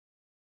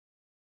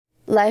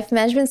Life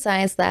Management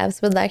Science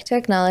Labs would like to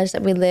acknowledge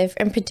that we live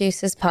and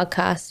produce this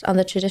podcast on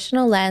the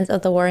traditional lands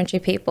of the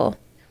Wurundjeri people.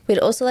 We'd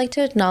also like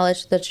to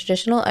acknowledge the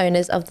traditional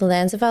owners of the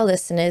lands of our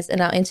listeners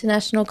and our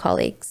international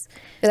colleagues.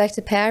 We'd like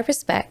to pay our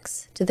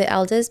respects to the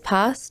elders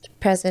past,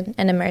 present,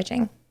 and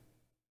emerging.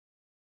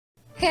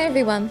 Hey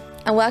everyone,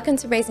 and welcome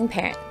to Raising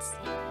Parents,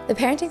 the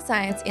Parenting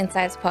Science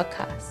Insights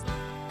podcast,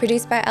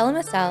 produced by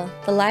LMSL,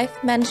 the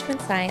Life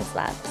Management Science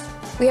Labs.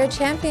 We are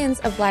champions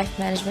of life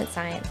management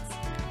science,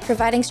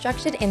 providing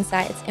structured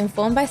insights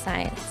informed by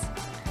science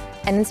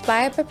and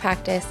inspired by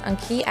practice on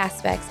key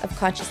aspects of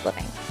conscious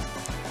living.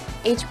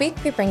 Each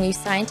week, we bring you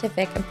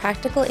scientific and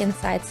practical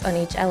insights on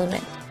each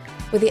element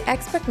with the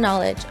expert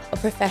knowledge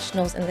of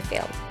professionals in the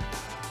field.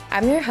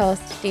 I'm your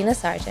host, Dina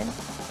Sargent.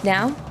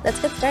 Now,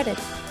 let's get started.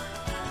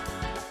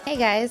 Hey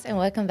guys, and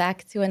welcome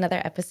back to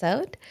another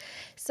episode.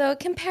 So,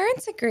 can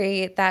parents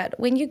agree that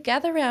when you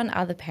gather around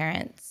other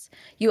parents,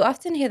 you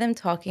often hear them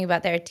talking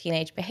about their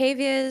teenage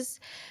behaviors,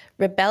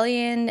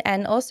 rebellion,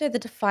 and also the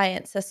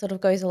defiance that sort of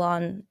goes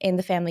along in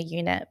the family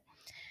unit?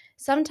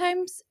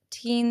 Sometimes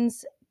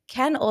teens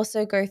can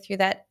also go through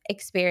that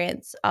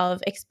experience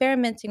of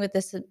experimenting with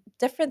this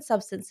different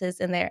substances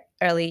in their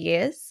early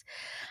years.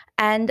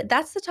 And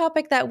that's the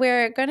topic that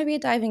we're going to be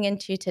diving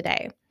into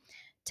today.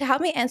 To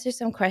help me answer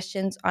some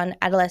questions on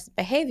adolescent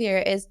behavior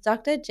is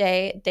Dr.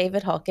 J.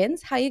 David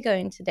Hawkins. How are you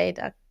going today,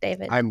 Dr.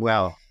 David? I'm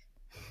well,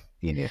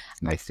 Tina.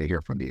 It's nice to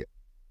hear from you.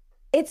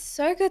 It's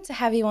so good to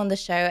have you on the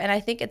show, and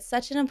I think it's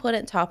such an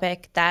important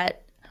topic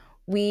that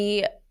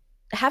we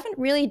haven't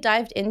really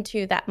dived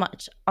into that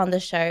much on the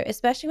show,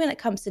 especially when it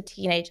comes to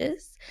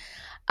teenagers.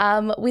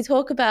 We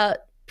talk about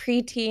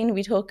preteen,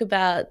 we talk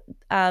about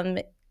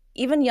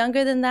even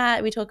younger than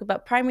that, we talk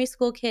about primary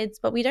school kids,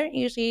 but we don't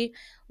usually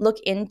look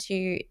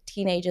into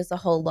teenagers a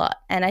whole lot.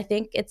 And I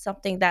think it's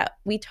something that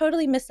we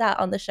totally miss out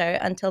on the show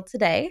until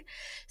today.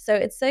 So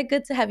it's so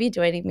good to have you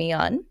joining me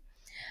on.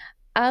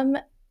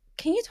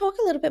 Can you talk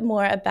a little bit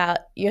more about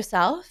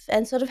yourself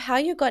and sort of how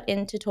you got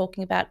into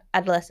talking about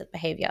adolescent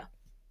behavior?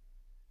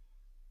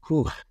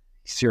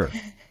 Sure.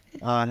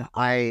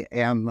 I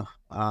am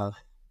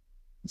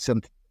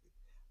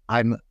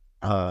I'm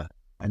an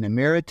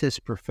emeritus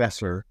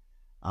professor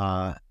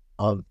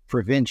of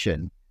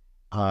prevention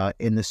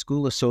in the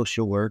School of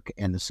Social Work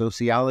and the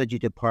Sociology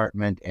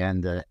Department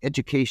and the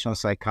Educational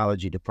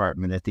Psychology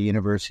Department at the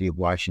University of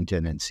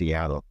Washington in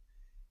Seattle.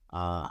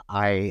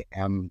 I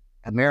am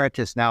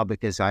emeritus now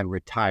because I'm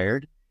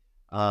retired,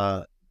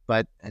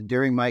 but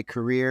during my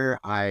career,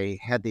 I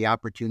had the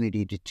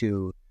opportunity to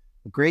do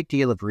a great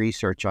deal of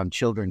research on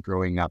children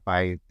growing up.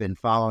 I've been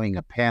following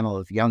a panel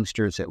of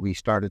youngsters that we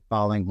started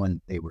following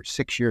when they were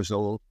 6 years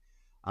old.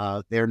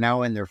 They're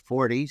now in their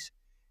 40s,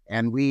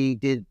 and we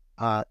did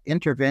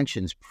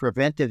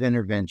preventive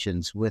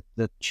interventions with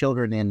the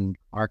children in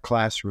our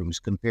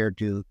classrooms compared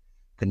to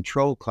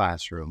control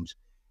classrooms.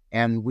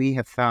 And we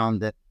have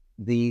found that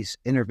these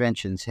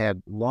interventions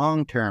had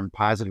long-term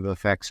positive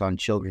effects on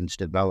children's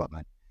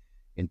development,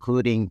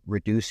 including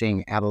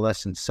reducing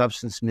adolescent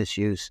substance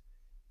misuse,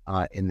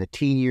 in the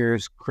teen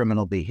years,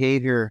 criminal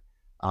behavior,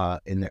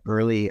 in the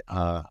early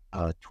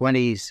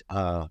 20s,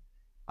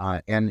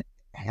 and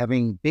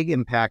having big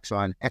impacts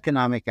on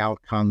economic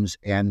outcomes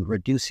and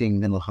reducing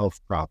mental health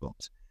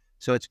problems.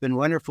 So it's been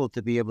wonderful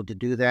to be able to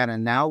do that.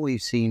 And now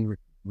we've seen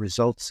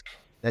results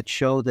that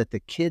show that the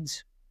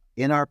kids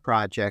in our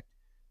project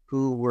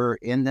who were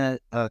in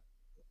the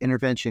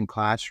intervention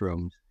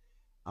classrooms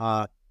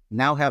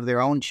now have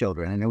their own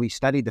children. And we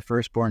studied the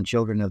firstborn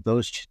children of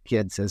those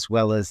kids as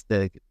well as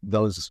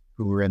those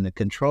who were in the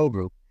control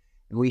group.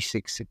 And we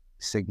see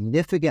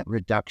significant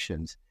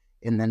reductions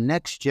in the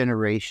next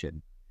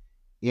generation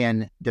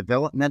in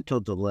developmental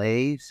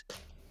delays,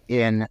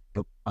 in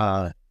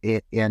the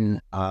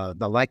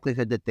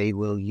likelihood that they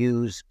will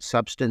use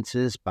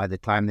substances by the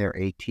time they're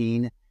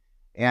 18,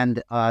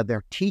 and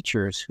their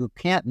teachers who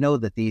can't know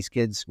that these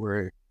kids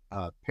were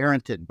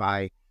parented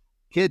by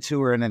kids who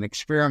were in an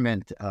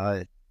experiment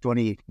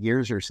 20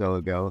 years or so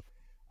ago.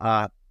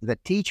 The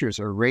teachers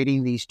are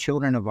rating these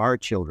children of our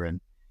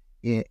children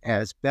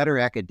as better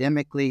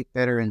academically,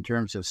 better in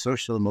terms of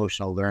social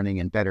emotional learning,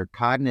 and better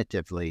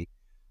cognitively.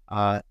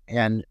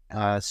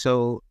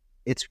 So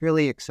it's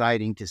really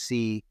exciting to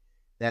see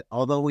that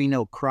although we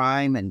know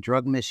crime and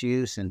drug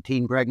misuse and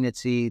teen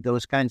pregnancy,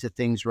 those kinds of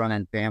things run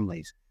in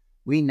families,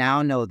 we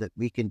now know that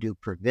we can do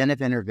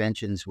preventive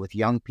interventions with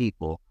young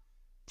people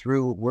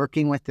through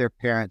working with their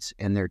parents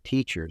and their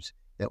teachers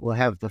that will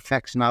have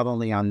effects not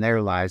only on their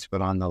lives,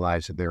 but on the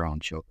lives of their own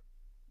children.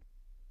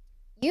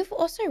 You've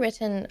also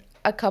written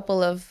a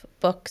couple of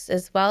books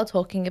as well,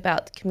 talking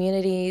about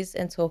communities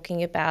and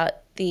talking about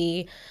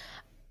the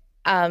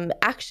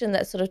action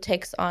that sort of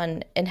takes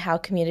on in how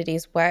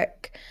communities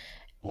work.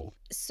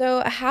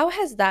 So how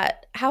has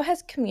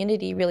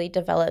community really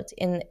developed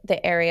in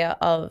the area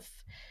of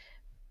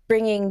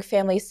bringing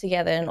families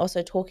together and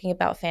also talking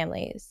about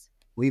families?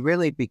 We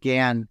really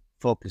began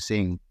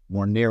focusing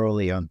more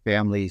narrowly on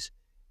families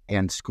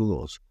and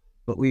schools,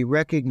 but we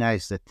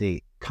recognize that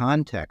the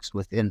context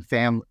within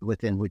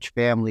which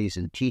families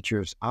and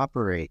teachers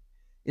operate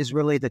is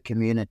really the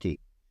community.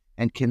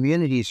 And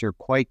communities are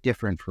quite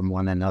different from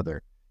one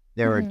another.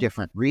 There are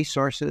different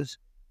resources.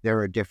 There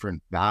are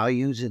different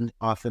values, and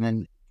often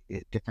in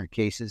different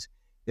cases,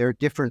 there are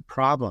different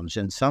problems.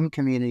 In some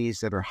communities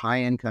that are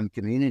high-income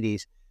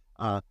communities,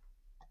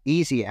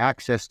 easy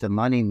access to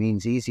money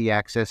means easy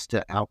access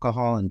to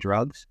alcohol and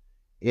drugs.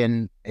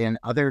 In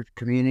other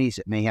communities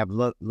that may have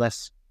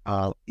less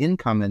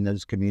income in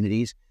those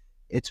communities,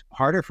 it's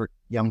harder for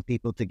young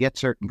people to get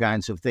certain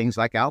kinds of things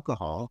like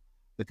alcohol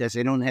because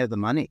they don't have the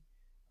money.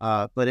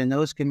 But in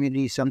those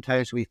communities,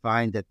 sometimes we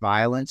find that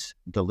violence,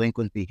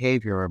 delinquent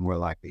behavior are more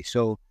likely.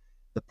 So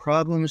the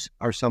problems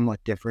are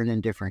somewhat different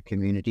in different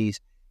communities,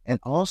 and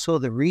also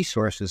the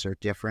resources are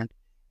different,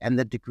 and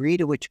the degree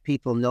to which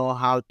people know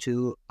how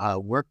to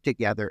work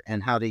together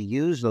and how to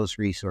use those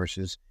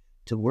resources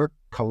to work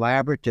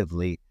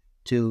collaboratively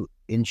to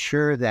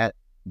ensure that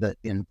the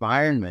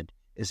environment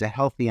is a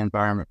healthy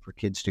environment for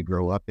kids to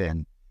grow up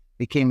in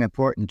became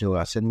important to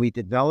us. And we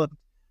developed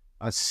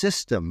a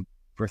system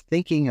for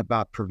thinking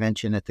about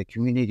prevention at the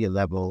community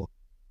level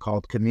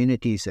called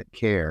Communities that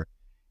Care.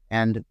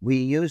 And we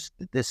used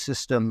this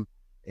system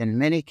in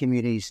many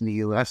communities in the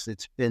U.S.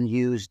 It's been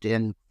used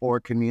in 4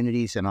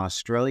 communities in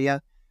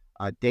Australia.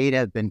 Data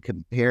have been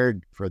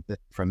compared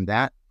from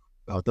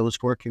those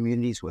 4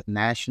 communities with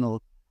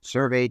national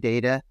survey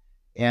data.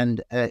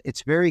 And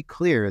it's very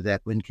clear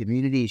that when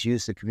communities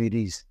use the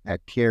Communities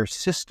that Care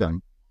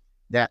system,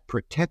 that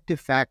protective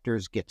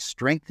factors get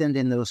strengthened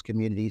in those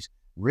communities,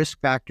 risk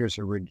factors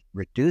are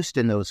reduced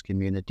in those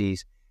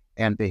communities,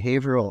 and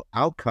behavioral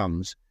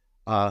outcomes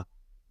are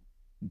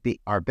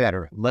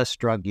better, less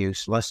drug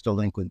use, less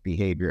delinquent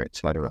behavior, et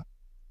cetera.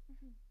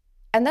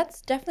 And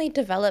that's definitely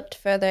developed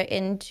further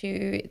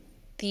into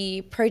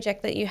the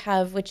project that you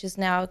have, which is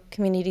now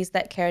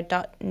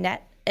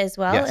communitiesthatcare.net as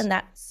well. Yes. And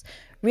that's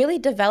really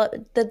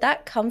developed. Did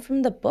that come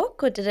from the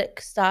book, or did it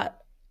start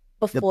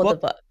before the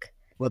book?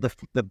 Well,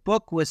 the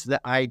book was the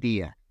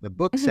idea. The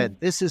book said,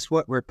 this is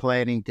what we're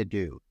planning to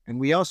do. And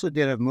we also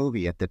did a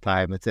movie at the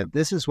time that said,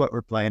 this is what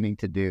we're planning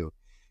to do.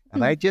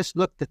 And I just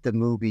looked at the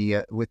movie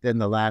within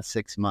the last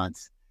 6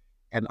 months,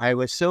 and I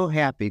was so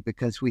happy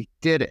because we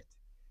did it.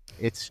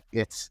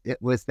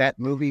 That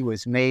movie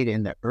was made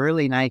in the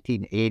early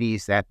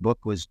 1980s. That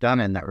book was done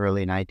in the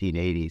early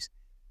 1980s.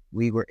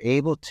 We were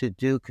able to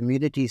do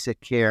Communities that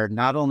Care,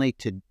 not only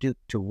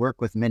to work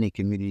with many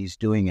communities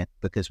doing it,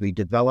 because we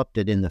developed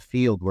it in the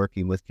field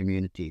working with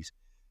communities,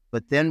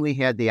 but then we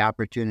had the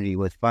opportunity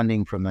with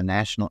funding from the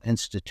National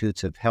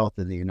Institutes of Health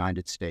in the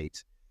United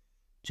States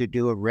to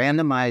do a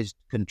randomized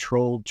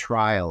controlled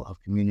trial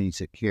of Communities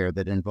that Care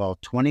that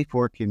involved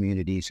 24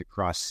 communities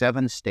across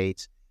 7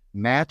 states,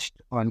 matched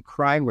on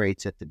crime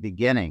rates at the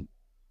beginning,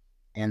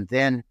 and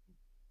then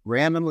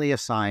randomly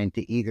assigned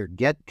to either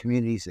get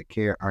Communities that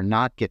Care or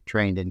not get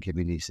trained in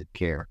Communities that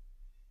Care.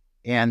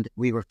 And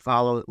we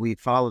followed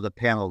a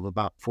panel of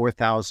about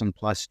 4,000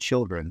 plus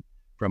children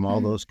from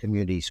all those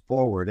communities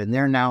forward, and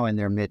they're now in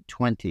their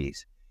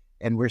mid-20s.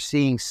 And we're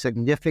seeing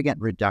significant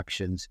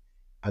reductions,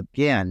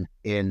 again,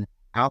 in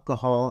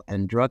alcohol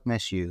and drug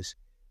misuse,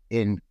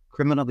 in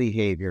criminal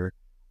behavior,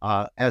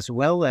 as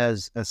well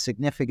as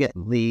significant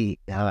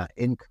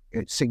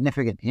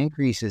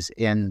increases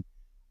in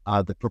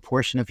the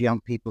proportion of young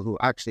people who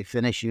actually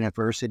finish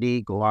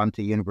university, go on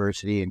to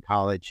university and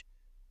college,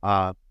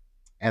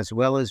 as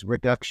well as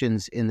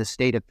reductions in the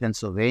state of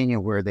Pennsylvania,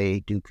 where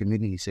they do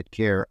Communities that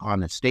Care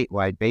on a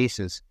statewide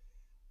basis.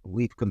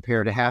 We've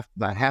compared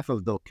about half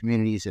of the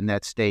communities in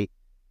that state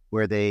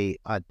where they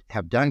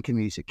have done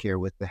Communities that Care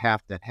with the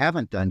half that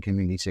haven't done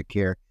Communities that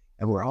Care.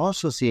 And we're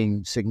also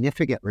seeing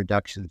significant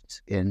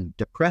reductions in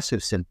depressive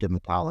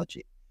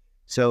symptomatology.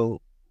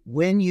 So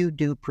when you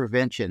do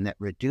prevention that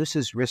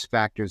reduces risk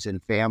factors in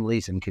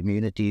families and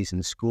communities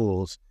and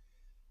schools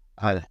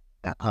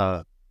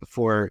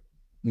for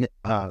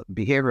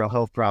behavioral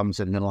health problems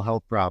and mental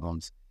health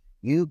problems,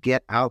 you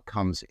get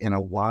outcomes in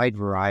a wide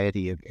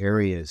variety of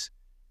areas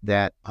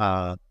that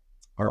are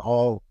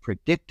all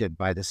predicted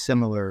by the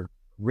similar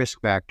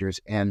risk factors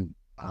and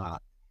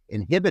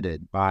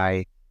inhibited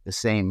by the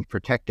same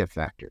protective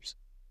factors.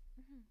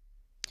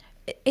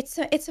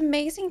 It's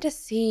amazing to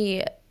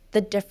see the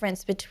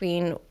difference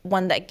between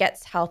one that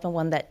gets help and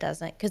one that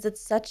doesn't, because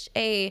it's such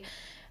an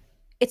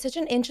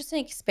interesting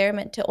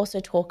experiment to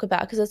also talk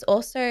about, because it's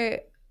also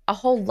a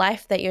whole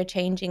life that you're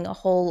changing, a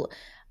whole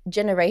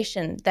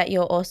generation that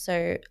you're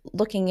also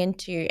looking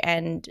into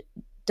and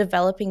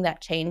developing that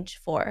change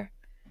for.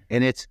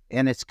 And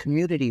it's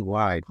community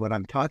wide. What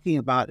I'm talking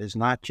about is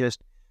not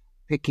just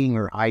picking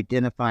or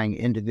identifying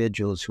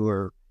individuals who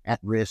are at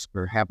risk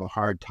or have a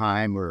hard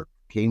time or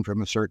came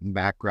from a certain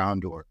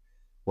background or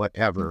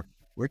whatever.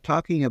 We're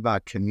talking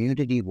about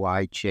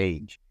community-wide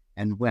change.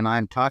 And when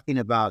I'm talking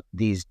about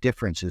these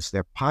differences,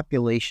 they're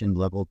population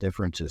level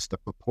differences, the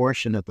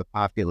proportion of the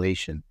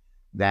population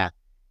that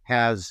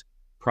has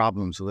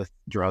problems with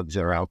drugs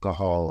or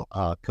alcohol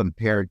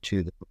compared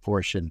to the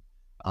proportion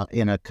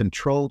in a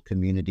controlled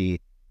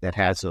community that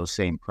has those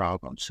same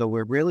problems. So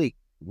we're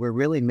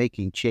really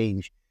making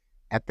change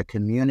at the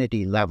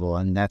community level,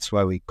 and that's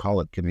why we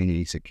call it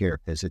community secure,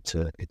 because it's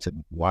a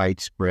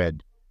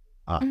widespread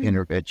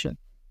intervention.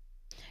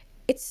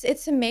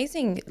 It's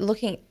amazing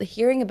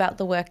hearing about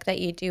the work that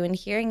you do and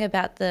hearing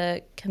about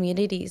the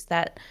communities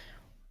that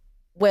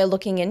we're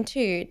looking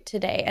into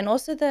today, and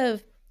also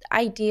the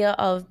idea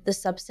of the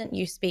substance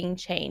use being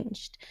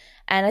changed.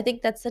 And I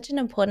think that's such an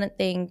important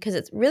thing because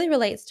it really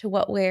relates to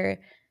what we're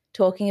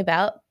talking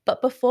about.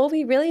 But before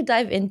we really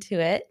dive into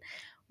it,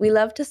 we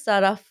love to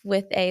start off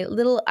with a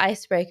little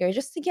icebreaker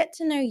just to get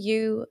to know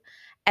you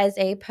as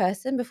a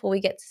person before we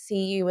get to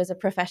see you as a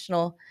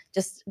professional,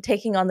 just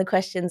taking on the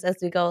questions as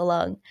we go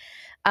along.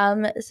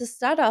 So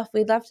start off,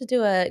 we'd love to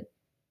do a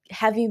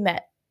have you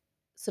met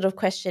sort of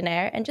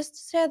questionnaire and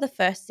just share the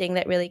first thing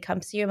that really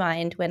comes to your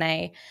mind when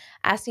I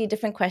ask you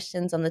different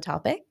questions on the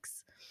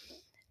topics.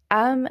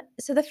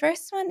 So the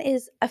first one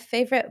is a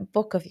favorite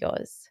book of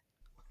yours.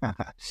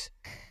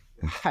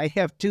 I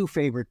have two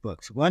favorite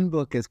books. One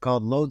book is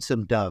called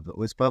Lonesome Dove. It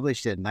was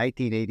published in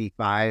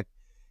 1985. It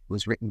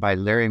was written by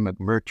Larry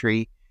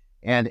McMurtry,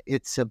 and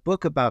it's a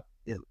book about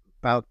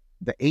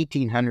the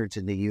 1800s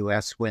in the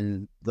U.S.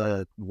 when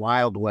the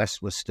Wild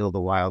West was still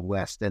the Wild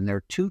West. And there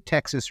are two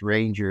Texas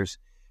Rangers,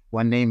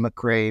 one named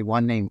McRae,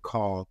 one named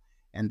Call,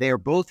 and they are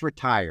both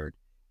retired.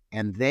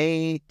 And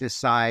they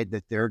decide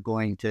that they're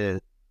going to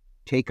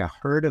take a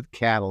herd of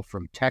cattle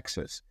from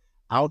Texas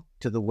out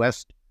to the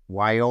West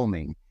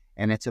Wyoming.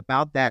 And it's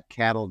about that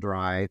cattle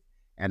drive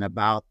and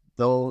about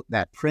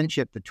that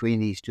friendship between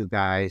these two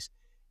guys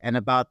and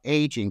about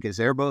aging, because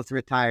they're both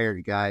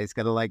retired guys,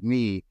 kind of like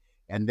me.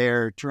 And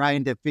they're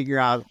trying to figure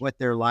out what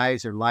their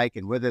lives are like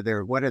and what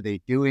are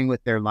they doing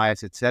with their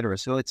lives, et cetera.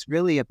 So it's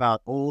really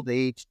about old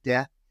age,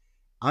 death,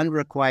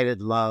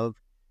 unrequited love,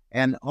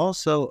 and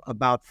also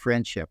about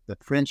friendship, the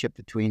friendship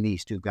between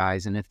these two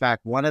guys. And in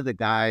fact, one of the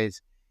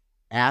guys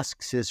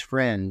asks his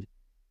friend,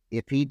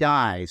 if he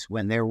dies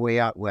when they're way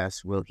out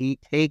west, will he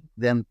take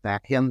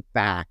him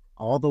back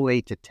all the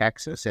way to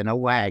Texas in a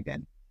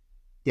wagon,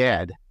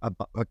 dead,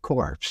 a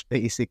corpse,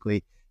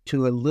 basically,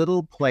 to a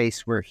little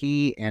place where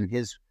he and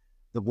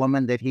the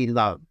woman that he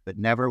loved but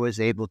never was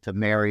able to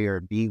marry or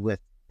be with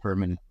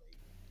permanently,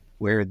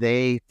 where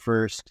they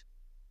first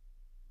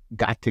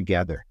got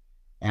together.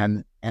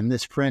 And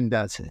this friend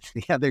does it.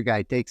 The other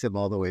guy takes him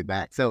all the way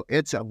back. So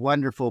it's a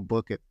wonderful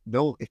book.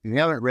 If you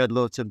haven't read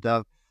Lonesome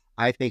Dove,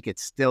 I think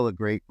it's still a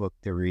great book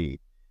to read.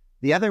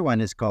 The other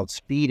one is called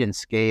Speed and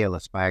Scale.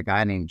 It's by a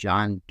guy named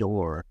John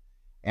Doerr,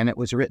 and it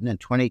was written in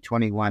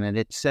 2021. And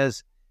it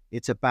says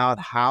it's about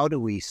how do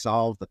we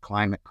solve the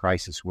climate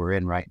crisis we're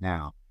in right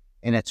now.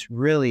 And it's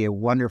really a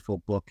wonderful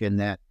book in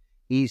that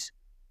he's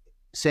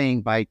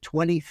saying by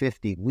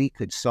 2050, we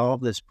could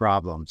solve this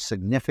problem,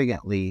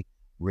 significantly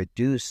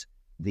reduce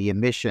the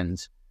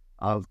emissions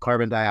of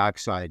carbon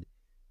dioxide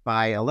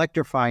by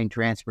electrifying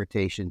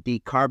transportation,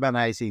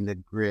 decarbonizing the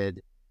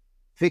grid,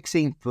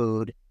 fixing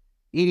food,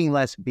 eating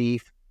less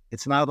beef.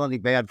 It's not only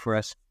bad for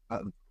us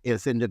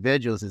as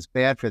individuals, it's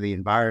bad for the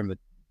environment,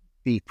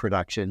 beef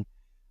production,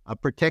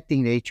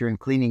 protecting nature and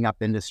cleaning up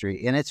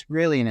industry. And it's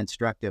really an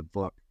instructive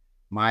book.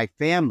 My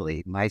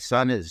family, my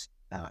son is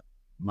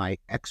my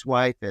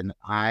ex-wife and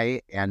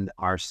I and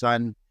our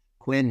son,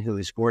 Quinn, who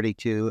is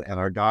 42, and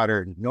our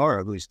daughter,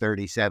 Nora, who's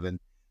 37,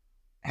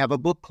 have a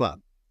book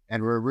club.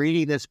 And we're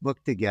reading this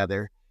book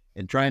together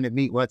and trying to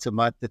meet once a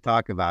month to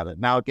talk about it.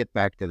 Now I'll get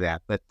back to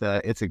that, but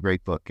it's a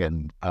great book,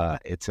 and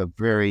it's a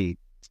very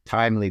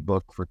timely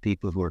book for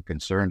people who are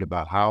concerned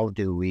about how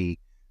do we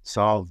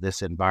solve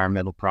this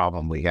environmental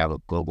problem we have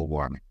of global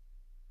warming.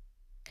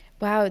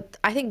 Wow,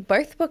 I think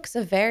both books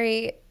are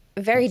very,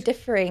 very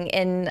differing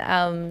in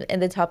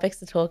the topics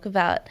to talk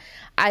about.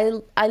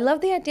 I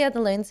love the idea of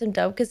the Lonesome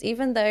Dove because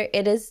even though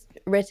it is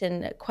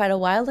written quite a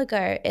while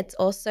ago, it's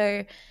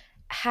also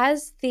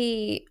has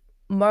the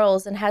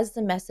morals and has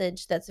the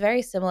message that's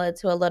very similar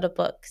to a lot of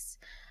books.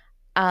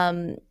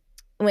 When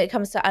it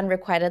comes to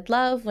unrequited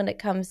love, when it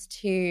comes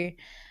to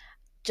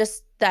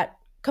just that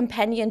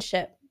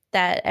companionship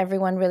that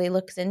everyone really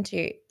looks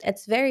into,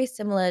 it's very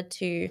similar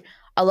to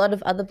a lot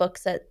of other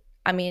books that,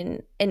 I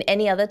mean, in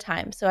any other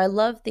time. So I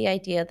love the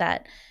idea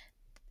that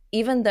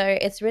even though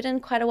it's written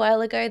quite a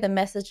while ago, the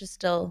message is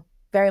still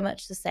very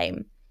much the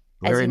same.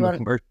 Larry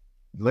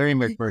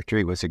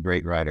McMurtry was a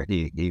great writer.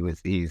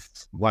 He's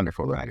a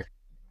wonderful writer.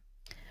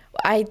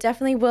 I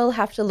definitely will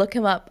have to look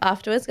him up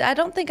afterwards. I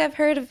don't think I've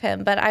heard of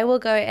him, but I will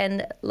go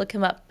and look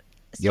him up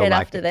straight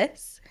after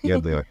this.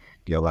 You'll do it.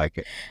 You'll like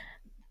it.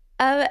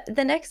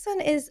 The next one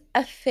is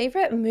a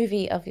favorite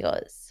movie of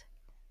yours.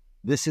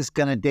 This is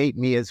going to date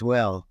me as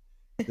well.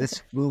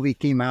 This movie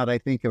came out, I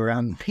think,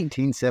 around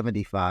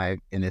 1975,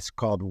 and it's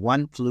called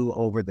One Flew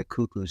Over the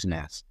Cuckoo's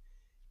Nest.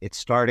 It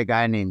starred a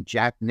guy named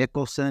Jack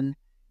Nicholson,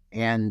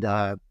 and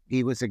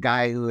he was a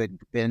guy who had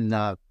been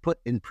put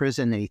in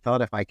prison, and he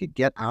thought if I could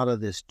get out of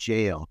this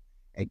jail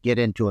and get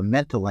into a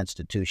mental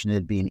institution,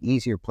 it'd be an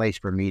easier place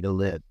for me to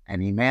live.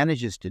 And he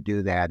manages to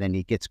do that, and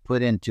he gets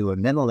put into a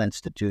mental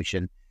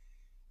institution.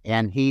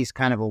 And he's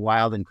kind of a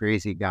wild and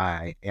crazy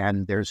guy.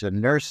 And there's a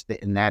nurse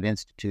in that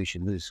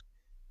institution who's,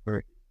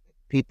 for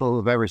people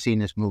who've ever seen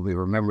this movie,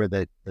 remember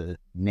the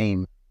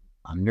name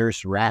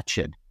Nurse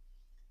Ratched.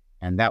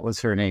 And that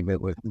was her name.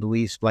 It was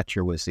Louise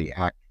Fletcher was the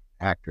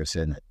actress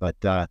in it.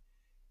 But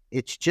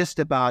it's just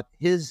about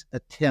his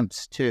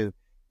attempts to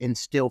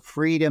instill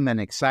freedom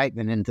and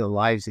excitement into the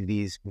lives of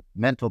these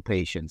mental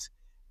patients,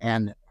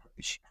 and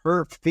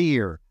her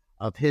fear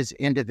of his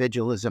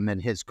individualism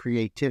and his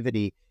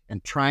creativity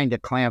and trying to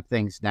clamp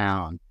things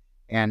down.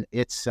 And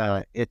it's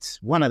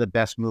one of the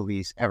best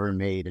movies ever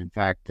made. In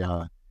fact,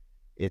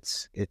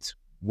 it's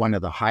one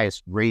of the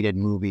highest rated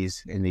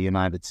movies in the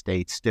United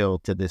States still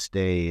to this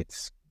day.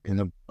 It's in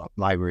the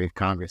Library of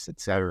Congress,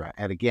 etc.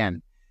 And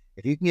again,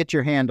 if you can get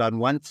your hand on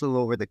One Flew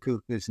Over the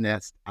Cuckoo's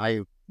Nest,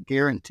 I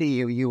guarantee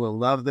you will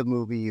love the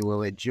movie. You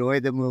will enjoy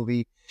the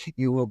movie.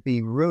 You will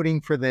be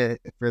rooting for the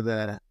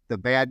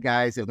bad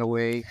guys in a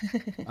way,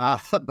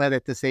 but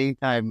at the same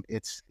time,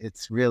 it's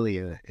really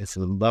a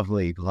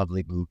lovely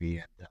movie,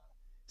 and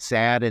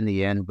sad in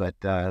the end, but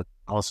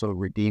also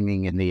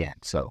redeeming in the end.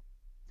 So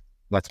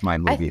that's my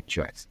movie of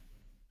choice.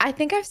 I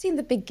think I've seen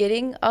the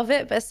beginning of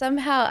it, but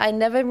somehow I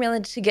never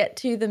managed to get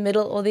to the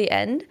middle or the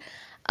end.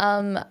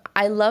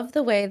 I love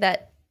the way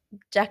that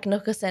Jack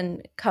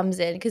Nicholson comes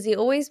in, because he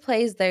always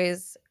plays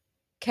those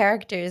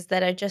characters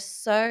that are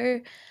just so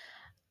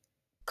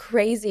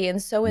crazy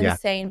and so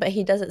insane, but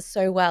he does it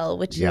so well,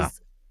 which is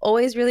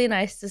always really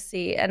nice to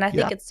see. And I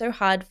think it's so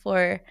hard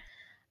for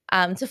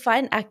to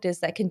find actors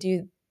that can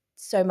do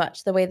so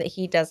much the way that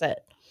he does it.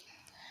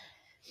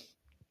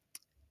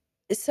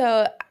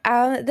 So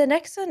the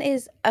next one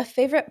is a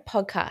favorite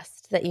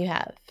podcast that you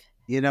have.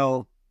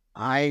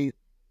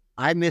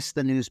 I miss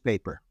the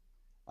newspaper.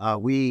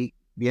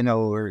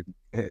 We're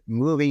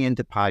moving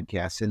into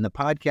podcasts, and the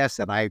podcast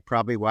that I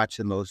probably watch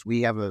the most,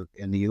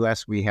 in the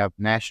U.S., we have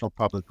National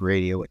Public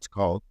Radio, it's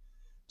called.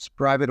 It's a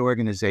private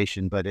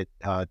organization, but it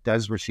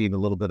does receive a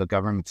little bit of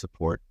government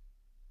support,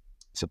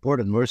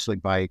 supported mostly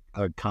by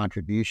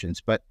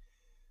contributions, but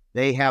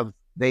they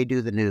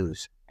do the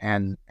news,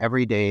 and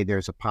every day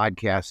there's a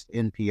podcast,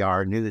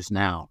 NPR News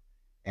Now,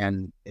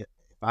 and if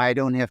I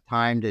don't have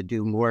time to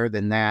do more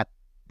than that,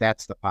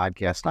 that's the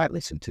podcast I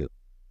listen to.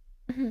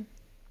 Mm-hmm.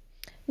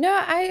 No,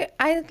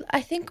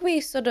 I think we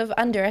sort of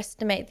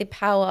underestimate the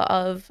power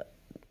of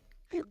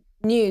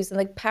news and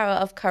the power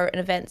of current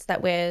events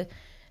that we're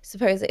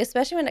supposed,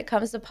 especially when it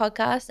comes to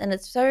podcasts. And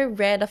it's so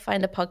rare to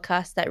find a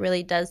podcast that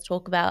really does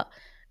talk about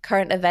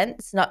current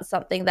events, not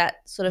something that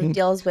sort of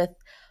deals with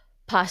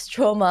past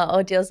trauma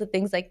or deals with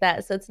things like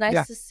that. So it's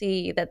nice to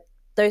see that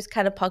those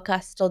kind of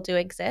podcasts still do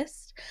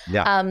exist.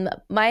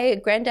 My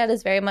granddad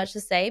is very much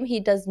the same. He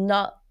does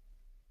not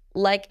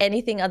like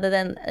anything other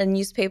than a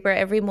newspaper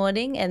every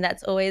morning, and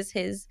that's always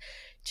his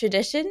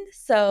tradition.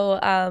 So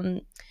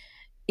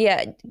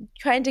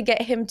trying to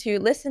get him to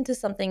listen to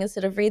something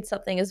instead of read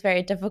something is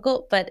very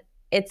difficult, but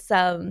it's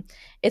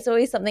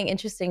always something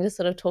interesting to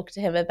sort of talk to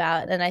him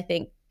about. And I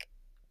think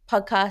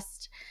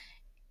podcast,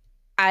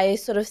 I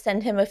sort of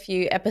send him a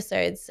few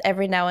episodes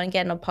every now and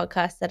again on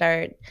podcasts that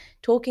are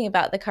talking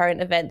about the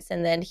current events,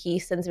 and then he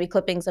sends me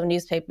clippings of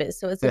newspapers.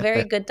 So it's a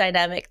very good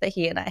dynamic that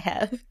he and I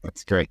have.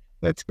 That's great.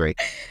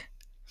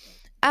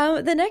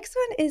 The next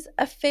one is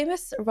a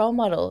famous role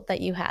model that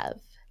you have.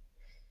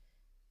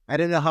 I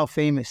don't know how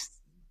famous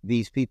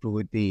these people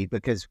would be,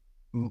 because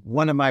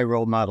one of my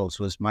role models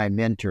was my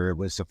mentor. It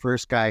was the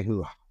first guy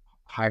who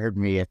hired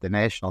me at the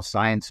National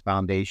Science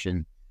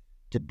Foundation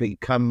to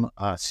become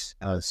a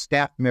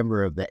staff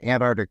member of the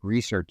Antarctic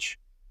Research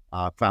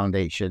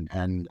Foundation.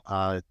 And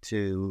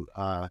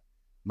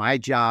my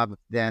job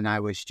then,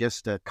 I was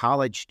just a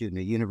college student,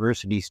 a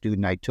university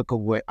student. I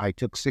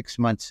took 6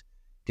 months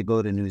to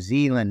go to New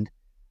Zealand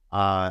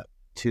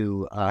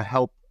to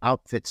help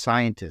outfit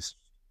scientists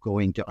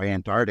going to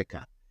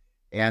Antarctica.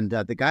 And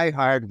the guy who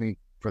hired me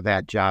for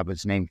that job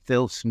was named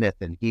Phil Smith,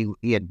 and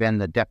he had been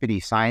the deputy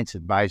science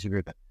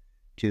advisor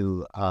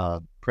to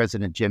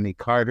President Jimmy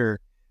Carter.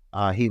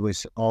 He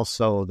was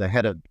also the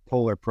head of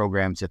polar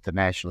programs at the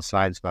National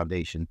Science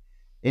Foundation.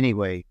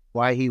 Anyway,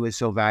 why he was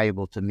so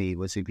valuable to me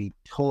was he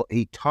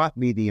taught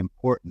me the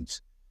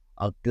importance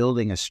of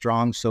building a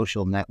strong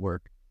social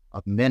network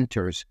of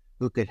mentors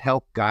who could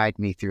help guide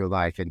me through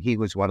life. And he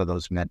was one of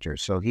those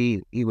mentors. So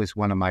he was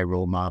one of my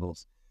role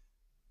models.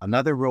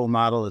 Another role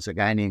model is a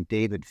guy named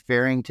David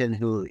Farrington,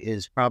 who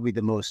is probably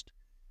the most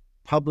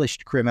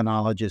published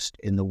criminologist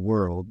in the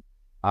world.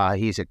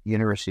 He's at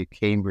University of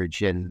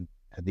Cambridge in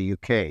the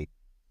UK.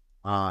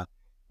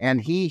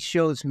 And he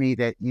shows me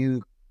that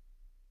you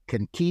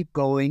can keep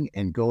going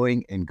and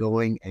going and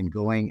going and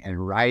going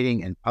and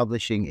writing and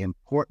publishing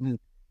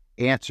important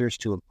answers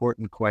to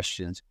important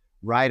questions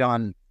right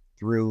on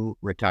through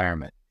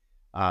retirement.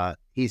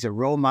 He's a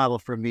role model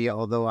for me,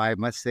 although I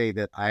must say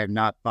that I am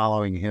not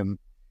following him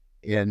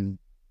in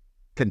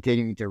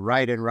continuing to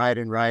write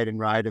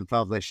and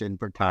publish in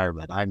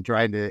retirement. I'm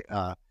trying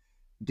to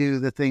do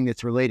the thing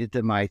that's related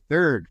to my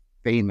third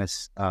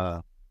famous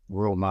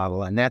role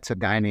model, and that's a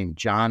guy named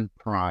John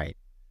Prine,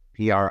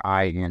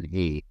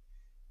 Prine.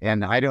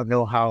 And I don't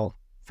know how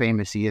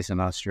famous he is in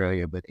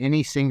Australia, but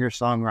any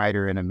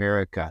singer-songwriter in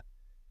America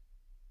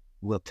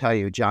will tell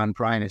you John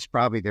Prine is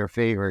probably their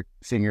favorite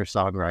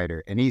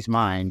singer-songwriter. And he's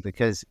mine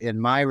because in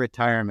my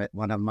retirement,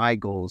 one of my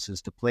goals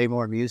is to play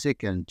more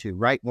music and to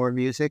write more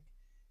music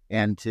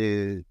and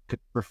to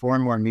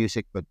perform more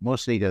music, but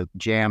mostly to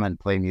jam and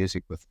play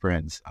music with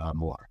friends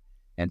more.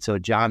 And so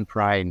John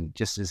Prine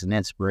just is an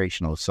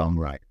inspirational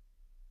songwriter.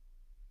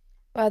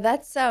 Well,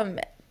 that's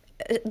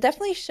it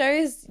definitely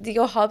shows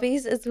your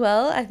hobbies as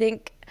well. I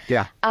think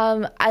Yeah.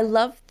 I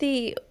love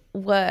the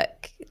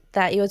work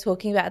that you were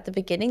talking about at the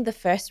beginning, the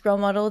first role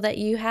model that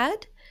you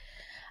had.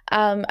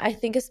 I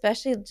think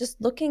especially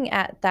just looking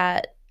at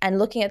that and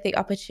looking at the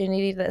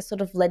opportunity that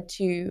sort of led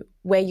to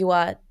where you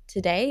are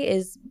today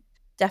is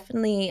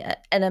definitely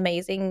an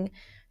amazing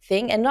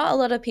thing. And not a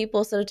lot of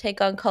people sort of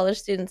take on college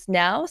students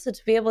now. So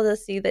to be able to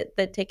see that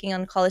they're taking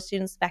on college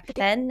students back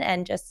then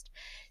and just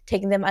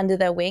taking them under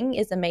their wing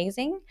is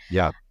amazing.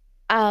 Yeah.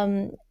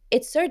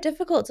 It's so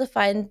difficult to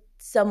find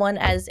someone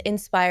as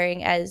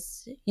inspiring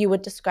as you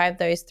would describe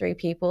those three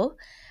people,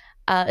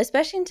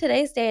 especially in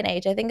today's day and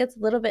age. I think it's a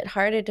little bit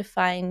harder to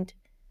find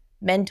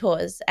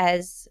mentors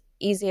as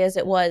easy as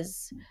it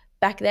was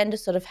back then to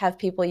sort of have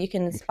people you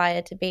can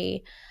inspire to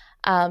be.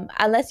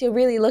 Unless you're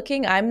really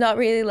looking, I'm not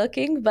really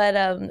looking, but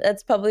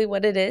that's probably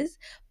what it is.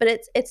 But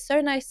it's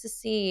so nice to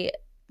see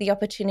the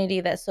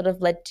opportunity that sort of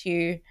led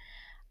to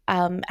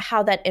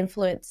how that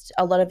influenced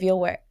a lot of your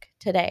work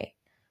today.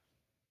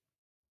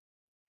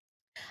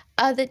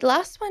 The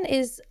last one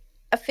is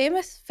a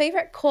famous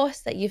favorite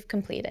course that you've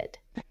completed.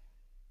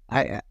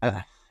 I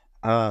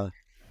uh,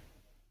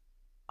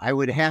 I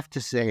would have to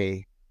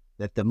say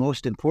that the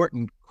most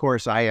important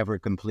course I ever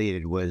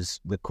completed was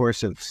the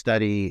course of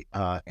study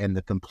and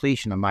the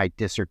completion of my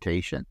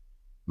dissertation,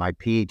 my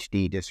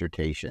PhD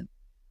dissertation.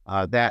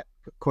 That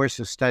course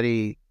of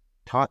study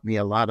taught me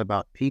a lot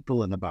about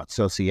people and about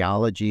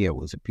sociology. It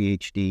was a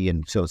PhD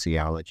in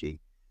sociology.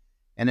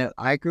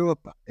 I grew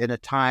up in a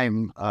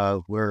time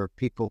where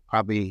people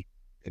probably,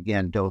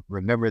 again, don't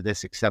remember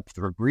this except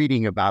for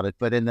reading about it,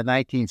 but in the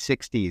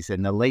 1960s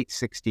and the late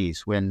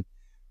 60s, when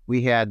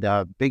we had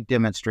big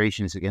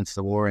demonstrations against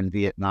the war in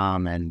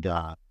Vietnam, and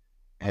the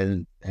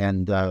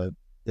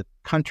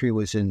country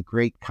was in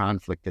great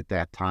conflict at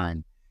that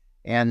time,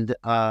 and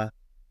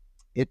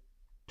it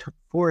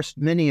forced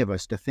many of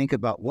us to think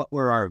about what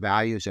were our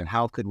values and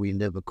how could we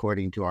live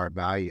according to our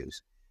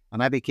values.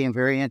 And I became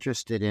very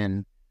interested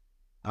in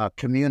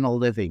communal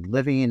living,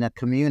 living in a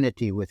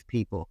community with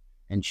people,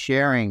 and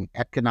sharing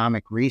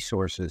economic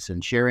resources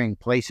and sharing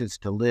places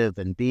to live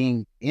and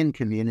being in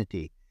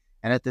community.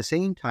 And at the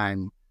same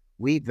time,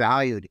 we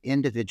valued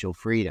individual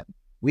freedom.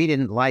 We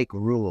didn't like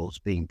rules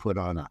being put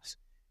on us.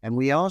 And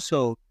we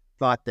also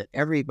thought that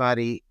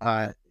everybody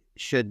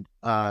should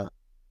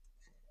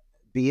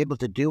be able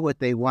to do what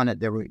they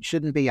wanted.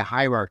 Shouldn't be a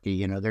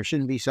hierarchy. There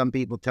shouldn't be some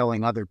people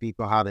telling other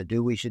people how to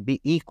do. We should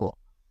be equal.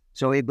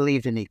 So we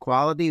believed in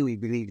equality, we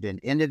believed in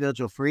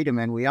individual freedom,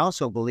 and we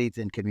also believed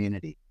in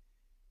community.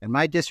 And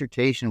my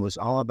dissertation was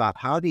all about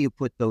how do you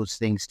put those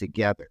things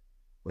together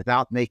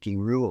without making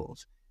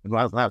rules, and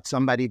without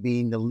somebody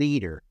being the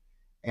leader,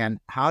 and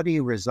how do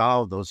you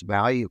resolve those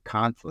value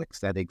conflicts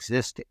that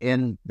exist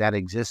in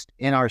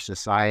our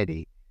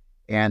society.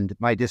 And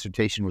my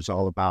dissertation was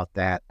all about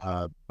that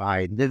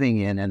by living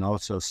in and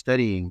also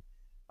studying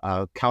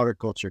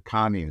counterculture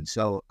communes.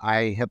 So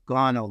I have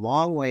gone a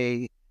long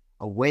way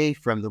away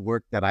from the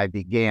work that I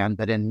began,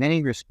 but in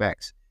many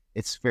respects,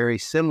 it's very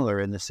similar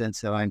in the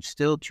sense that I'm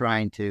still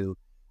trying to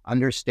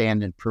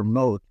understand and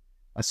promote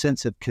a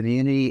sense of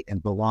community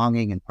and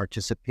belonging and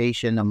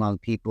participation among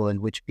people,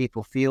 in which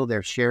people feel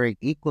they're sharing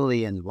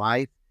equally in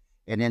life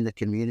and in the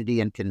community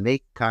and can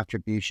make a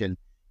contribution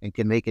and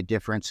can make a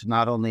difference,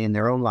 not only in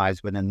their own lives,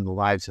 but in the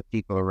lives of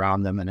people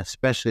around them, and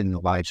especially in the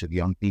lives of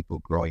young people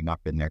growing up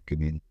in their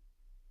community.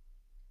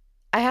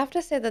 I have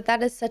to say that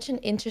that is such an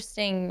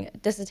interesting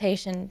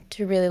dissertation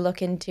to really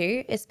look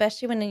into,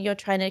 especially when you're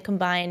trying to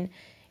combine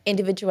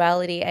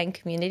individuality and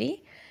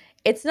community.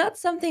 It's not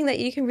something that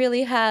you can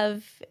really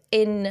have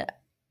in,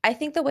 I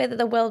think the way that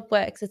the world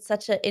works, it's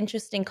such an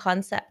interesting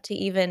concept to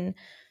even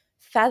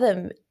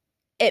fathom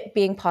it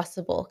being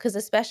possible. Because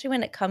especially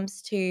when it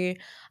comes to,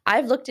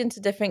 I've looked into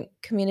different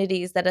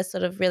communities that are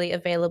sort of really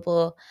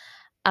available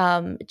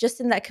just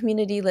in that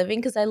community living,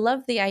 because I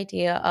love the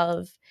idea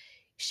of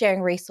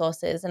sharing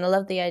resources and I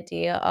love the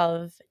idea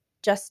of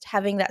just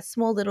having that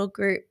small little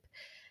group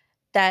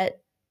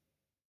that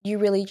you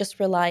really just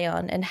rely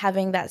on, and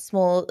having that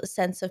small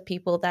sense of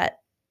people that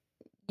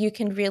you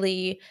can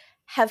really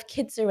have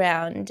kids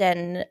around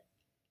and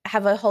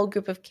have a whole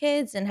group of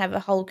kids and have a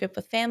whole group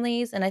of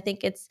families. And I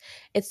think it's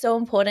so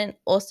important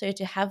also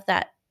to have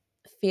that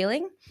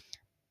feeling,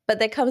 but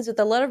that comes with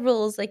a lot of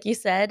rules, like you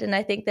said. And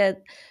I think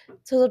that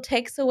sort of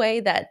takes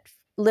away that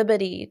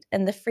liberty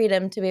and the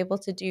freedom to be able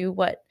to do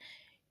what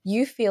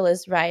you feel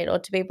is right, or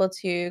to be able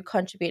to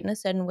contribute in a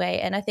certain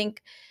way. And I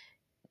think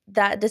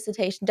that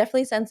dissertation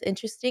definitely sounds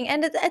interesting,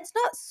 and it's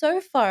not so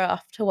far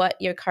off to what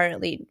you're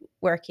currently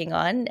working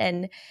on.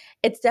 And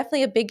it's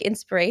definitely a big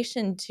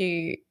inspiration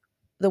to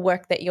the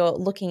work that you're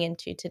looking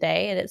into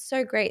today. And it's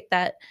so great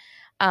that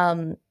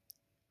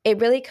it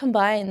really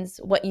combines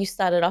what you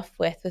started off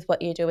with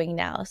what you're doing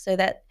now. So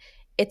that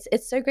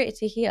it's so great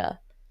to hear.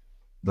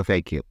 Well,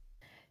 thank you.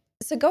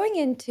 So going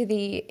into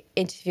the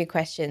interview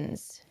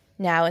questions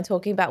now and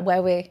talking about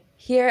where we're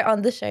here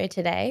on the show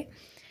today,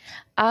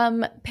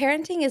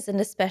 parenting is an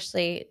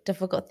especially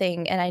difficult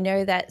thing. And I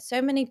know that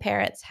so many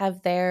parents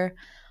have their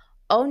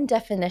own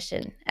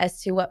definition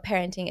as to what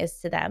parenting is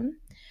to them.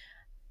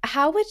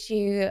 How would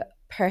you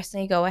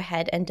personally go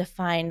ahead and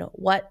define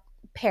what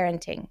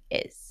parenting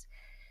is?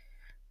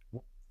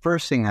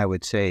 First thing I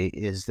would say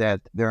is that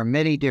there are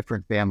many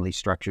different family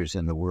structures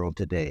in the world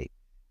today.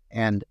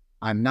 And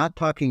I'm not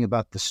talking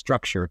about the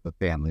structure of a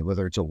family,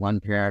 whether it's a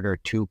one parent or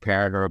two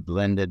parent or a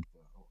blended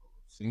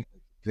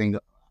thing,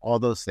 all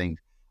those things.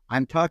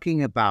 I'm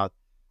talking about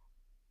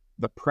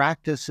the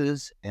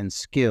practices and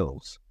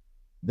skills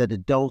that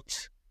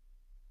adults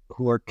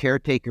who are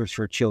caretakers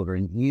for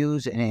children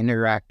use in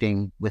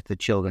interacting with the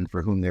children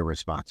for whom they're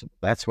responsible.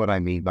 That's what I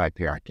mean by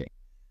parenting.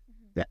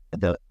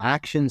 The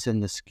actions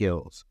and the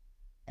skills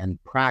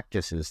and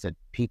practices that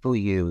people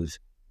use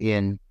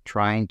in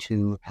trying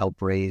to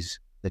help raise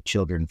the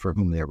children for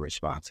whom they're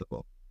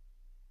responsible.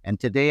 And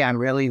today I'm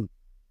really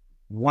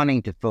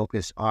wanting to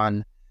focus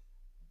on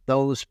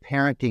those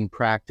parenting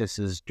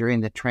practices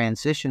during the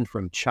transition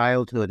from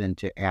childhood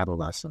into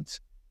adolescence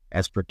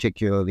as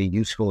particularly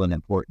useful and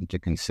important to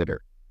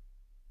consider.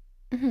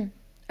 Mm-hmm.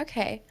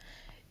 Okay.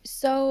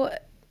 So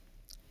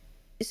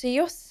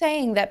you're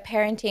saying that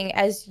parenting,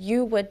 as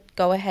you would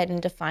go ahead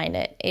and define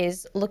it,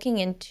 is looking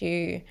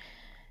into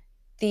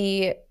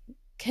the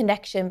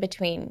connection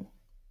between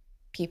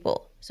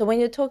people. So when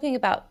you're talking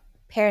about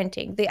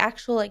parenting, the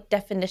actual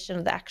definition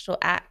of the actual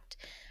act,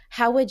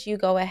 how would you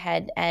go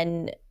ahead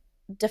and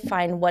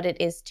define what it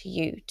is to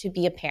you to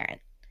be a parent?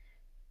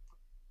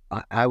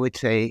 I would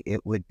say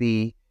it would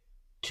be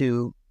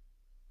to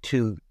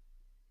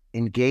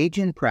engage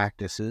in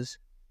practices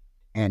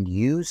and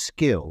use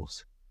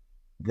skills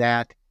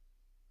that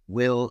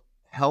will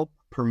help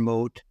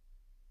promote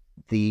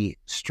the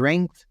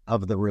strength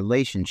of the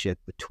relationship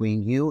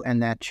between you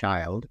and that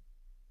child.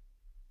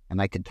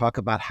 And I can talk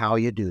about how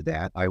you do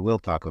that. I will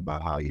talk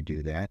about how you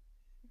do that.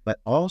 But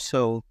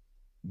also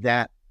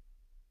that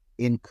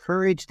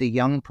encourage the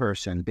young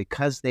person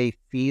because they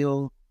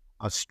feel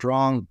a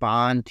strong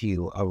bond to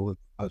you,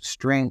 a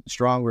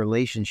strong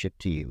relationship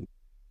to you.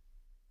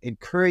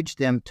 Encourage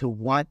them to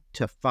want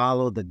to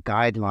follow the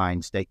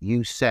guidelines that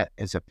you set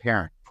as a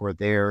parent for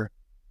their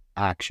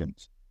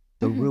actions.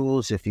 The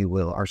rules, if you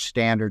will, are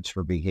standards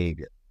for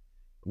behavior.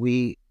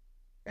 We,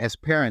 as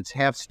parents,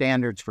 have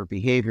standards for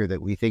behavior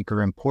that we think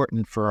are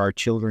important for our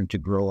children to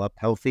grow up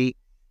healthy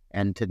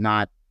and to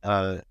not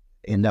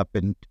end up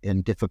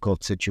in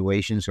difficult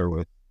situations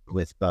or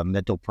with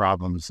mental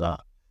problems,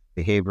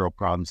 behavioral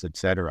problems,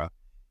 etc.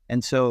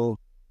 And so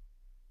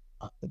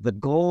the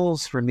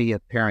goals for me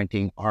of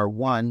parenting are,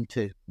 one,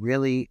 to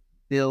really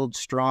build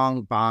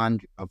strong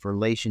bond of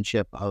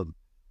relationship of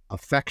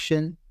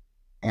affection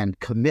and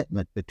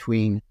commitment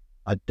between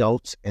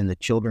adults and the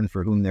children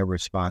for whom they're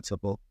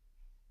responsible,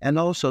 and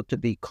also to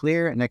be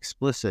clear and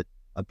explicit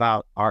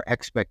about our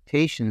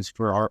expectations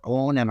for our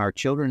own and our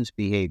children's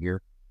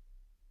behavior,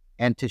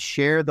 and to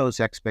share those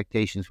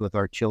expectations with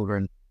our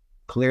children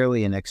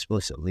clearly and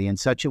explicitly in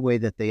such a way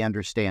that they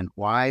understand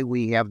why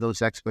we have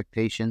those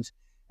expectations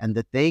and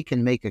that they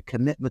can make a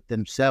commitment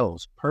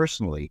themselves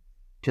personally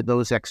to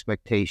those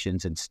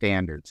expectations and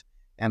standards.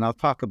 And I'll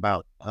talk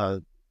about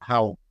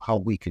how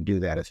we can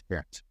do that as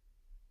parents.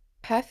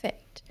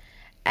 Perfect.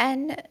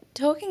 And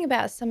talking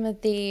about some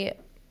of the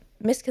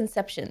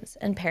misconceptions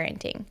in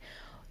parenting,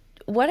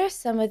 what are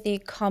some of the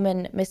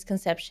common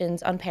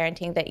misconceptions on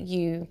parenting that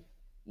you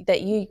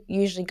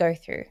usually go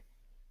through?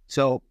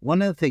 So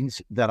one of the things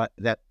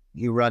that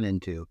you run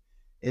into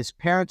is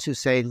parents who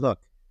say, "Look,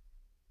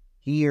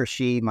 he or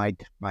she, my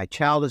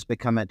child has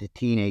become a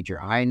teenager.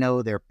 I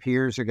know their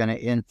peers are going to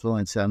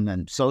influence them,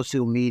 and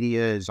social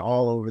media is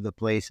all over the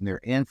place, and they're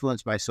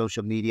influenced by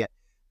social media.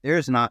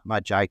 There's not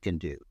much I can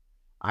do.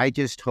 I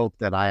just hope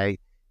that I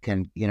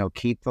can,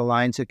 keep the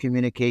lines of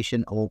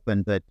communication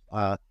open, but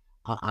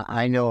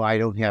I know I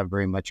don't have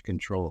very much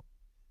control."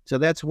 So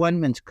that's one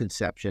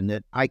misconception,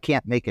 that I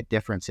can't make a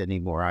difference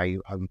anymore. I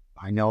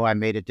know I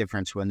made a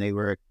difference when they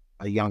were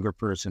a younger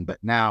person, but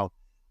now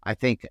I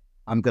think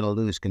I'm going to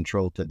lose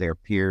control to their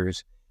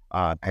peers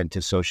and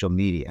to social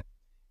media.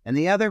 And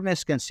the other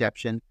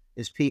misconception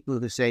is people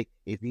who say,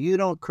 if you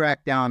don't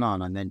crack down on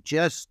them, then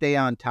just stay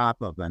on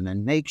top of them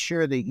and make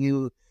sure that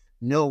you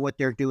know what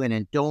they're doing,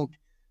 and don't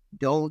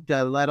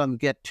let them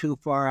get too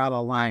far out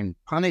of line.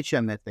 Punish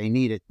them if they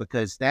need it,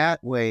 because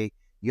that way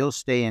you'll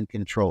stay in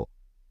control.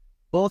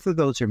 Both of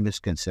those are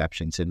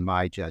misconceptions in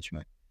my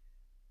judgment.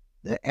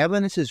 The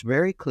evidence is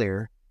very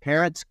clear.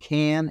 Parents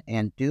can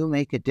and do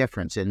make a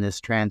difference in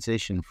this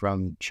transition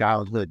from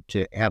childhood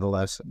to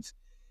adolescence.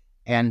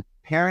 And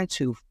parents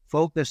who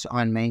focus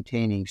on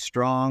maintaining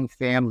strong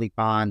family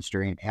bonds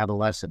during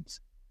adolescence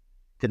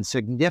can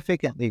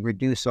significantly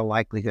reduce the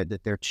likelihood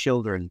that their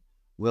children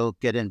will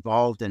get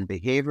involved in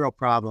behavioral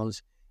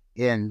problems,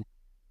 in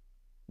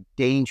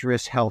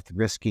dangerous health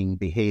risking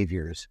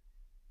behaviors.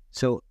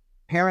 So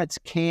parents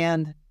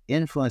can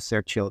influence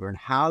their children.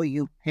 How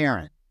you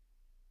parent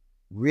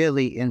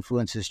really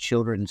influences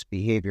children's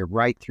behavior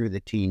right through the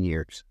teen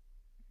years.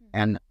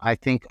 And I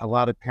think a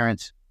lot of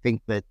parents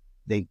think that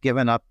they've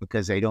given up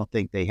because they don't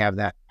think they have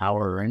that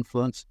power or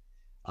influence.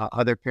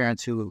 Other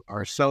parents who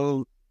are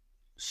so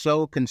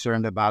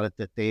concerned about it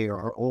that they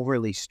are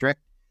overly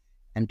strict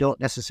and don't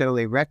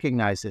necessarily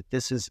recognize that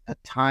this is a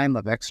time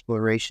of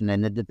exploration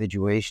and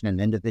individuation and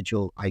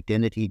individual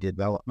identity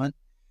development.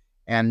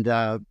 And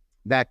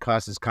that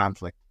causes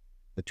conflict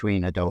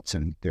between adults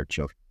and their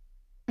children.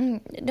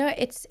 No,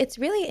 it's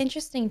really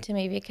interesting to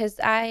me because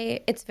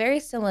it's very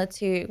similar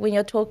to when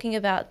you're talking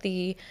about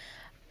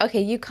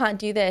okay, you can't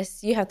do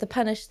this, you have to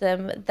punish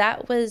them.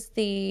 That was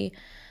the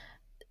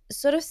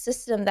sort of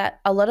system that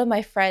a lot of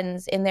my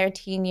friends in their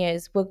teen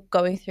years were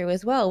going through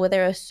as well, where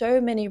there are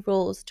so many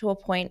rules to a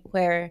point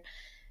where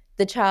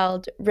the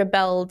child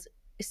rebelled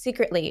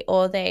secretly,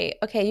 or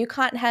okay, you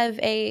can't have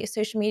a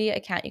social media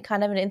account, you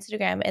can't have an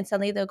Instagram, and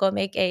suddenly they'll go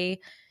make a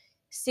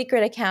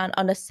secret account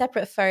on a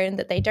separate phone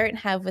that they don't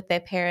have with their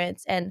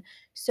parents. And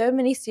so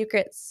many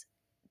secrets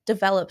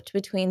developed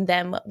between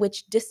them,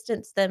 which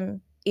distanced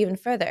them even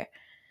further.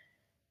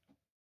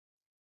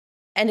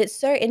 And it's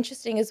so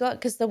interesting as well,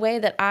 because the way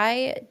that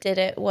I did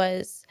it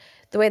was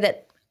the way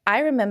that I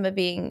remember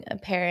being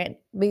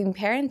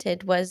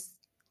parented was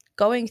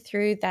going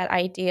through that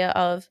idea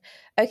of,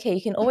 okay,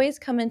 you can always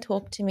come and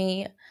talk to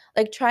me,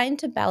 like trying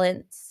to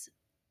balance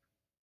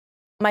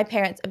my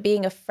parents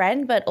being a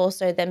friend, but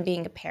also them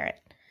being a parent.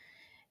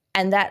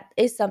 And that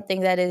is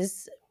something that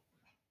is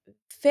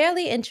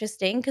fairly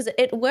interesting because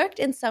it worked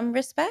in some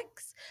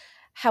respects.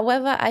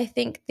 However, I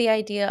think the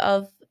idea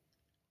of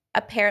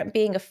a parent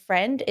being a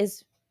friend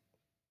is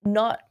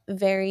not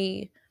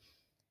very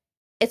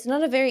it's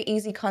not a very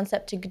easy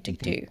concept to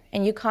do.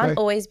 And you can't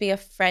always be a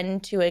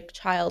friend to a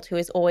child who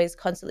is always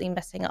constantly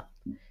messing up.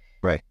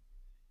 Right.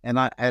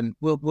 And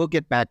we'll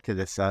get back to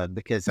this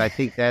because I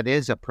think that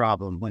is a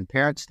problem when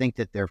parents think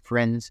that they're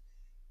friends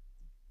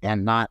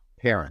and not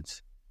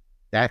parents.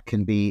 That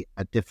can be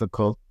a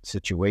difficult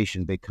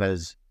situation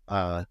because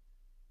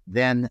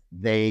then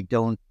they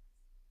don't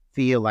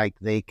feel like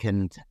they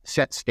can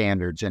set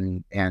standards,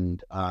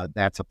 and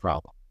that's a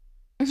problem.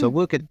 So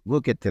we'll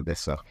get to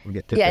this. We'll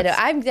get to this. No,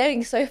 I'm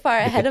getting so far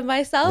ahead of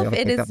myself.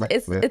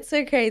 It's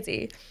so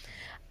crazy.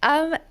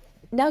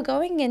 Now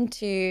going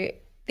into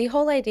the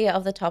whole idea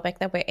of the topic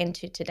that we're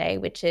into today,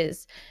 which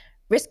is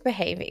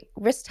risk-taking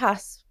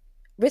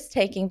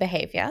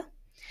behavior,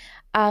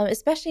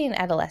 especially in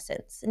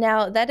adolescence.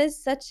 Now that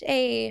is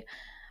I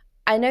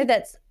know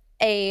that's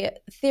a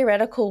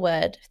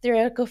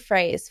theoretical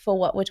phrase for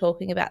what we're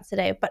talking about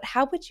today, but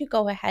how would you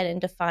go ahead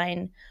and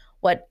define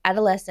what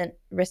adolescent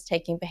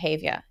risk-taking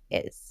behavior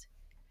is?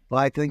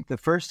 Well, I think the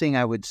first thing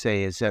I would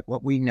say is that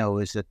what we know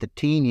is that the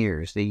teen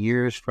years, the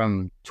years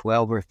from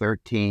 12 or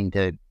 13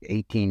 to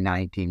 18,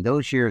 19,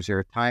 those years are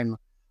a time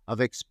of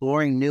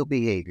exploring new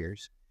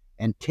behaviors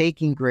and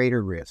taking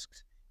greater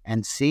risks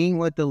and seeing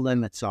what the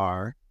limits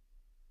are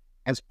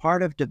as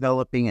part of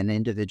developing an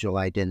individual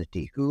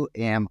identity. Who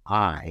am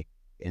I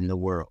in the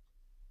world?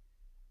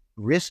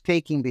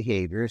 Risk-taking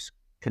behaviors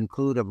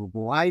conclude a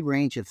wide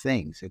range of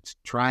things. It's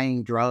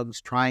trying drugs,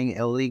 trying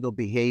illegal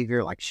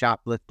behavior like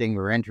shoplifting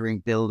or entering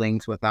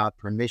buildings without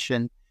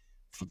permission,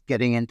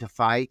 getting into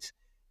fights.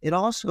 It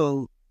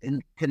also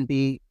can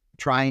be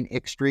trying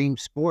extreme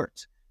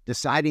sports,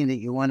 deciding that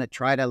you want to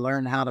try to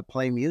learn how to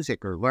play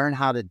music or learn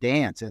how to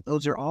dance. And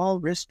those are all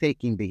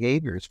risk-taking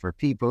behaviors for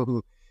people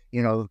who,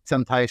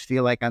 sometimes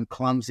feel like I'm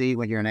clumsy.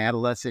 When you're an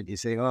adolescent, you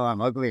say, oh,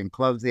 I'm ugly and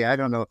clumsy. I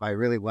don't know if I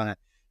really want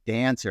to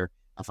dance, or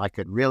if I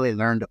could really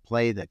learn to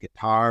play the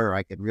guitar, or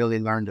I could really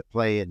learn to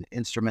play an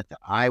instrument that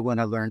I want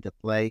to learn to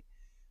play.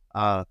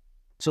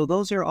 So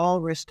those are all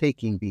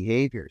risk-taking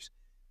behaviors.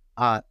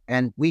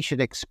 And we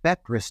should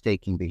expect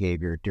risk-taking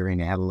behavior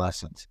during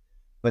adolescence.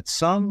 But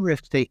some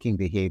risk-taking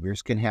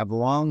behaviors can have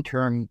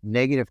long-term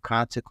negative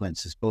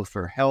consequences, both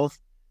for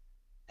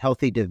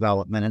healthy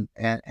development,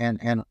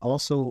 and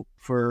also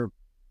for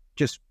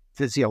just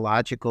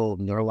physiological,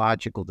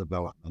 neurological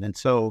development. And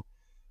so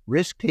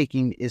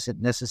risk-taking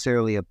isn't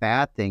necessarily a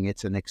bad thing,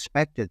 it's an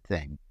expected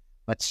thing.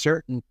 But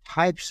certain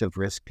types of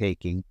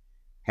risk-taking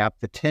have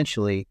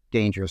potentially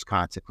dangerous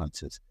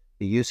consequences.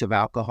 The use of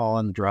alcohol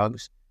and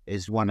drugs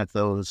is one of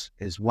those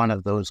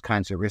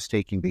kinds of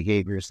risk-taking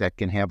behaviors that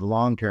can have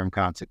long-term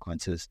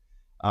consequences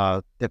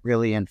that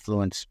really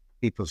influence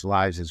people's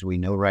lives, as we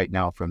know right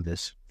now from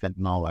this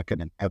fentanyl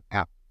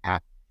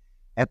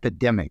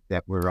epidemic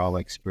that we're all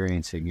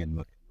experiencing in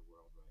the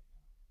world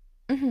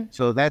right now.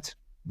 So that's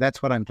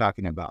what I'm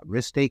talking about.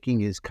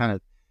 Risk-taking is kind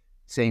of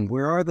saying,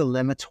 where are the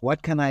limits?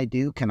 What can I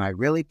do? Can I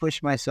really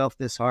push myself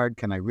this hard?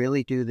 Can I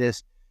really do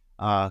this?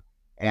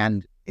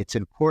 And it's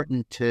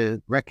important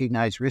to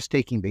recognize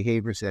risk-taking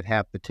behaviors that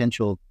have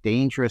potential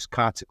dangerous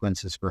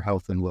consequences for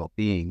health and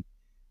well-being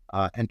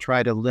and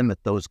try to limit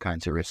those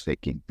kinds of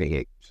risk-taking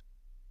behaviors.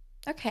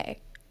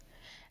 Okay.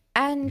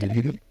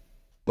 And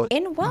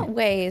in what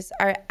ways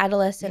are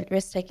adolescent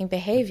risk-taking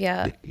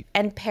behavior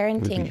and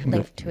parenting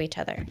linked to each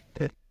other?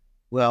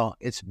 Well,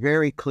 it's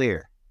very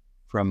clear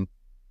from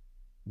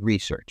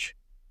research,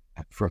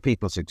 from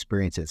people's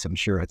experiences, I'm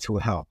sure it's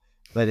well,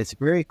 but it's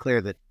very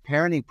clear that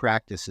parenting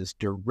practices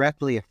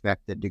directly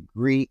affect the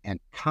degree and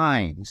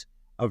kinds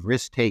of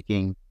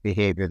risk-taking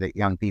behavior that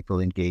young people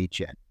engage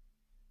in.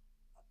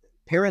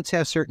 Parents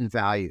have certain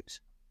values,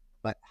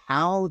 but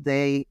how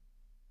they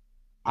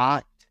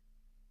act,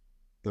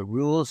 the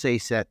rules they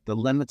set, the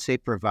limits they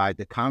provide,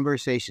 the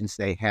conversations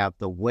they have,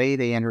 the way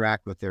they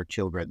interact with their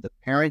children, the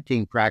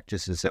parenting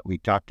practices that we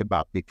talked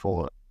about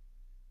before,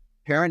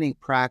 parenting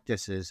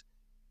practices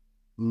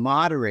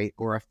moderate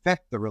or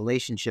affect the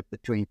relationship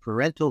between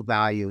parental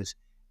values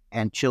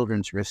and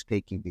children's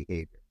risk-taking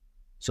behavior.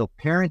 So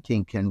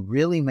parenting can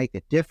really make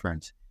a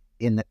difference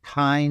in the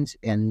kinds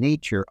and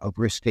nature of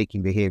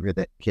risk-taking behavior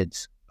that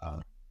kids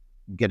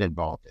get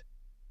involved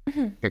in.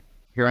 Mm-hmm.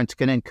 Parents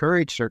can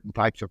encourage certain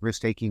types of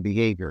risk-taking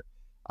behavior.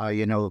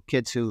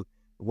 Kids who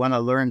want to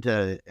learn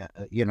to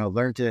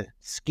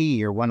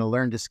ski or want to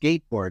learn to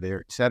skateboard, or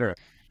et cetera.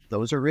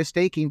 Those are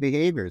risk-taking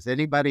behaviors.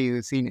 Anybody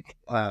who's seen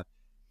a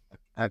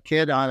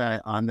kid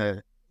on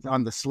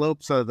the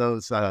slopes of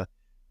those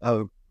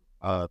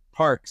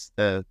parks,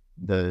 the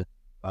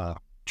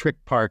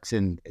trick parks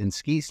in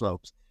ski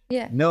slopes,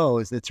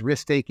 knows it's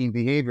risk-taking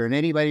behavior. And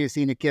anybody who's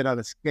seen a kid on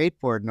a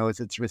skateboard knows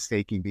it's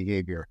risk-taking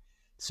behavior.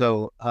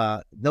 So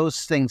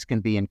those things can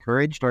be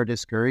encouraged or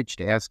discouraged,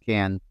 as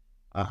can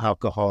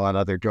alcohol and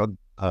other drug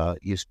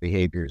use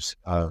behaviors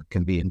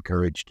can be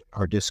encouraged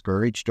or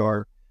discouraged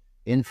or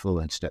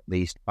influenced, at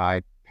least,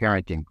 by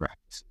parenting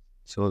practices.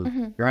 So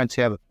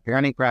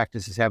parenting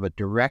practices have a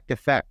direct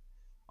effect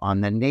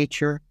on the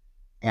nature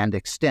and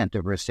extent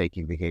of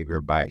risk-taking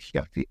behavior by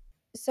young people.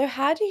 So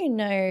how do you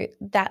know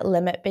that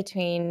limit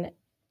between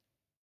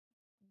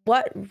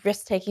what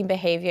risk-taking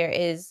behavior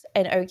is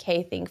an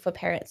okay thing for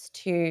parents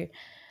to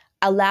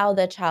allow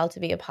their child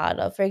to be a part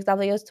of? For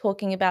example, you was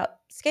talking about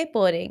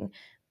skateboarding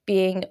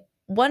being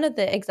one of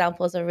the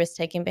examples of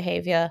risk-taking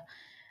behavior.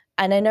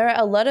 And I know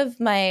a lot of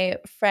my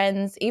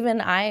friends, even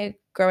I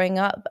growing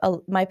up,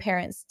 my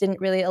parents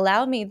didn't really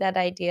allow me that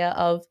idea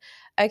of,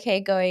 okay,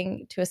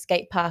 going to a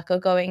skate park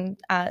or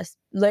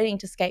learning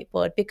to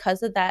skateboard,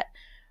 because of that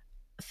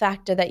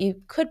factor that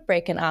you could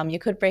break an arm, you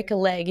could break a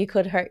leg, you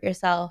could hurt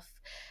yourself.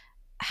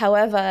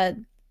 However,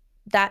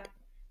 that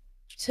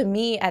to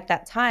me at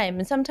that time,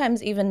 and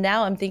sometimes even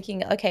now, I'm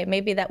thinking, okay,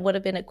 maybe that would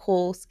have been a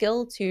cool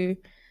skill to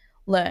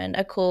learn,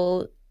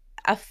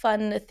 a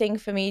fun thing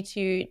for me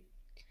to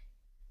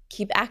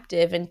keep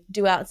active and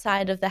do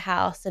outside of the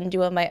house and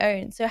do on my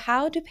own. So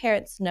how do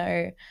parents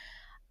know?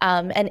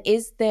 And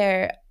is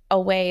there a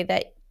way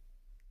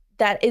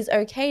that is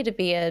okay to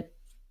be a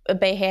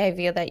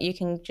behavior that you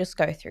can just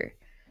go through?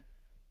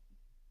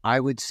 I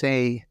would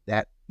say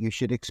that you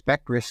should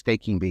expect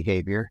risk-taking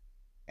behavior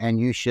and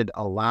you should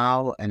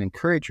allow and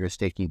encourage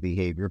risk-taking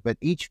behavior, but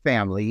each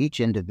family, each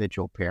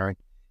individual parent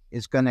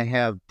is going to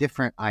have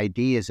different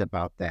ideas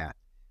about that.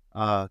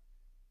 I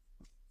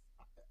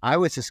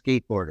was a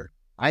skateboarder.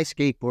 I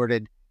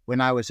skateboarded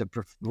when I was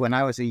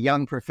a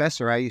young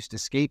professor. I used to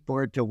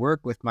skateboard to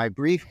work with my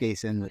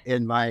briefcase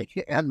in my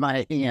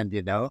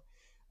hand,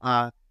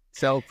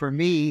 So for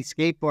me,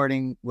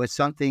 skateboarding was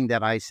something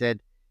that I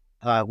said,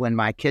 when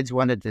my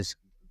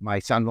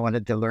son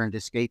wanted to learn to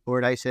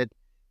skateboard, I said,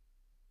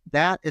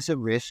 that is a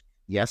risk.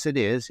 Yes, it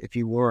is. If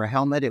you wore a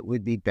helmet, it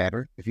would be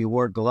better. If you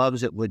wore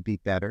gloves, it would be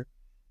better.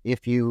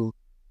 If you're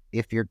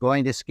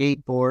going to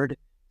skateboard,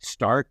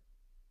 start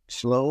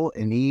slow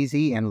and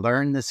easy and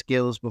learn the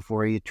skills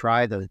before you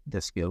try the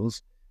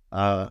skills.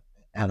 And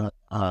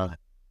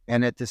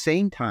at the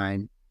same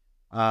time,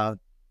 I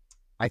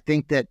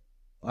think that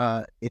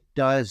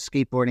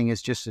skateboarding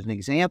is just an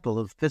example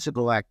of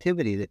physical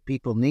activity that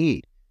people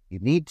need. You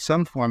need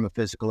some form of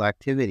physical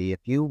activity. If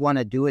you want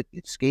to do it,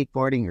 it's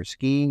skateboarding or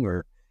skiing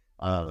or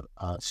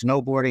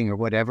snowboarding or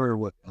whatever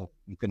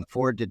you can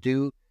afford to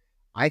do.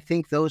 I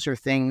think those are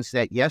things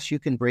that, yes, you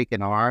can break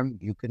an arm,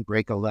 you can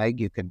break a leg,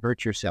 you can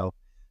hurt yourself,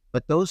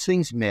 but those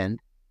things mend,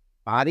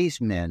 bodies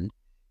mend.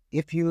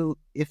 If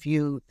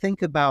you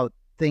think about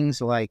things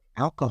like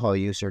alcohol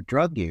use or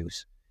drug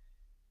use,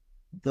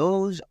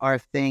 those are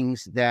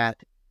things that,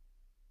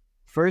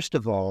 first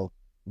of all,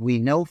 we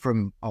know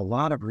from a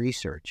lot of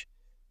research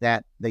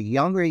that the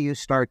younger you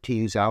start to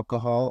use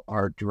alcohol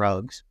or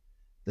drugs,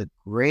 the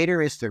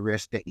greater is the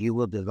risk that you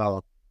will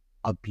develop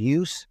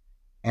abuse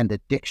and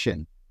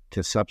addiction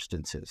to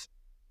substances.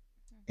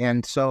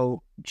 And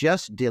so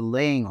just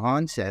delaying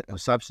onset of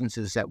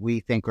substances that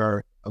we think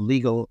are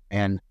illegal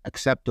and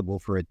acceptable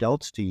for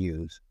adults to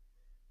use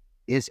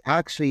is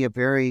actually a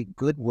very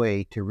good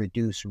way to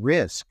reduce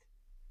risk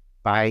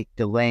by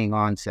delaying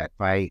onset,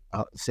 by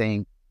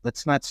saying,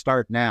 let's not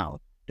start now.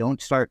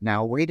 Don't start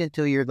now. Wait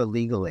until you're the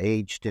legal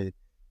age to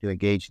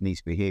engage in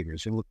these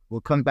behaviors. And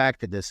we'll come back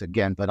to this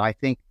again, but I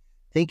think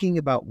thinking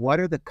about what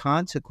are the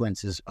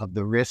consequences of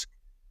the risk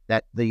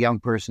that the young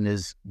person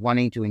is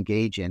wanting to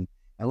engage in,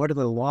 and what are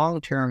the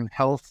long-term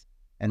health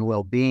and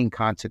well-being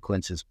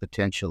consequences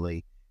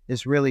potentially,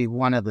 is really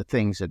one of the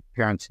things that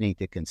parents need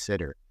to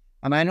consider.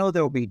 And I know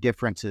there will be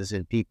differences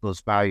in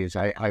people's values.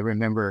 I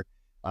remember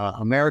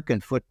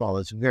American football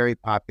is very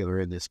popular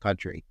in this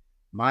country.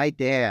 My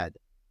dad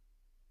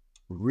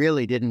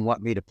really didn't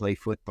want me to play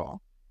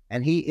football,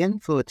 and he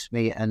influenced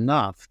me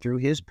enough through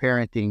his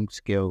parenting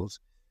skills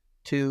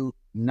to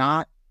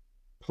not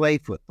play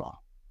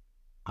football.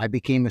 I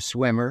became a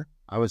swimmer.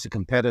 I was a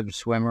competitive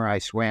swimmer. I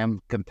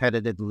swam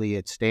competitively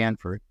at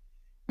Stanford,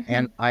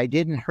 and Mhm. I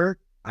didn't hurt.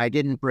 I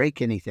didn't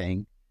break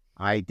anything.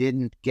 I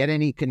didn't get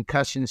any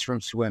concussions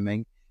from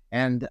swimming.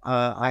 And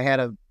I had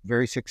a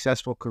very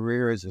successful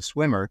career as a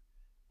swimmer,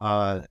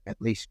 at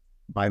least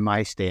by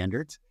my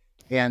standards.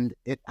 And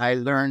I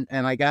learned,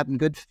 and I got in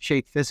good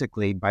shape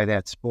physically by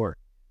that sport.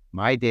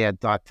 My dad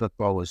thought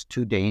football was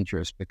too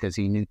dangerous because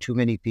he knew too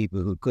many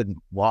people who couldn't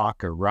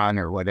walk or run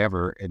or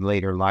whatever in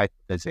later life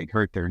because they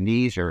hurt their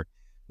knees, or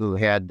who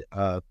had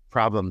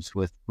problems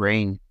with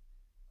brain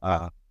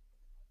uh,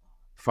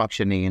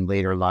 functioning in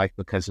later life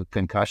because of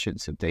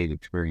concussions that they'd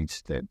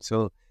experienced. Then,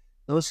 so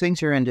those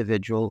things are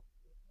individual,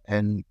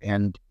 and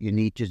you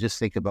need to just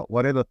think about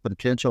what are the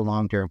potential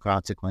long-term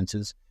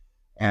consequences,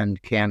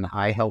 and can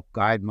I help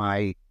guide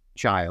my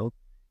child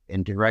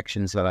in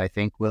directions that I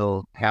think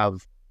will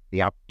have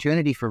the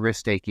opportunity for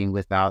risk-taking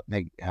without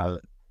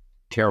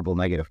terrible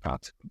negative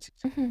consequences.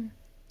 Mhm.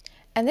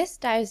 And this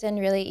dives in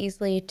really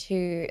easily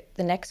to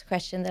the next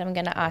question that I'm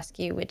going to ask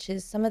you, which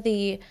is some of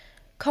the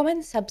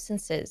common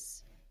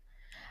substances.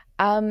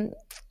 Um,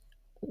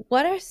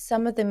 what are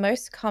some of the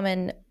most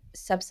common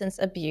substance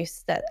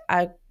abuse that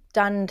are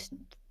done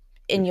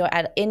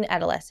in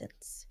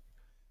adolescence?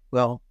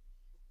 Well,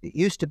 it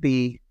used to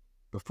be,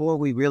 before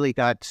we really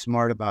got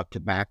smart about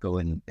tobacco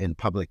and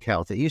public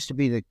health, it used to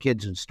be that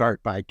kids would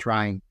start by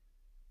trying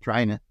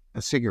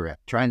a cigarette,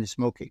 trying to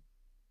smoke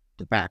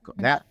tobacco.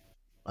 That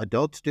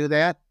adults do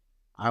that.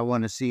 I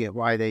want to see it,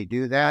 why they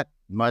do that.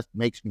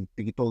 Makes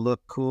people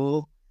look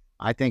cool.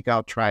 I think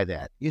I'll try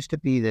that. Used to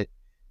be that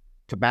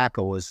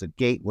tobacco was the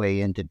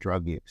gateway into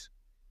drug use.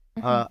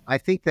 Mhm. I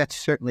think that's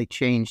certainly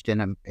changed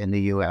in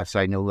the U.S.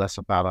 I know less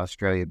about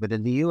Australia, but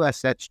in the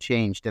U.S. that's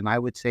changed, and I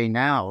would say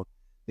now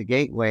the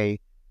gateway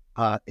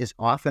is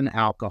often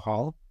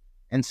alcohol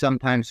and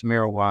sometimes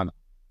marijuana.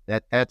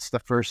 That's the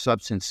first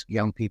substance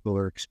young people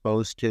are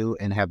exposed to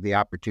and have the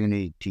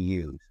opportunity to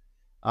use.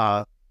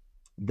 Uh,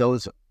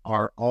 those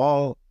are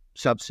all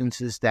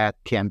substances that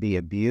can be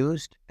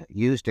abused,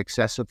 used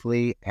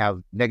excessively,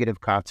 have negative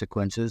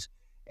consequences.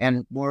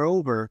 And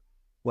moreover,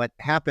 what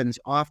happens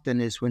often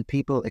is when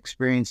people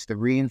experience the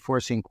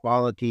reinforcing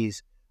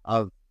qualities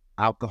of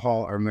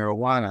alcohol or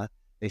marijuana,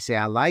 they say,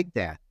 I like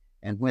that.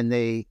 And when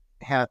they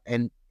have,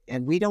 and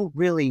we don't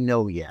really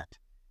know yet.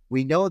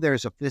 We know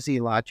there's a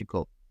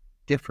physiological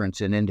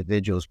difference in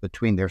individuals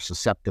between their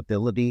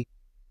susceptibility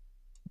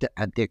to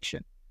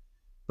addiction.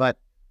 But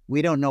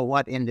we don't know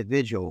what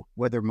individual,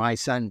 whether my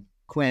son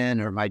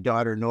Quinn or my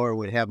daughter Nora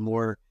would have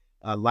more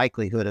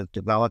likelihood of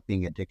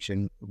developing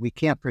addiction. We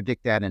can't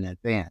predict that in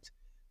advance.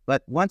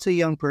 But once a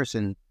young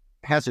person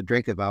has a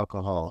drink of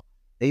alcohol,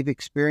 they've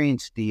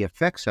experienced the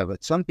effects of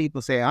it. Some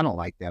people say, I don't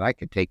like that. I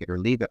could take it or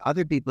leave it.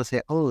 Other people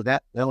say, oh,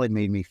 that really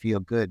made me feel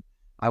good.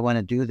 I want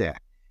to do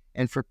that.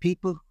 And for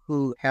people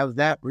who have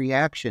that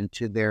reaction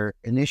to their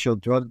initial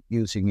drug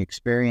using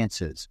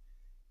experiences,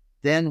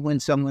 then when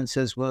someone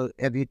says, well,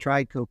 have you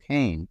tried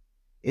cocaine?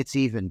 It's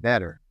even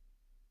better.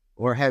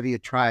 Or have you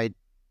tried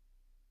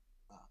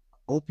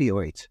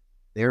opioids?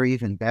 They're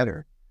even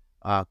better.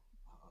 Uh,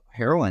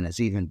 Heroin is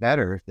even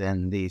better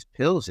than these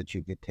pills that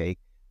you could take.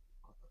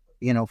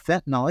 You know,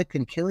 fentanyl, it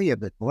can kill you,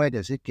 but boy,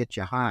 does it get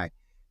you high.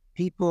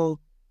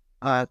 People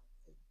uh,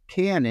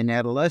 can, in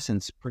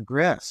adolescence,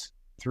 progress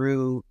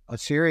through a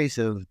series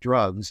of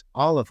drugs,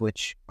 all of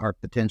which are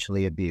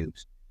potentially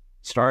abused,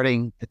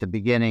 starting at the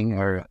beginning,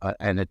 or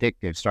an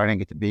addictive,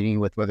 starting at the beginning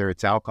with whether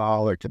it's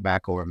alcohol or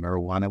tobacco or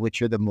marijuana,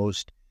 which are the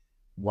most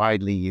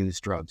widely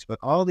used drugs. But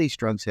all these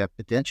drugs have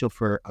potential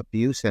for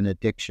abuse and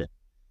addiction,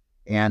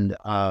 and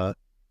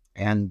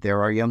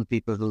there are young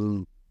people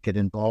who get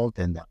involved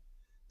in them.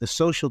 The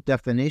social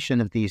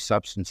definition of these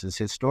substances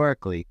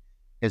historically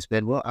has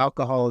been, well,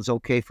 alcohol is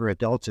okay for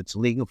adults. It's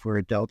legal for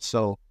adults.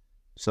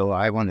 So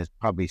I want to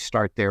probably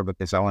start there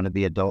because I want to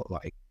be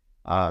adult-like.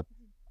 Uh,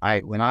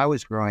 when I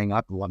was growing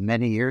up, well,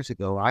 many years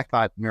ago, I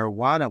thought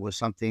marijuana was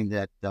something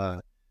that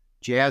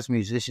jazz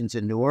musicians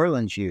in New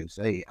Orleans use.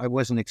 I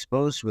wasn't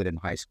exposed to it in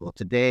high school.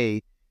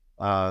 Today,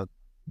 uh,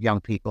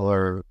 young people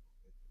are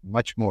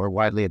much more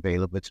widely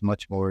available. It's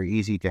much more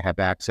easy to have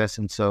access.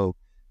 And so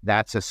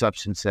that's a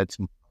substance that's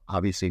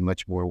obviously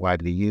much more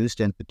widely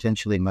used and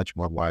potentially much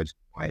more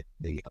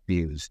widely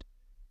abused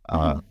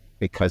uh, Mhm.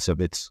 because of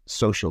its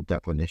social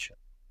definition.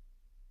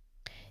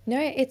 No,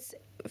 it's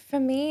for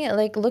me,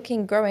 like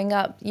looking growing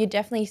up, you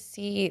definitely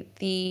see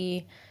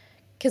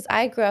because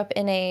I grew up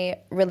in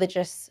a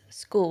religious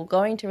school,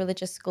 going to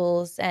religious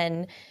schools,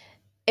 and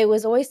it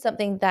was always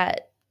something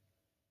that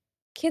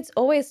kids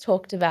always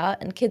talked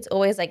about, and kids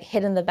always like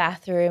hid in the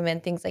bathroom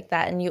and things like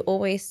that. And you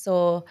always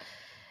saw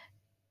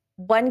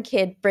one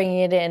kid bringing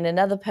it in,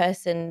 another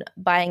person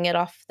buying it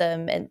off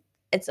them. And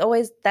it's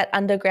always that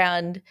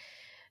underground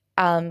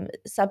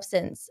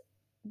substance.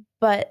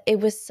 But it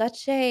was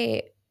such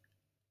a,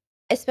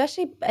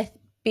 especially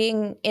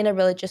being in a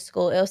religious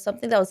school, it was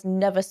something that was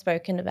never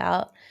spoken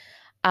about.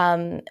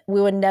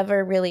 We were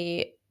never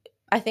really,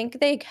 I think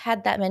they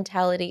had that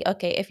mentality,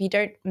 okay, if you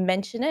don't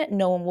mention it,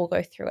 no one will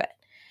go through it.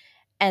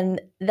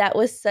 And that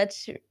was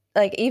such,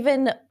 like,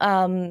 even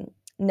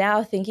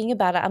now thinking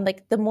about it, I'm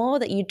like, the more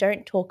that you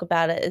don't talk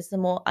about it is the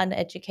more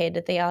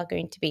uneducated they are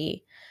going to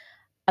be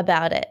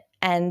about it.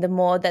 And the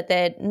more that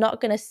they're not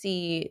going to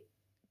see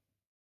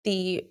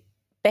the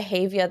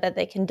behavior that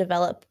they can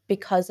develop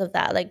because of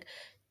that. Like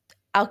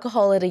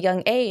alcohol at a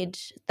young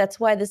age, that's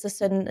why there's a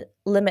certain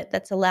limit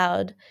that's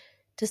allowed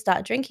to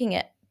start drinking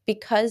it,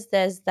 because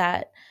there's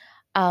that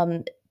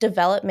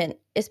development,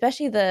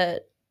 especially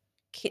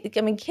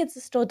kids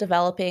are still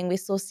developing. We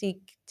still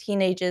see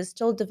teenagers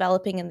still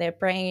developing in their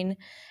brain,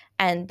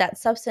 and that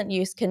substance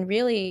use can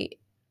really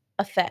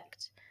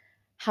affect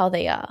how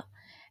they are.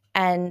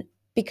 And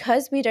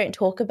because we don't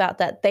talk about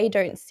that, they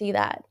don't see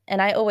that.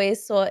 And I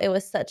always saw it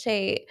was such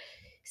a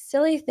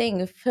silly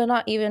thing for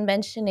not even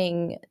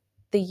mentioning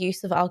the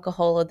use of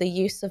alcohol or the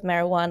use of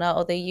marijuana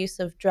or the use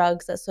of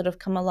drugs that sort of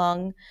come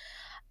along,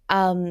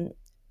 um,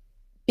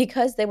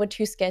 because they were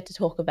too scared to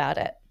talk about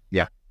it.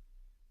 Yeah.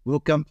 We'll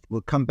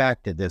come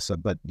back to this,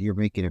 but you're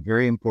making a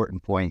very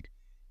important point,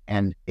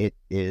 and it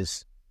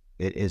is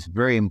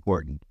very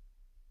important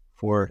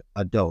for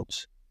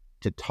adults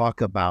to talk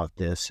about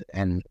this,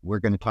 and we're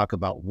going to talk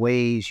about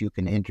ways you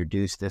can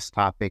introduce this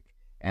topic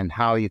and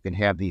how you can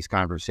have these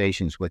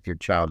conversations with your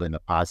child in a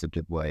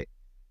positive way,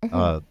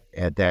 Mm-hmm.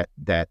 and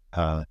that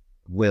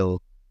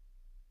will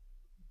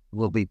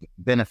be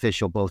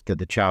beneficial both to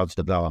the child's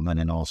development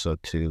and also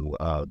to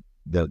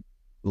the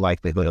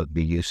likelihood of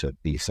the use of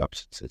these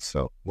substances.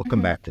 So we'll come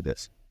Mm-hmm. back to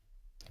this.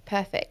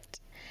 Perfect.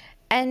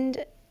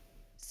 And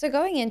so,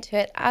 going into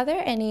it, are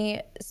there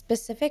any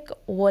specific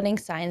warning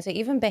signs or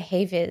even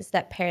behaviors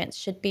that parents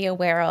should be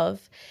aware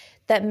of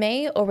that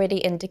may already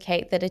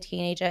indicate that a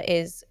teenager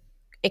is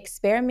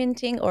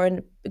experimenting or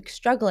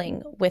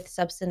struggling with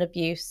substance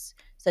abuse,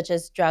 such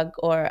as drug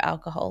or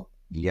alcohol?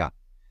 Yeah,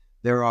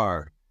 there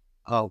are.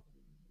 Uh,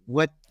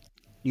 what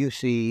you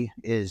see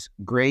is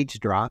grades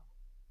drop,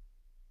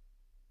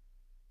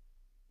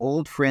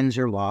 old friends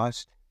are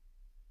lost,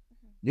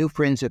 new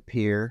friends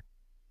appear,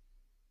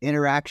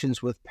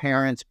 interactions with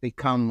parents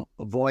become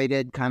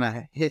avoided, kind of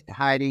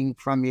hiding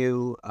from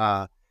you,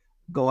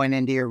 going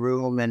into your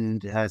room,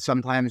 and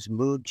sometimes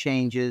mood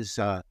changes,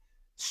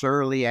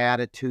 surly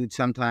attitude,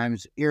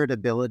 sometimes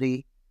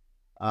irritability,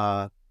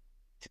 uh,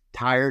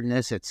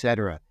 tiredness,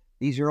 etc.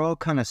 These are all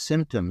kind of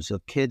symptoms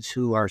of kids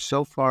who are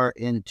so far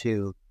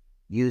into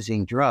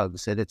using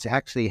drugs that it's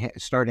actually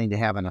starting to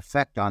have an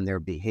effect on their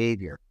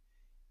behavior.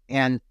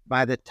 And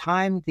by the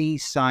time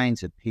these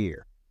signs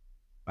appear,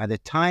 by the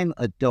time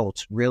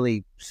adults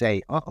really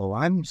say,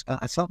 "Uh-oh,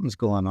 something's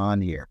going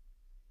on here,"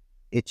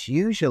 it's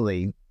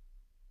usually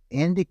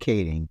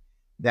indicating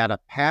that a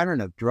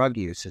pattern of drug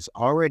use has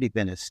already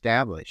been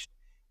established,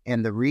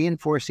 and the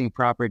reinforcing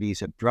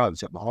properties of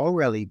drugs have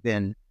already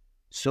been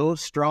so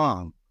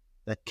strong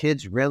that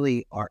kids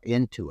really are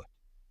into it.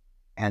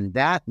 And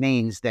that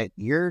means that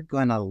you're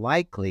going to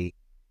likely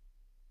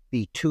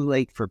be too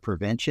late for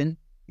prevention.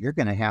 You're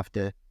going to have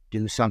to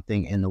do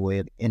something in the way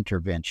of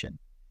intervention.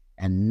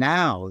 And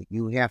now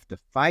you have to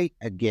fight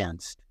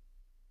against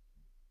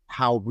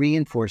how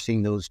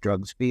reinforcing those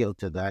drugs feel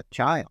to that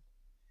child.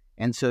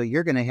 And so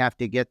you're going to have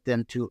to get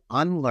them to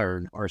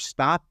unlearn or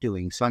stop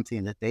doing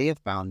something that they have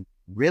found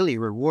really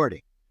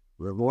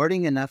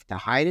rewarding enough to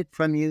hide it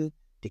from you,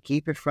 to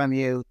keep it from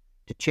you,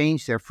 to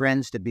change their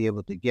friends to be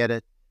able to get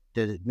it,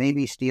 to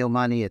maybe steal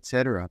money,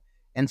 etc.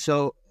 And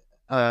so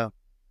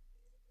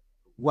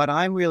what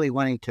I'm really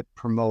wanting to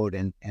promote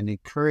and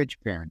encourage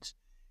parents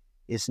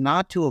is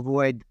not to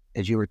avoid,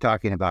 as you were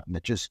talking about,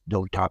 that just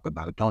don't talk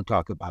about it,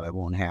 it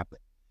won't happen,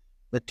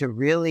 but to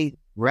really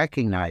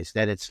recognize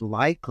that it's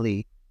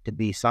likely to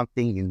be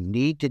something you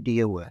need to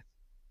deal with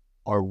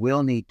or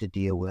will need to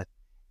deal with.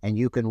 And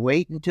you can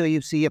wait until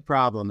you see a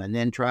problem and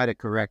then try to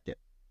correct it.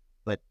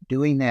 But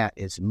doing that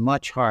is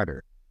much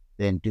harder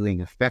than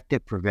doing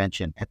effective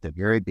prevention at the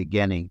very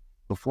beginning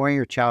before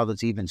your child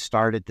has even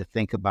started to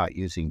think about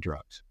using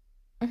drugs.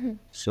 Mm-hmm.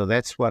 So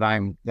that's what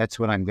I'm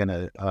going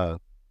to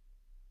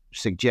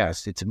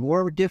suggest. It's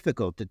more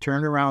difficult to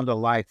turn around a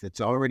life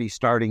that's already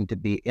starting to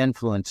be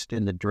influenced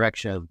in the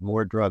direction of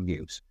more drug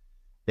use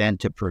than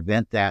to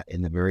prevent that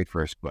in the very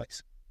first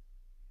place.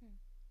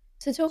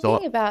 So So,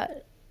 talking about,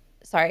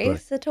 sorry,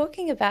 good. so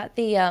talking about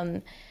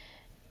the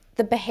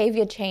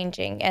behavior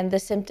changing and the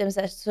symptoms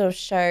that sort of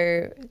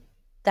show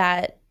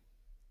that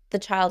the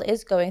child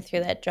is going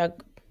through that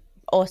drug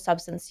or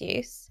substance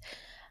use,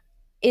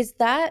 is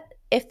that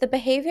if the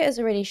behavior is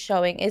already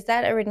showing, is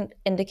that an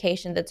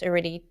indication that's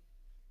already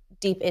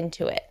deep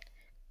into it?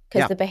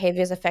 because the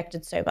behavior is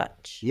affected so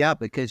much. Yeah,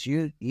 because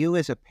you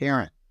as a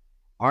parent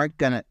aren't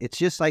gonna. It's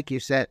just like you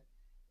said.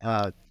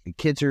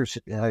 Kids are,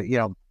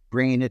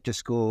 bringing it to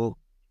school,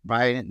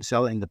 buying it and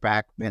selling the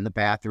back in the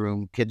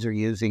bathroom. Kids are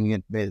using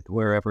it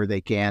wherever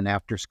they can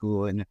after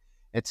school, and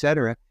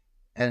etc.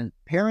 And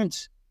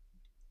parents,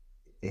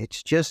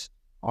 it's just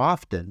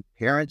often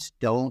parents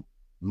don't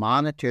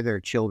monitor their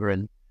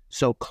children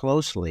so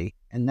closely,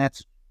 and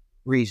that's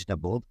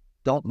reasonable.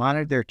 Don't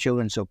monitor their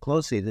children so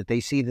closely that they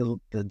see the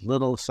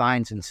little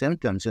signs and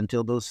symptoms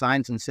until those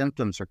signs and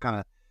symptoms are kind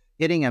of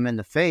hitting them in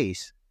the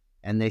face,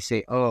 and they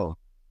say, "Oh,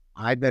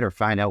 I better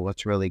find out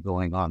what's really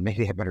going on.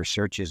 Maybe I better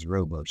search his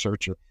room or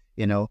search,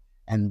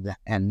 and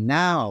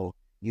now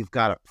you've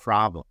got a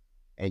problem,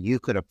 and you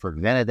could have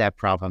prevented that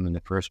problem in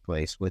the first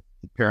place with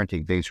the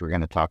parenting things we're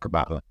going to talk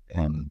about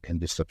in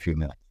just a few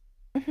minutes."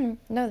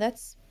 No,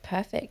 that's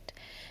perfect.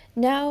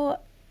 Now,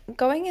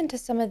 going into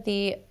some of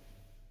the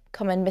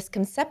common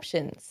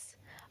misconceptions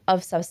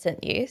of substance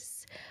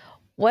use,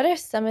 what are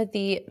some of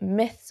the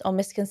myths or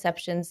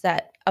misconceptions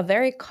that are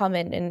very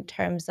common in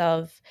terms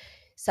of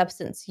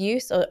substance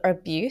use or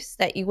abuse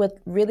that you would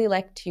really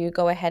like to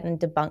go ahead and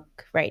debunk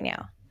right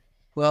now?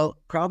 Well,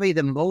 probably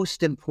the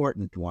most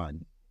important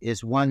one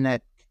is one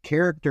that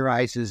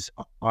characterizes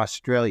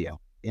Australia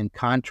in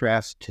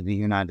contrast to the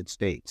United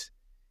States.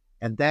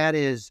 And that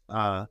is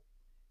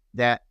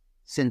that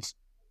since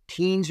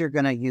teens are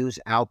going to use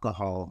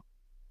alcohol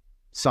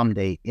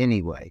someday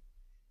anyway,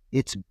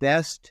 it's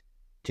best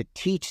to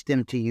teach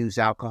them to use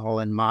alcohol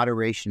in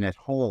moderation at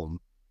home,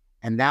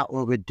 and that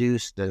will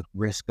reduce the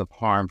risk of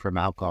harm from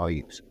alcohol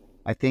use.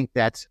 I think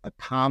that's a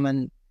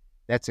common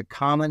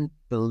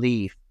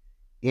belief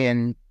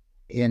in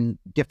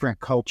different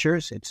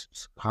cultures.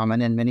 It's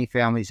common in many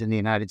families in the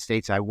United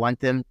States. I want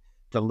them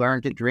to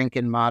learn to drink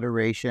in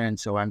moderation, and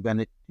so I'm going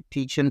to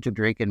teach them to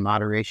drink in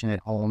moderation at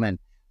home and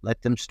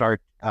let them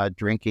start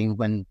drinking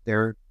when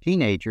they're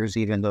teenagers,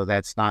 even though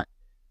that's not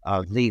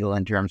legal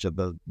in terms of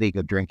the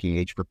legal drinking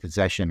age for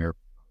possession or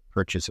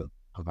purchase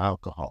of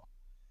alcohol.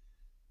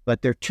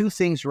 But there are two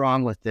things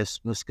wrong with this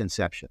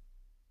misconception.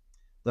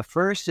 The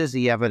first is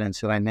the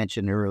evidence that I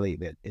mentioned earlier.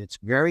 That it's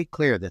very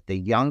clear that the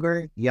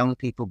younger young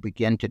people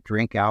begin to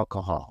drink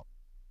alcohol,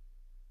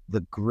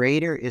 the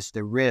greater is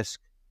the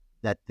risk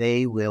that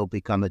they will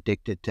become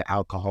addicted to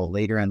alcohol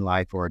later in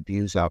life or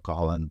abuse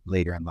alcohol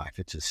later in life.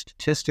 It's a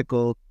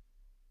statistical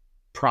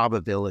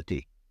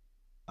probability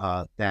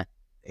that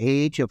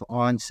age of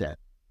onset,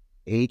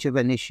 age of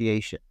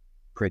initiation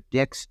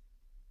predicts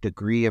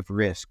degree of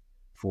risk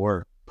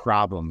for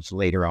problems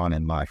later on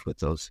in life with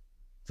those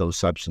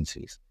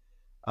substances.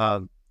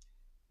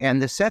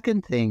 And the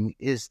second thing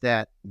is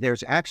that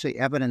there's actually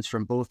evidence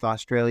from both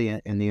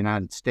Australia and the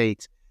United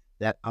States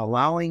that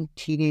allowing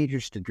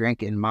teenagers to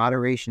drink in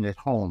moderation at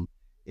home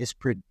is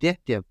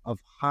predictive of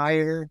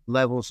higher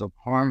levels of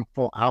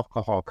harmful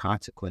alcohol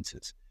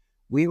consequences.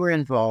 We were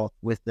involved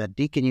with the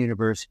Deakin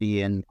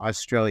University in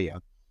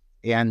Australia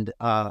and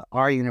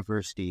our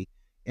university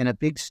in a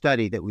big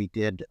study that we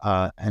did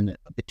and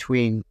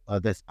between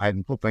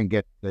I'm hoping I can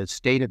get the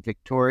state of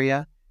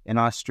Victoria in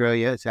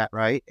Australia, is that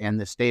right? And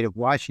the state of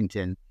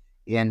Washington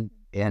in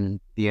the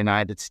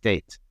United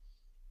States.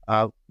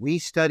 We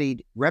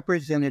studied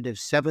representative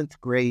 7th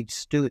grade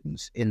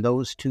students in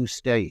those two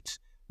states,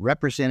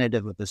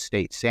 representative of the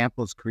state.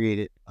 Samples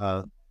created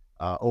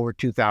over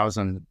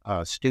 2,000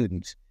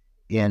 students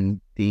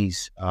in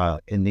these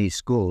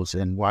schools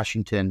in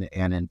Washington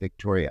and in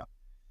Victoria.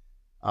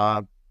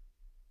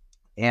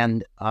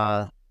 And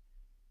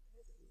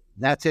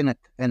that's in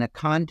a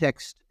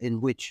context in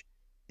which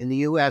in the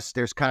U.S.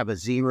 there's kind of a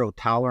zero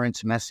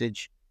tolerance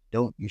message.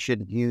 You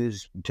shouldn't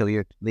use until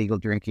you're legal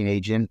drinking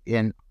age.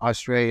 In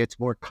Australia, it's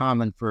more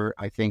common for,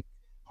 I think,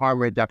 harm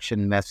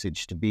reduction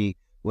message to be,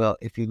 well,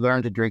 if you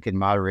learn to drink in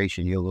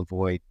moderation, you'll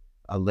avoid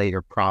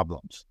later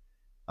problems.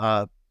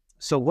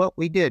 So what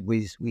we did,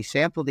 we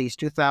sampled these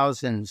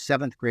 2,000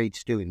 7th grade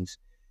students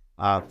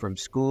from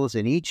schools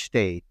in each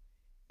state,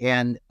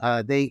 and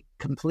they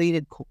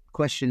completed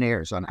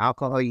questionnaires on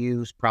alcohol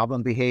use,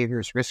 problem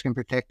behaviors, risk and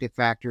protective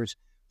factors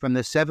from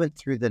the 7th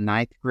through the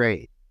 9th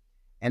grade.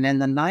 And in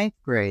the 9th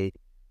grade,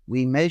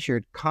 we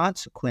measured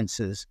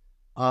consequences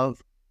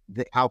of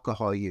the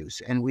alcohol use.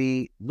 And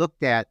we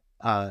looked at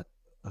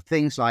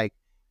things like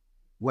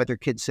whether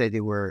kids say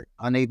they were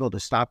unable to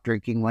stop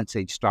drinking once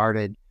they'd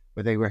started,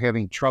 where they were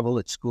having trouble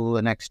at school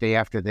the next day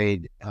after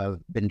they'd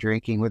been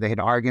drinking, where they had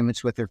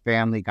arguments with their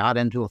family, got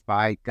into a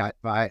fight, got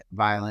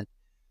violent,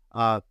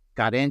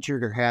 got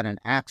injured or had an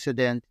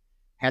accident,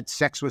 had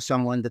sex with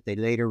someone that they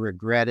later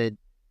regretted,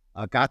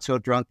 got so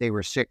drunk they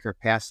were sick or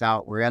passed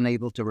out, were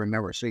unable to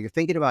remember. So you're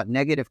thinking about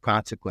negative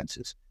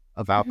consequences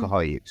of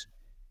alcohol use.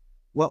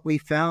 What we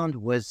found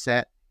was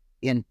that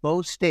in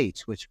both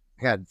states, which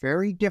had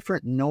very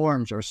different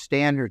norms or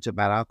standards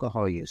about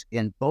alcohol use,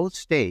 in both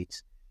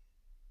states,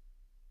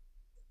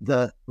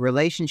 the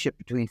relationship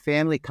between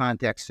family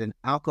context and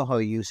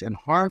alcohol use and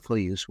harmful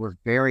use were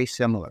very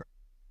similar.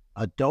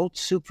 Adult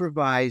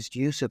supervised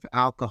use of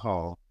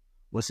alcohol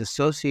was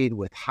associated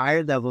with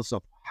higher levels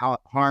of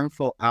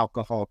harmful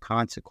alcohol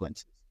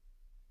consequences.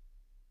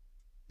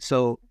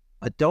 So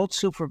adult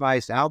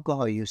supervised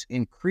alcohol use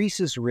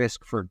increases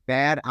risk for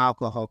bad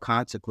alcohol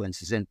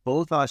consequences in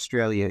both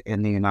Australia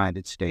and the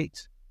United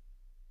States.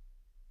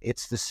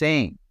 It's the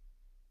same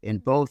in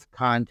both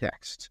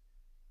contexts.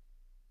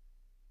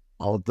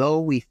 Although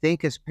we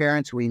think as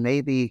parents we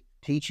may be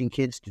teaching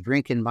kids to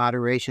drink in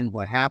moderation,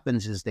 what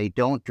happens is they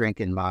don't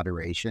drink in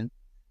moderation.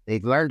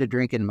 They've learned to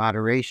drink in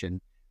moderation,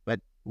 but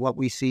what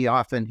we see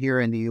often here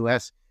in the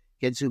U.S.,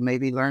 kids who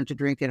maybe learn to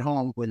drink at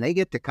home, when they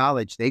get to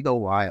college, they go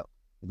wild.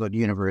 They go to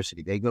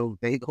university. They go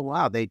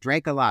wild. They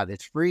drink a lot.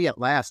 It's free at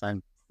last.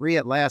 I'm free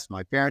at last.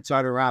 My parents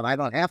aren't around. I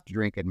don't have to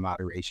drink in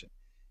moderation.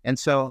 And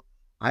so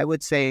I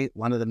would say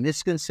one of the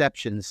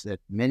misconceptions that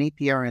many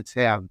parents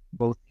have,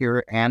 both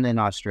here and in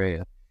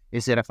Australia,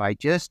 is that if I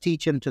just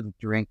teach them to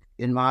drink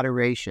in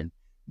moderation,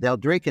 they'll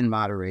drink in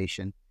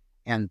moderation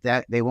and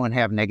that they won't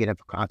have negative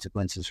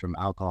consequences from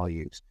alcohol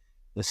use.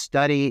 The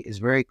study is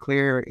very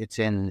clear. It's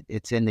in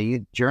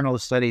the Journal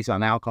of Studies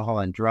on Alcohol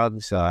and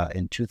Drugs.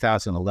 In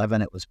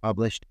 2011, it was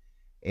published.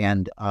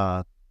 And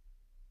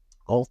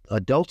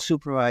adult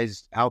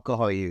supervised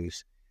alcohol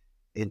use,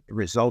 it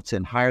results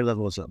in higher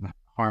levels of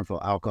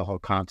harmful alcohol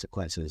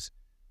consequences,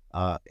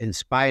 in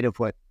spite of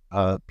what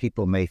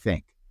people may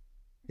think.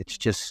 It's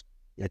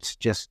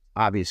just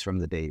obvious from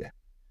the data.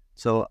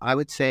 So I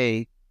would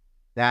say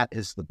that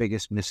is the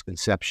biggest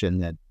misconception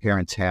that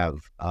parents have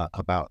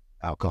about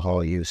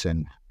alcohol use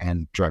and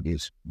drug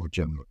use more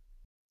generally.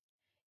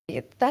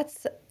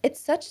 It's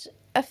such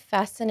a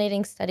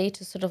fascinating study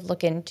to sort of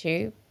look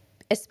into,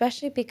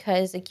 especially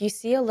because you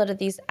see a lot of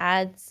these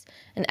ads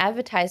and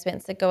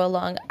advertisements that go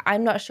along.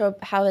 I'm not sure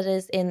how it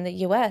is in the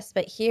US,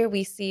 but here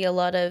we see a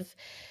lot of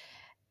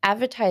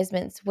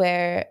advertisements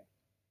where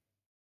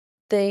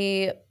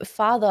the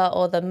father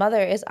or the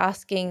mother is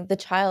asking the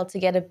child to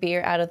get a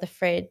beer out of the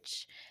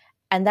fridge.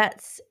 And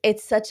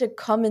it's such a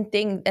common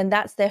thing. And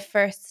that's their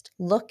first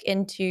look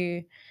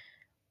into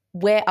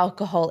where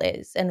alcohol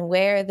is and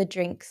where the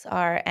drinks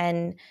are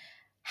and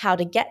how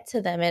to get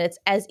to them. And it's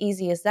as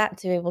easy as that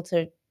to be able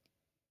to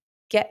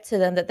get to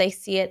them, that they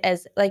see it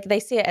as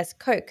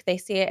Coke. They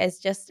see it as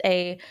just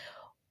a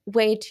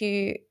way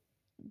to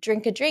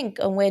drink a drink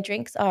and where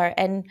drinks are.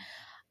 And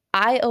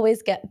I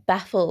always get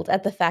baffled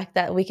at the fact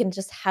that we can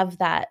just have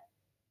that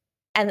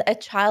and a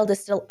child is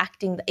still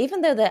acting,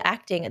 even though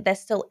they're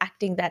still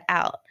acting that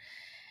out.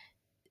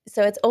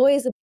 So it's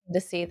always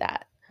to see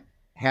that.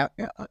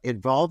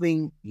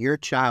 Involving your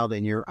child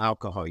in your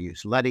alcohol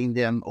use, letting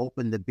them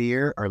open the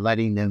beer or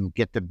letting them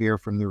get the beer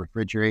from the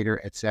refrigerator,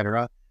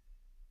 etc.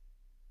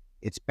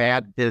 It's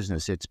bad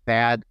business.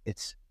 I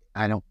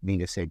don't mean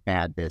to say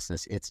bad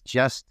business. It's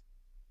just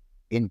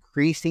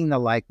increasing the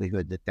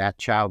likelihood that that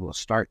child will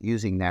start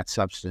using that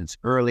substance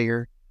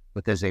earlier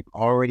because they've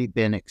already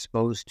been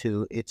exposed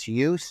to its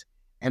use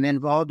and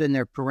involved in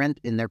their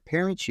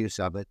parents' use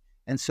of it.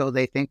 And so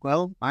they think,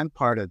 well, I'm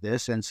part of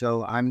this, and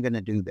so I'm going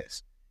to do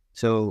this.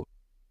 So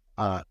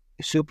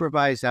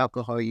supervised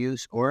alcohol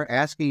use or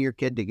asking your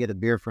kid to get a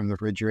beer from the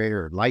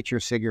refrigerator or light your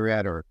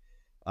cigarette or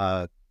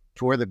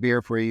pour the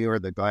beer for you or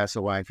the glass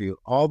of wine for you,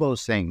 all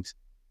those things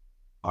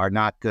are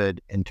not good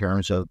in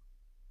terms of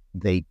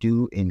they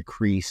do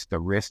increase the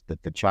risk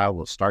that the child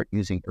will start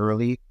using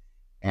early,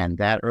 and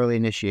that early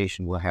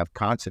initiation will have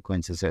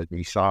consequences, as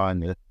we saw in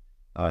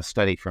the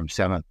study from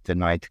 7th to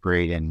 9th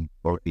grade in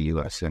both the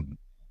U.S. and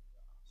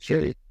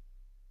Australia.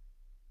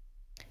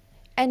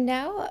 And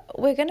now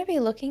we're going to be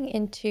looking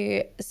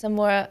into some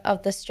more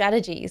of the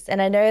strategies.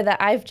 And I know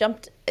that I've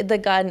jumped the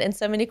gun in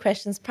so many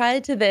questions prior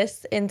to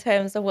this in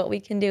terms of what we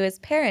can do as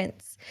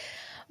parents.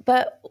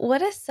 But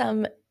what are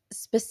some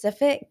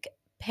specific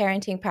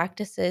parenting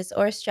practices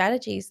or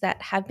strategies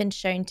that have been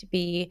shown to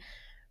be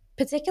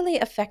particularly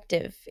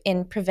effective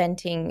in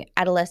preventing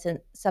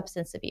adolescent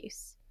substance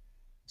abuse?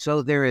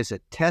 So there is a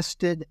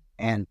tested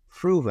and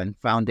proven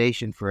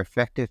foundation for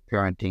effective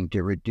parenting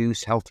to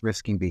reduce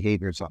health-risking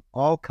behaviors of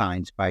all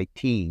kinds by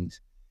teens,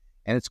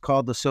 and it's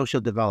called the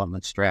social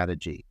development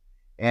strategy.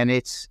 And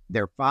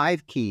there are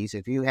 5 keys.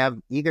 If you have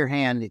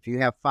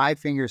 5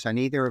 fingers on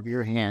either of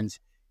your hands,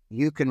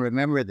 you can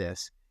remember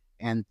this.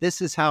 And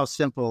this is how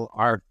simple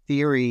our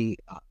theory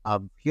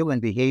of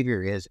human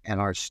behavior is and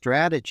our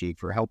strategy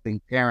for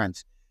helping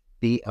parents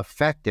be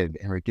effective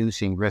in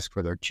reducing risk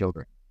for their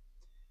children.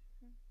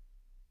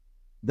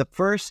 The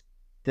first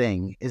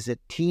thing is that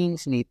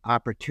teens need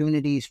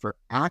opportunities for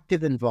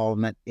active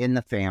involvement in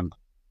the family,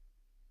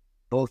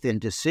 both in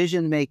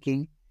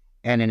decision-making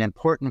and in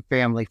important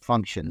family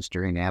functions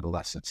during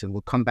adolescence. And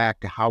we'll come back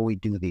to how we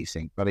do these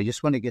things, but I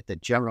just want to get the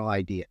general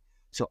idea.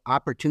 So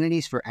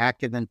opportunities for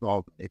active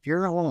involvement. If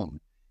your home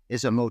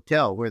is a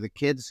motel where the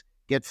kids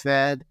get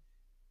fed,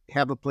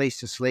 have a place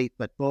to sleep,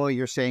 but boy,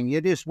 you're saying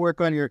you just work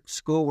on your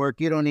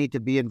schoolwork. You don't need to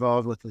be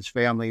involved with this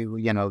family.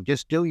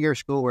 Just do your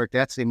schoolwork.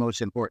 That's the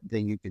most important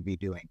thing you could be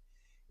doing.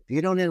 If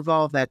you don't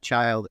involve that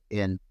child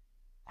in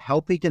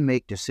helping to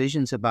make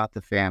decisions about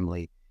the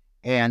family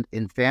and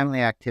in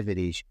family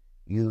activities,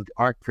 you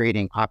are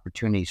creating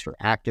opportunities for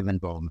active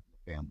involvement in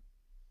the family.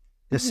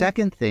 The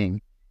second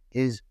thing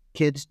is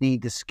kids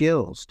need the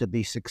skills to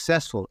be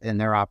successful in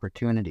their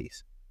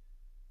opportunities.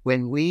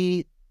 When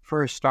we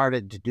first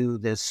started to do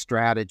this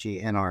strategy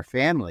in our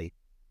family,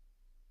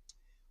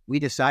 we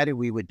decided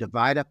we would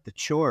divide up the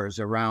chores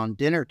around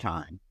dinner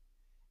time.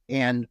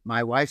 And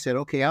my wife said,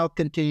 okay, I'll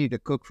continue to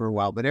cook for a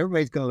while, but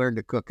everybody's going to learn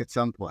to cook at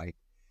some point.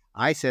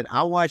 I said,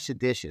 I'll wash the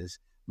dishes.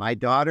 My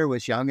daughter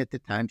was young at the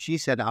time. She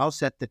said, I'll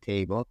set the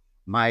table.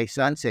 My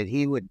son said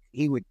he would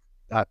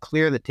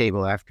clear the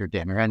table after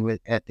dinner, and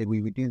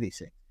we would do these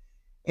things.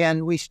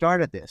 And we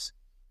started this.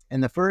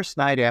 And the first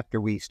night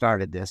after we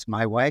started this,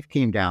 my wife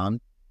came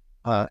down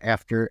to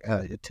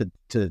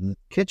the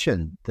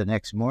kitchen the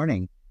next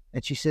morning,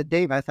 and she said,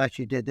 Dave, I thought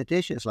you did the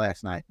dishes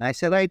last night. And I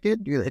said, I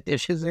did do the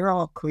dishes. They're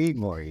all clean,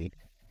 Maureen.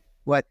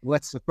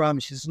 What's the problem?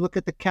 She says, look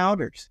at the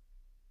counters.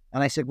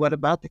 And I said, what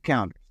about the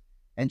counters?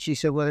 And she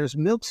said, well, there's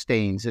milk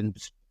stains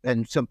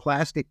and some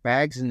plastic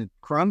bags and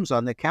crumbs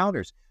on the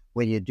counters.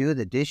 When you do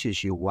the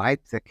dishes, you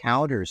wipe the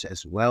counters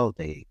as well,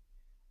 Dave.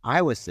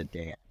 I was the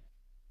dad.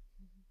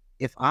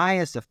 If I,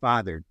 as the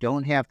father,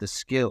 don't have the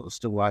skills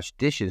to wash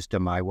dishes to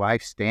my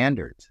wife's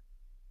standards,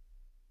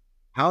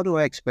 how do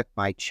I expect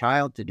my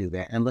child to do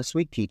that unless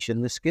we teach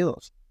them the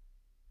skills?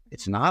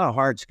 It's not a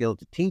hard skill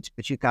to teach,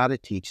 but you got to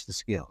teach the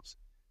skills.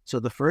 So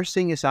the first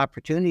thing is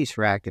opportunities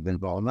for active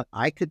involvement.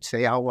 I could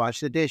say I'll wash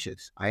the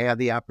dishes. I have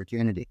the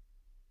opportunity.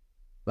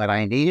 But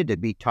I needed to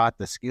be taught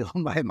the skill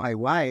by my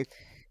wife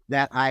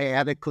that I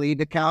had to clean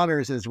the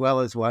counters as well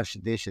as wash the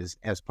dishes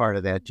as part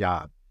of that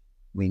job.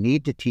 We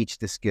need to teach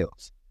the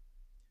skills.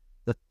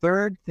 The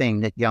third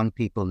thing that young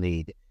people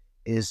need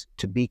is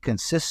to be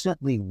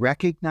consistently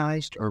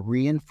recognized or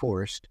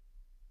reinforced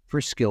for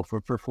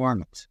skillful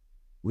performance.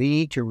 We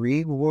need to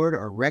reward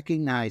or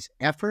recognize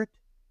effort.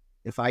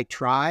 If I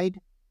tried,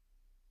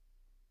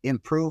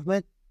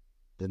 improvement.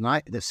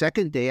 The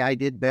second day I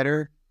did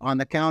better on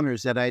the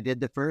counters than I did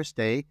the first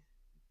day.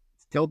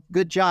 Still,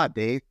 good job,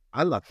 Dave.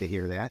 I love to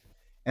hear that.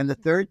 And the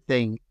third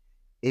thing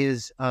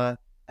is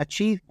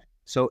achievement.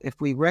 So if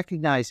we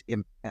recognize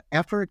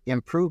effort,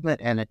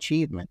 improvement, and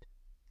achievement,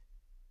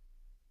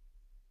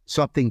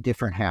 something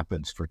different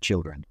happens for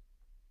children.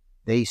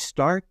 They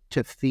start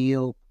to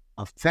feel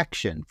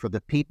affection for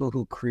the people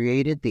who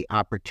created the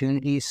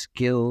opportunities,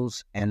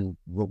 skills, and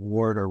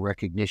reward or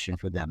recognition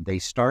for them. They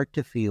start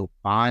to feel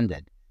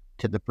bonded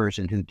to the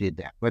person who did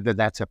that, whether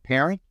that's a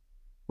parent,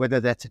 whether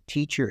that's a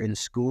teacher in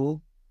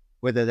school,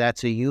 whether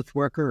that's a youth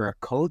worker or a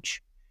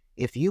coach.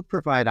 If you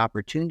provide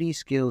opportunity,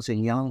 skills,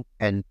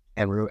 and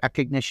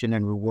recognition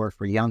and reward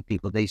for young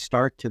people, they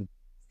start to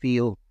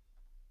feel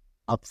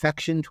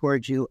affection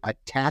towards you,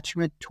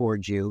 attachment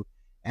towards you,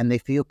 and they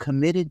feel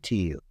committed to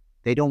you.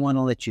 They don't want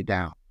to let you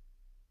down.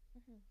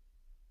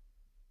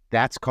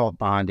 That's called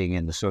bonding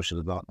in the social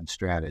development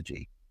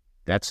strategy.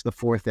 That's the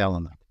fourth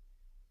element.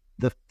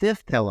 The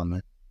fifth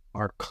element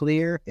are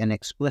clear and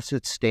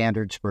explicit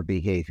standards for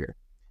behavior.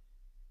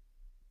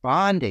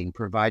 Bonding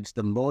provides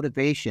the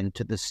motivation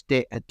to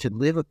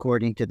live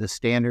according to the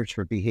standards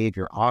for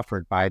behavior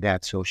offered by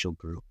that social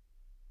group.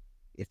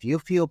 If you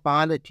feel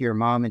bonded to your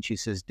mom and she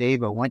says,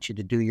 Dave, I want you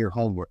to do your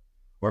homework,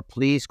 or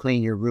please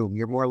clean your room,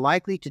 you're more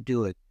likely to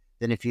do it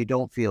than if you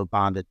don't feel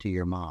bonded to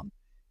your mom.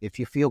 If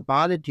you feel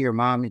bonded to your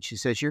mom and she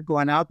says, you're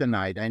going out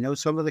tonight, I know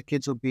some of the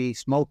kids will be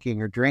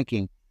smoking or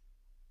drinking.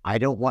 I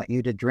don't want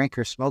you to drink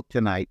or smoke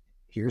tonight.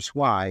 Here's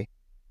why.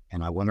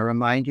 And I want to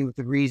remind you of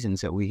the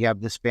reasons that we have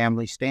this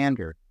family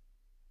standard.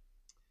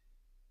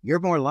 You're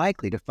more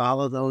likely to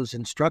follow those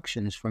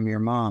instructions from your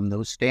mom,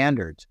 those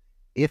standards,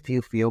 if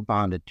you feel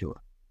bonded to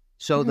her.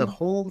 So the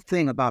whole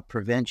thing about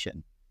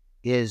prevention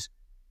is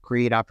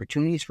create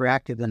opportunities for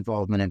active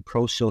involvement in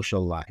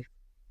pro-social life,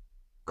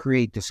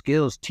 create the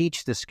skills,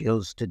 teach the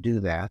skills to do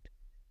that,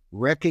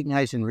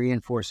 recognize and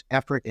reinforce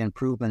effort,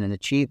 improvement, and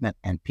achievement,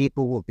 and kids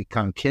will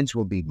become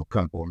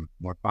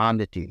more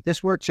bonded to you.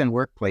 This works in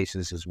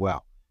workplaces as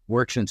well,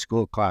 works in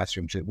school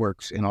classrooms, it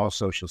works in all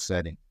social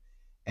settings.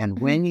 And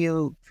when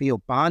you feel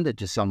bonded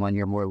to someone,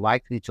 you're more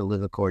likely to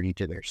live according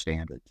to their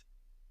standards.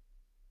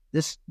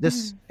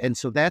 And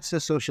so that's the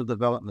social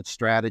development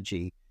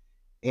strategy.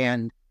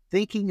 And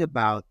thinking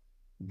about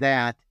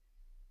that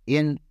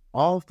in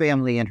all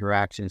family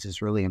interactions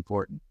is really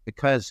important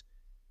because,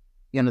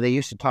 they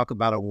used to talk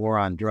about a war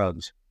on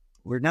drugs.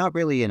 We're not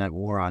really in a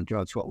war on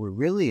drugs. What we're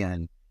really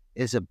in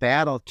is a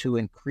battle to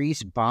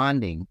increase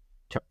bonding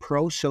to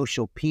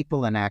pro-social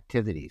people and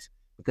activities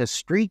because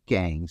street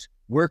gangs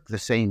work the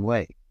same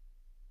way.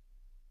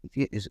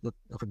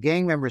 If a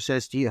gang member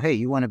says to you, hey,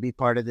 you want to be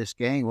part of this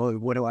gang? Well,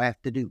 what do I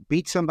have to do?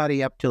 Beat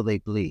somebody up till they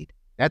bleed.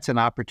 That's an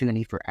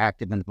opportunity for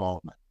active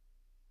involvement.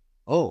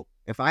 Oh,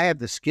 if I have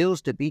the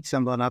skills to beat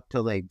someone up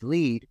till they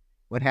bleed,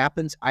 what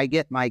happens? I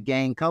get my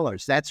gang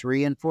colors. That's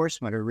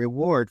reinforcement or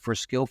reward for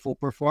skillful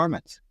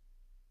performance.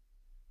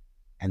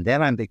 And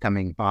then I'm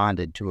becoming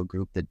bonded to a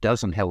group that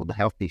doesn't hold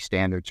healthy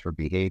standards for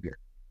behavior.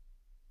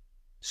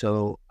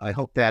 So I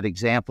hope that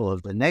example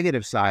of the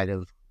negative side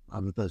of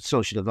the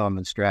social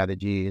development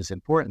strategy is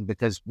important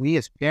because we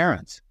as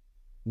parents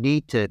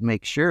need to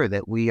make sure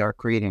that we are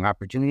creating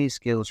opportunities,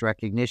 skills,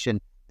 recognition,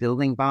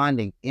 building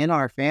bonding in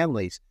our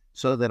families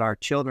so that our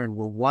children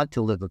will want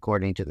to live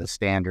according to the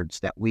standards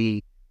that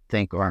we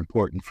think are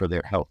important for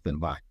their health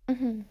and life.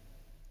 Mm-hmm.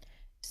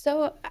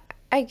 So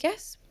I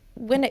guess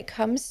when it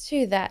comes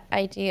to that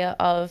idea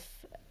of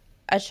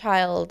a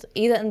child,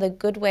 either in the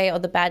good way or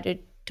the bad, you're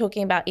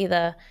talking about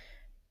either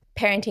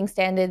parenting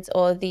standards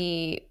or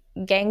the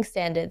gang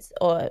standards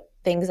or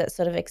things that's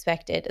sort of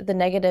expected, the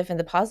negative and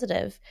the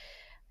positive.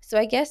 So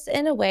I guess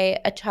in a way,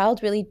 a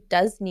child really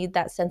does need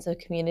that sense of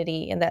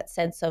community and that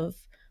sense of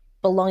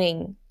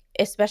belonging,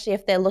 especially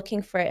if they're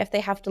looking for it. If they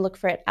have to look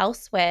for it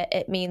elsewhere,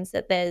 it means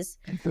that there's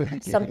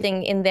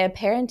something in their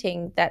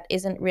parenting that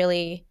isn't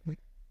really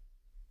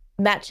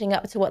matching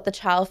up to what the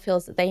child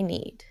feels that they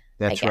need.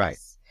 That's right.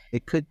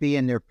 It could be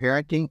in their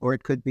parenting or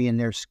it could be in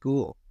their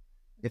school.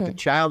 If a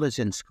child is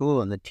in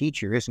school and the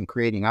teacher isn't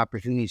creating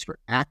opportunities for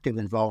active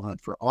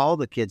involvement for all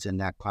the kids in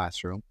that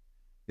classroom,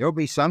 there will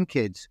be some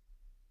kids.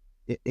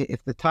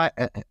 If the time,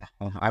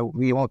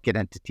 we won't get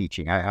into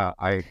teaching.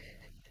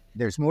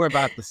 There's more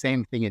about the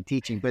same thing in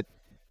teaching. But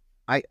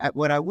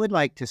what I would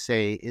like to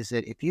say is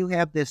that if you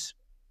have this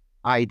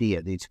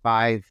idea, these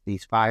five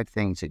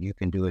things that you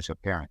can do as a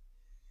parent,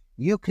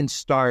 you can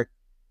start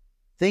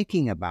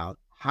thinking about,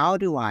 how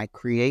do I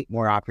create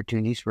more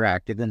opportunities for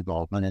active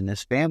involvement in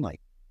this family?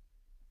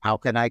 How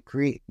can I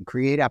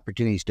create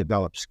opportunities,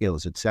 develop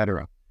skills,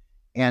 etc.?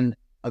 And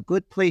a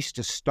good place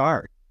to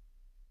start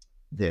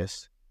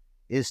this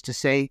is to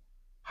say,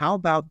 how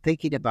about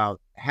thinking about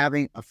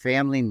having a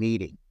family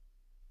meeting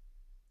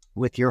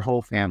with your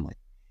whole family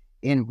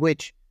in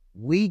which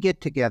we get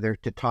together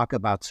to talk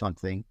about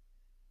something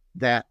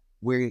that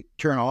we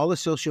turn all the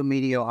social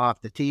media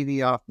off, the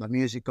TV off, the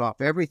music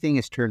off, everything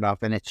is turned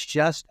off, and it's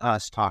just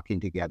us talking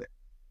together.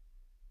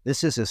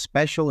 This is a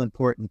special,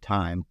 important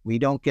time. We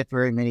don't get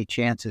very many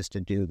chances to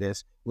do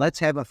this. Let's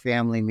have a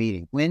family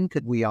meeting. When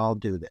could we all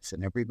do this?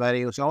 And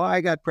everybody goes, I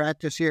got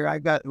practice here.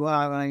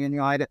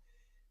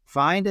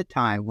 Find a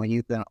time when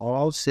you can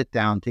all sit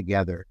down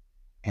together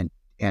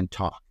and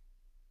talk.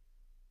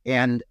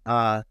 And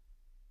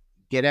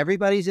get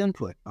everybody's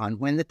input on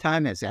when the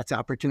time is. That's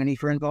opportunity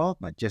for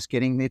involvement, just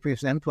getting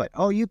people's input.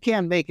 Oh, you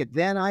can't make it.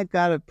 Then I've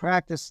got to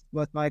practice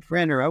with my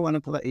friend, or I want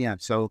to play. Yeah,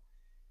 so...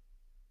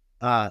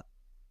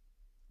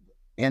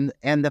 And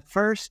the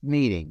first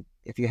meeting,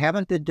 if you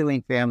haven't been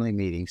doing family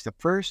meetings, the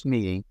first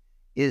meeting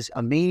is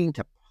a meeting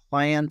to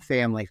plan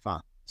family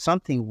fun,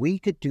 something we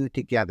could do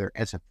together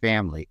as a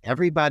family,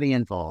 everybody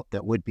involved,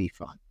 that would be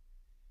fun.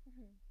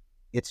 Mm-hmm.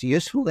 It's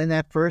useful in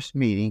that first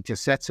meeting to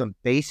set some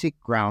basic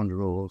ground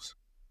rules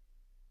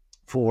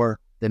for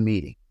the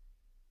meeting.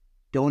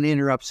 Don't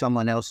interrupt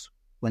someone else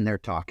when they're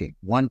talking.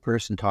 One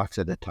person talks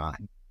at a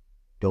time.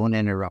 Don't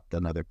interrupt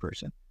another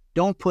person.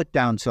 Don't put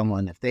down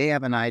someone. If they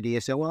have an idea,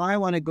 say, well, I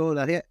want to go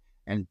to it.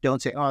 And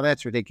don't say, oh,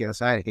 that's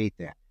ridiculous. I hate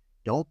that.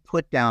 Don't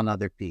put down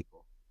other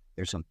people.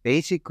 There's some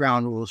basic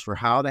ground rules for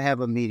how to have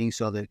a meeting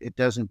so that it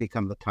doesn't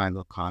become a time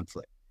of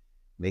conflict.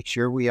 Make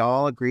sure we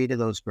all agree to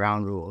those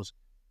ground rules.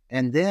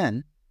 And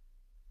then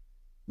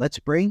let's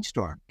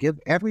brainstorm. Give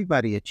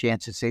everybody a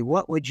chance to say,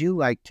 what would you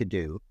like to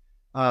do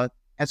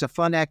as a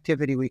fun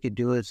activity we could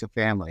do as a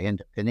family? And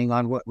depending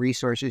on what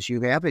resources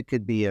you have, it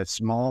could be a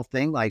small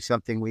thing like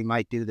something we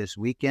might do this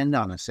weekend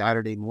on a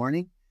Saturday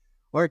morning,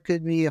 or it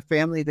could be a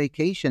family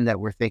vacation that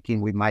we're thinking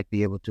we might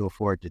be able to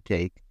afford to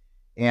take.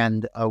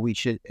 And we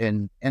should,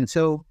 and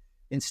so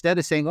instead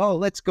of saying, oh,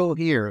 let's go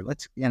here,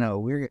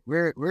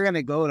 we're going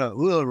to go to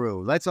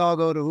Uluru. Let's all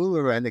go to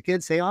Uluru. And the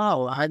kids say,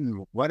 oh,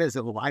 what is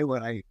it? Why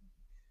would I?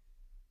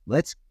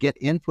 Let's get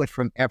input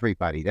from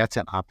everybody. That's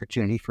an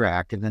opportunity for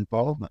active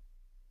involvement.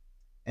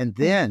 And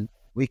then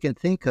we can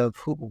think of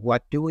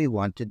what do we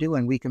want to do,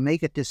 and we can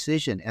make a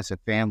decision as a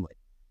family.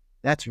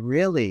 That's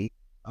really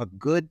a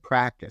good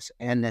practice.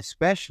 And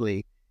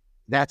especially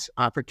that's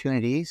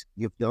opportunities.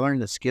 You've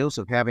learned the skills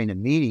of having a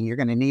meeting. You're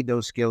going to need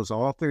those skills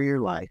all through your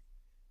life.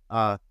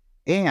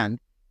 And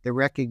the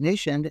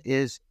recognition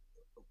is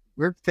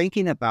we're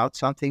thinking about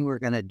something we're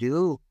going to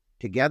do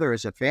together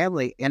as a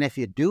family. And if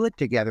you do it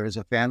together as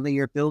a family,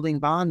 you're building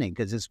bonding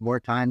because it's more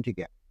time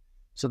together.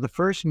 So the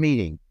first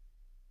meeting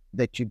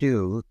that you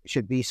do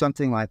should be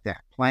something like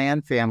that.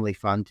 Plan family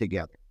fun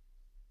together.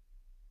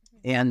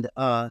 And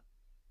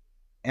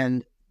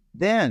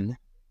then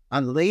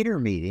on a later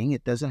meeting,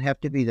 it doesn't have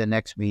to be the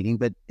next meeting,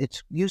 but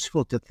it's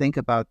useful to think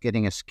about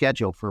getting a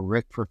schedule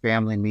for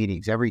family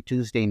meetings every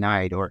Tuesday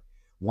night or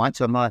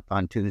once a month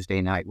on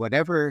Tuesday night,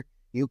 whatever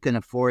you can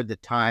afford the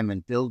time,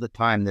 and build a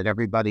time that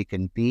everybody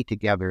can be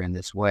together in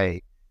this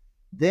way.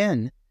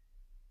 Then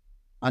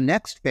a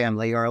next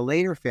family or a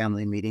later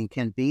family meeting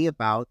can be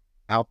about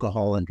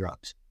alcohol and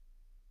drugs,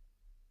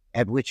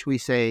 at which we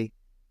say,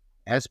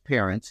 as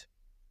parents,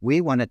 we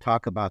want to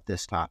talk about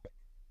this topic,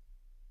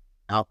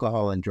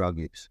 alcohol and drug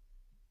use.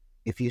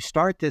 If you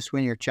start this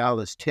when your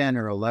child is 10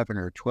 or 11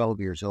 or 12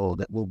 years old,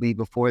 it will be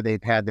before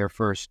they've had their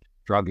first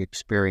drug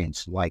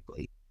experience,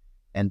 likely.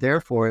 And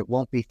therefore, it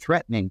won't be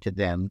threatening to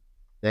them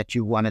that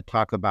you want to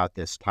talk about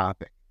this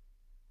topic.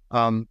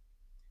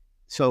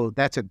 So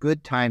that's a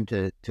good time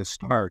to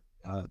start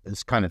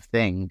this kind of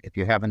thing if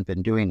you haven't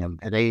been doing them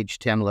at age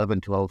 10,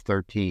 11, 12,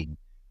 13,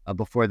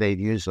 before they've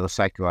used those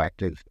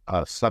psychoactive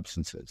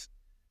substances.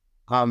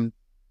 And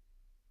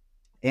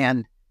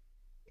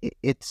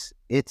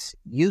it's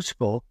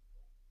useful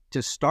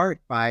to start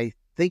by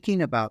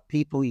thinking about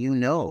people you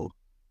know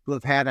who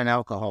have had an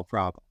alcohol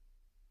problem.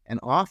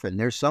 And often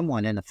there's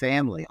someone in the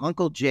family,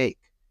 Uncle Jake,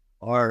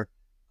 or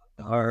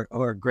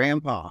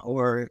grandpa,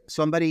 or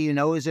somebody you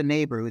know is a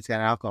neighbor who's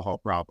got an alcohol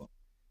problem.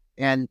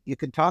 And you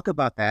can talk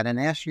about that and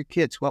ask your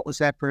kids, what was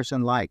that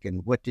person like?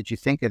 And what did you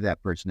think of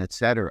that person, et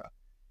cetera?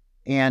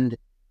 And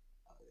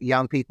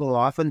young people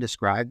often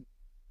describe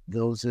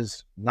those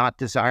as not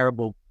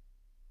desirable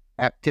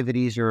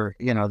activities, or,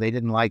 they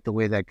didn't like the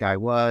way that guy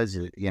was,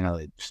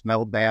 it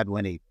smelled bad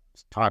when he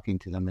was talking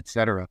to them, et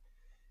cetera.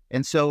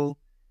 And so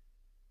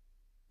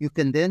you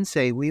can then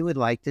say, we would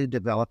like to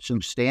develop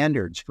some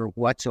standards for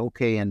what's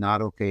okay and not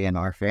okay in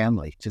our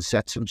family, to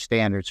set some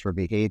standards for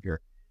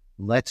behavior.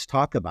 Let's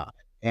talk about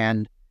it.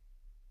 And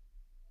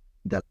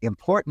the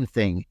important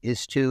thing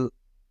is to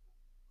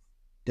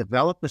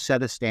develop a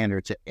set of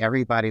standards that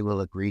everybody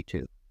will agree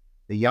to.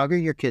 The younger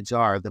your kids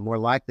are, the more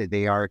likely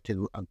they are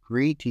to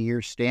agree to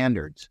your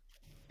standards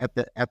at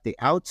the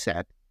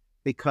outset,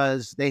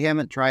 because they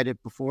haven't tried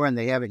it before and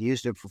they haven't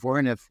used it before.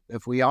 And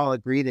if we all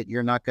agree that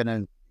you're not going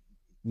to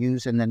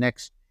use in the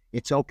next,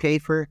 it's okay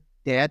for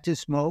dad to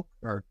smoke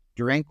or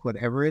drink,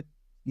 whatever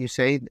you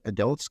say,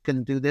 adults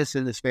can do this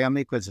in this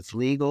family because it's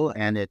legal,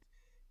 and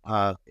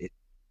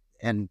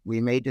and we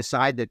may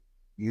decide that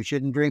you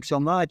shouldn't drink so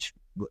much.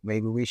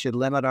 Maybe we should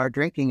limit our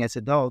drinking as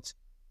adults,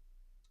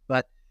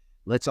 but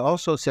let's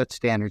also set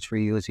standards for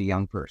you as a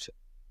young person.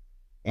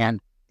 And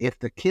if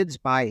the kids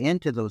buy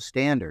into those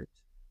standards,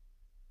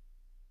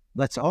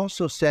 let's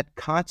also set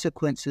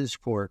consequences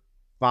for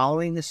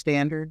following the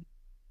standard,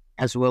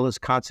 as well as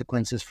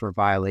consequences for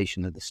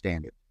violation of the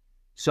standard.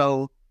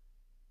 So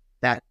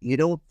that you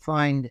don't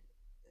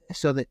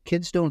so that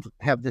kids don't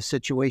have this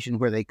situation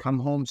where they come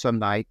home some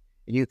night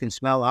and you can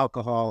smell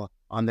alcohol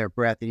on their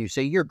breath and you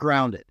say, you're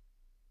grounded.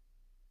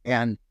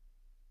 And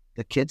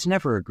the kids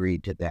never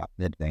agreed to that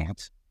in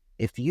advance.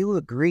 If you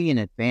agree in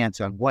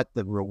advance on what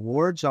the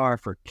rewards are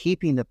for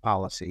keeping the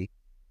policy,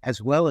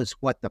 as well as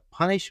what the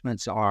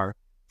punishments are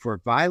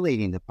for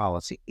violating the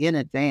policy in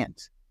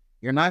advance,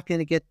 you're not going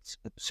to get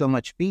so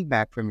much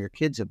feedback from your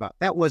kids about,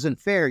 that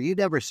wasn't fair. You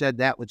never said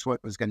that was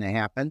what was going to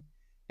happen.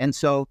 And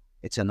so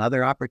it's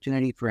another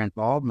opportunity for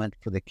involvement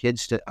for the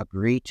kids to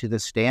agree to the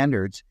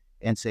standards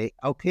and say,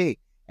 okay,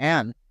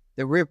 and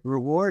the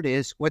reward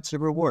is, what's the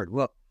reward?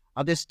 Well,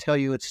 I'll just tell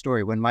you a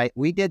story.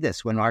 We did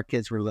this when our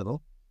kids were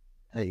little,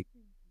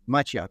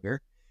 much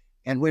younger.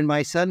 And when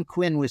my son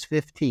Quinn was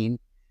 15,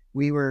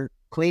 we were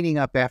cleaning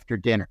up after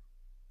dinner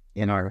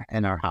in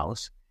our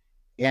house.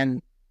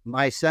 And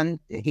my son,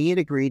 he had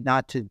agreed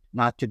not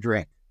to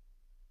drink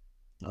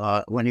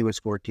when he was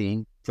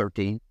 14,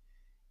 13.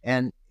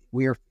 And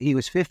he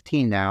was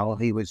 15 now.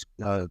 He was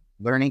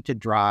learning to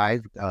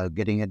drive,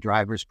 getting a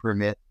driver's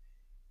permit.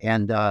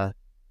 And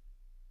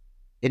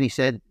he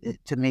said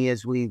to me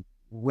as we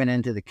went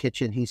into the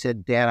kitchen, he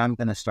said, Dad, I'm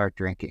going to start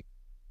drinking.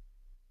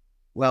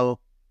 Well,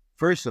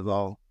 first of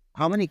all,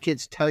 how many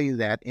kids tell you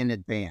that in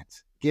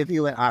advance? Give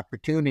you an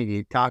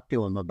opportunity to talk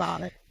to him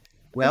about it.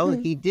 Well,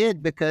 he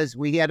did, because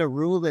we had a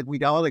rule that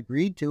we'd all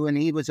agreed to, and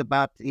he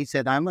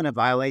said, I'm going to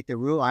violate the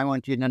rule. I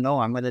want you to know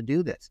I'm going to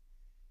do this.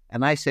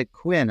 And I said,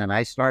 Quinn, and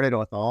I started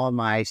with all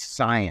my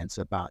science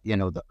about,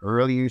 the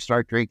earlier you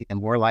start drinking, the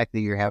more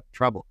likely you have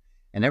trouble.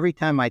 And every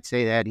time I'd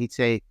say that, he'd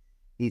say,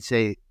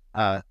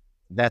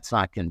 that's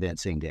not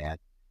convincing, Dad.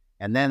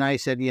 And then I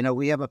said,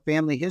 we have a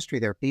family history.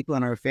 There are people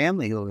in our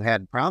family who have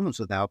had problems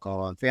with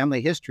alcohol, and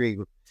family history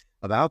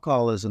of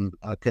alcoholism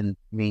can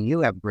mean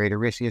you have greater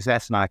risk. Because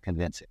that's not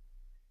convincing.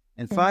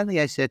 And finally,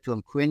 I said to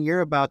him, Quinn,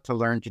 you're about to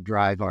learn to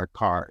drive our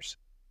cars,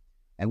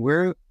 and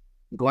we're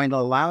going to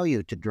allow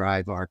you to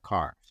drive our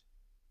cars.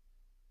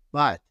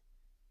 But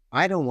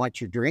I don't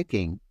want you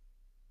drinking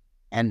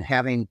and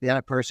having been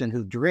a person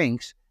who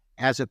drinks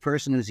as a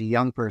person who's a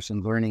young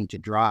person learning to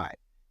drive.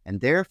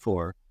 And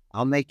therefore,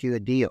 I'll make you a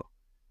deal.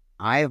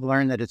 I have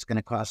learned that it's going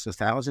to cost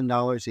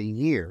 $1,000 a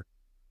year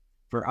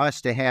for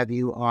us to have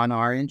you on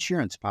our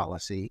insurance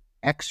policy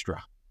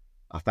extra,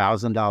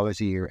 $1,000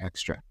 a year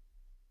extra.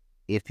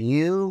 If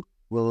you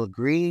will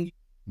agree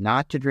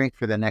not to drink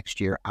for the next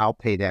year, I'll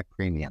pay that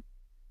premium.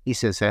 He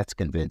says, that's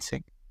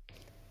convincing.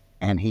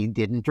 And he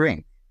didn't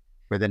drink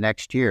for the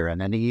next year.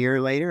 And then a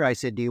year later, I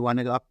said, do you want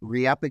to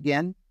re-up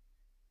again?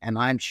 And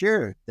I'm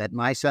sure that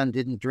my son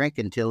didn't drink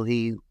until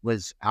he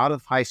was out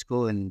of high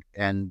school and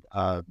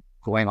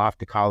going off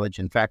to college.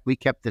 In fact, we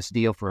kept this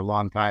deal for a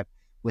long time,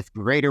 with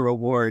greater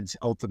rewards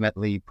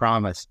ultimately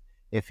promised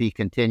if he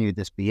continued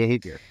this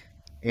behavior.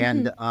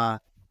 And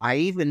I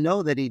even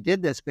know that he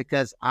did this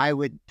because I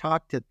would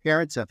talk to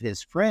parents of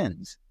his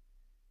friends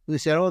who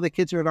said, oh, the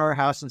kids are at our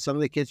house and some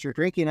of the kids are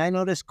drinking. I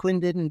noticed Quinn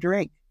didn't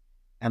drink.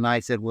 And I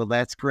said, well,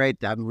 that's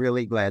great. I'm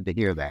really glad to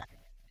hear that.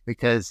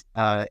 because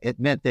it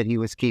meant that he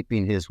was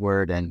keeping his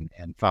word and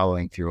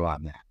following through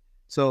on that.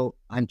 So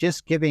I'm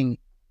just giving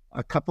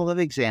a couple of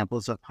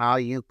examples of how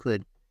you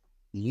could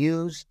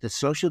use the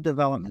social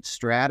development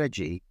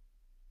strategy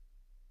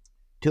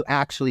to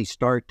actually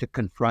start to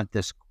confront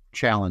this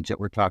challenge that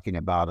we're talking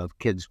about of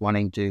kids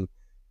wanting to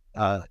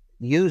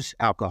use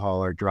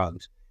alcohol or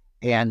drugs,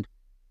 and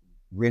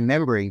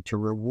remembering to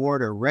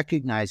reward or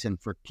recognize them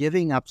for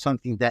giving up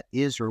something that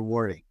is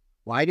rewarding.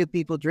 Why do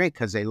people drink?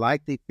 Because they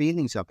like the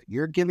feelings of it.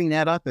 You're giving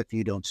that up if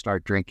you don't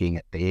start drinking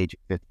at the age of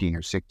 15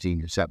 or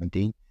 16 or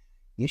 17.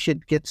 You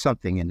should get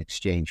something in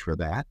exchange for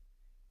that.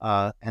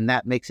 And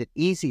that makes it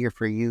easier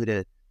for you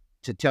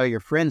to tell your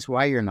friends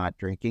why you're not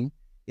drinking.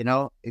 You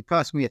know, it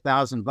costs me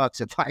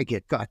 $1,000 if I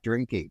get caught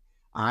drinking.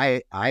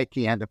 I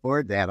can't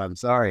afford that. I'm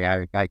sorry.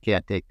 I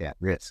can't take that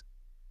risk.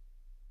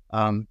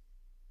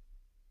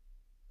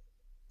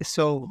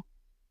 So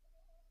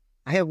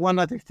I have one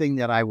other thing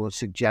that I will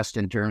suggest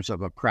in terms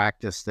of a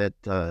practice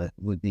that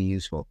would be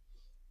useful.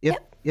 If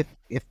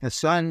the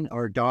son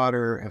or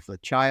daughter, if the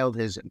child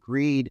has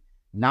agreed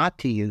not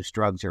to use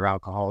drugs or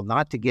alcohol,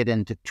 not to get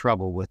into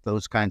trouble with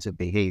those kinds of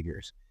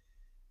behaviors,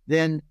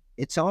 then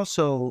it's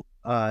also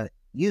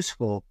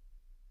useful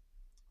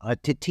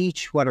to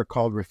teach what are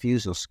called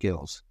refusal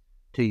skills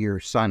to your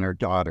son or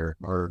daughter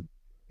or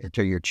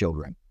to your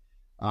children.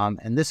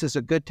 And this is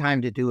a good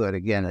time to do it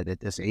again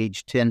at this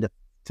age 10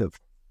 to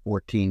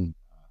 14.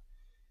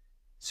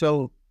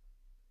 So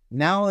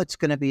now it's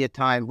going to be a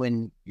time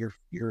when your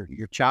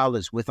child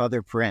is with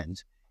other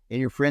friends, and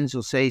your friends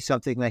will say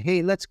something like,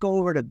 "Hey, let's go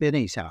over to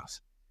Benny's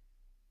house."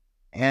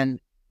 And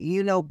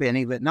you know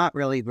Benny, but not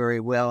really very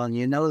well, and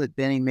you know that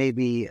Benny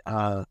maybe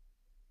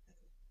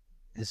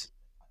is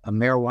a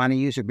marijuana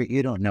user, but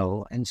you don't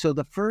know. And so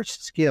the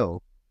first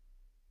skill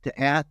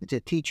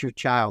to teach your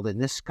child in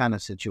this kind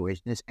of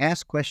situation is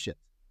ask questions.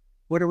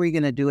 What are we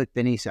going to do at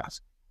Benny's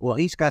house? Well,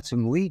 he's got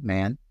some weed,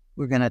 man.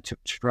 We're going to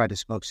try to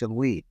smoke some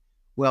weed.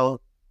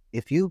 Well,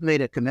 if you've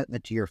made a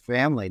commitment to your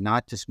family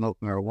not to smoke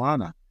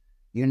marijuana,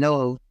 you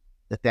know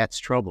that that's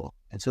trouble.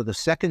 And so the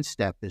second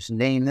step is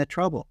name the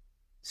trouble.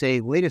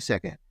 Say, wait a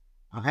second,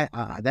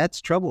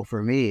 that's trouble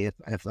for me.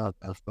 If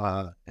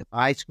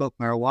I smoke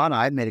marijuana,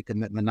 I've made a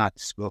commitment not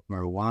to smoke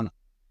marijuana.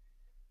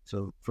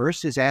 So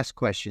first is ask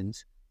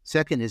questions.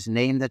 Second is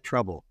name the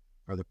trouble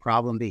or the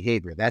problem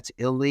behavior. That's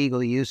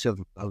illegal use of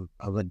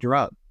a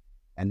drug,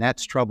 and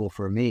that's trouble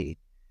for me.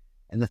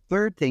 And the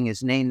third thing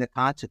is name the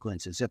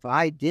consequences. If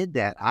I did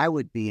that, I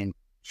would be in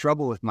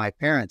trouble with my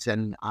parents,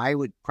 and I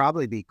would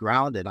probably be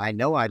grounded. I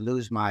know I'd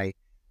lose my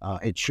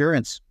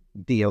insurance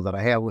deal that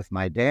I have with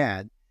my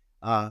dad.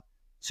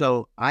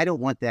 So I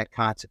don't want that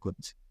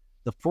consequence.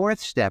 The fourth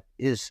step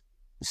is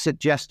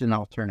suggest an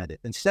alternative.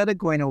 Instead of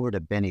going over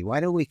to Benny, why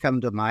don't we go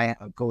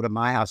to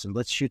my house and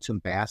let's shoot some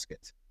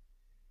baskets?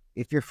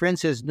 If your friend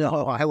says,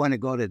 no, I want to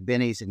go to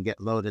Benny's and get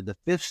loaded, the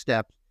fifth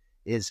step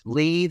is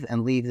leave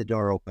and leave the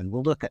door open.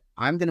 Well, look,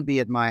 I'm going to be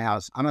at my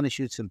house. I'm going to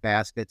shoot some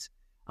baskets.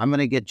 I'm going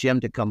to get Jim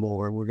to come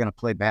over. We're going to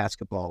play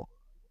basketball.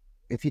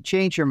 If you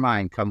change your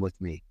mind, come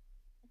with me.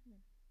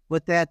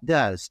 What that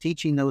does,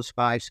 teaching those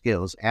 5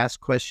 skills, ask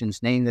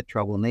questions, name the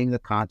trouble, name the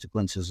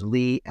consequences,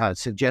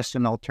 suggest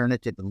an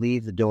alternative,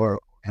 leave the door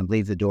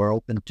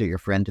open to your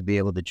friend to be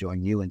able to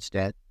join you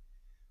instead.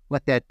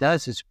 What that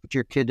does is put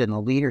your kid in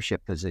a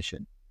leadership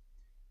position.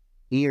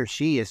 He or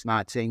she is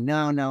not saying,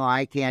 no,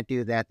 I can't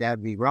do that. That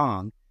would be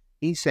wrong.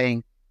 He's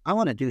saying, I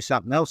want to do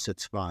something else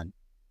that's fun.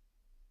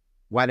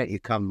 Why don't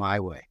you come my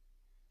way?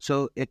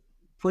 So it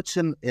puts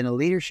them in a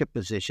leadership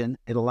position.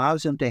 It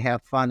allows them to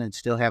have fun and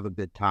still have a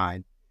good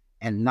time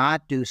and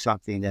not do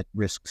something that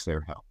risks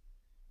their health.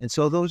 And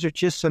so those are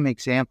just some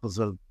examples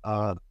of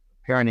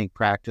parenting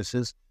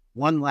practices.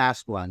 One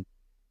last one.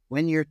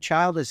 When your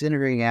child is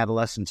entering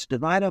adolescence,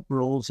 divide up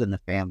roles in the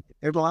family.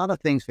 There's a lot of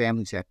things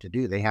families have to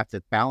do. They have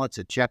to balance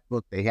a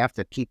checkbook. They have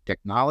to keep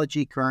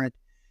technology current.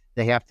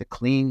 They have to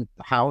clean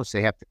the house.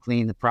 They have to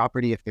clean the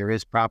property if there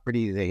is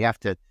property. They have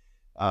to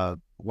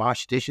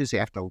wash dishes. They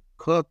have to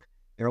cook.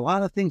 There are a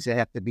lot of things that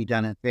have to be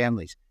done in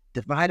families.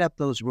 Divide up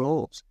those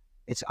roles.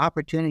 It's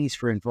opportunities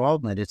for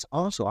involvement. It's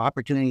also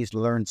opportunities to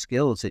learn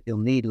skills that you'll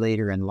need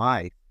later in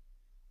life.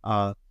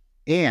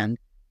 And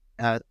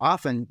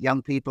often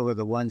young people are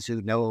the ones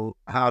who know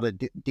how to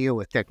deal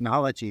with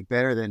technology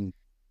better than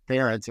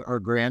parents or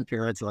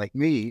grandparents like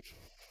me.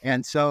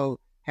 And so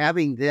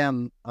having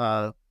them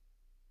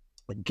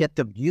get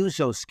to use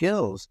those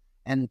skills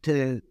and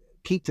to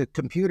keep the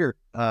computer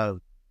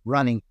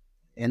running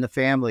in the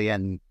family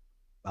and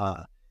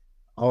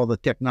all the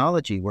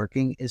technology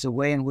working is a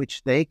way in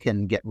which they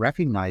can get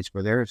recognized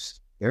for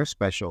their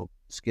special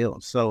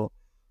skills. So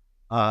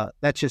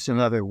that's just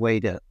another way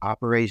to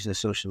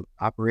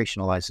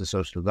operationalize the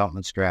social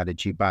development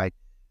strategy by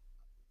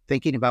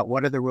thinking about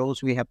what are the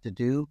roles we have to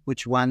do,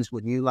 which ones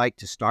would you like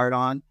to start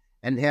on,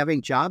 and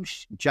having job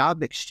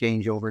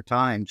exchange over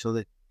time so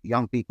that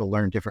young people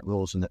learn different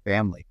roles in the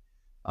family.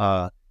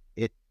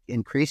 It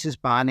increases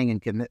bonding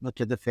and commitment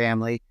to the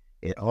family.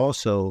 It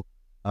also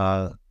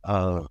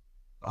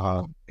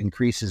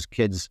increases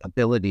kids'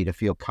 ability to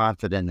feel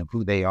confident of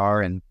who they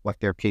are and what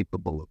they're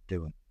capable of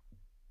doing.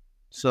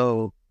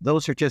 So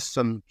those are just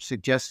some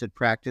suggested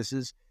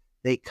practices.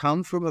 They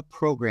come from a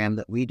program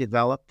that we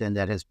developed and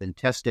that has been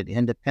tested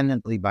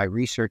independently by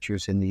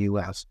researchers in the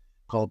U.S.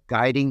 called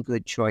Guiding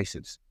Good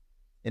Choices.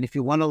 And if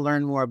you want to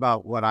learn more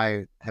about what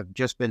I have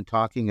just been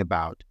talking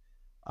about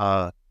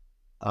and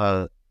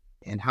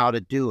how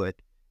to do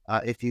it,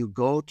 if you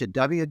go to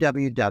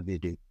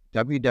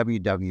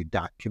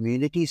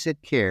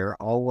www.communitiesatcare,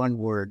 all one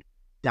word,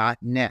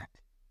 .net,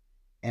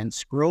 and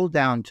scroll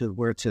down to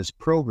where it says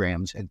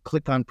programs and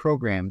click on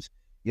programs,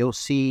 you'll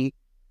see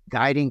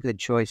Guiding Good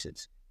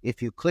Choices.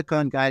 If you click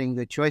on Guiding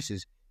Good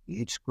Choices,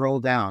 you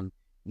scroll down,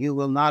 you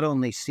will not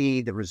only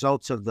see the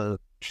results of the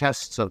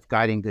tests of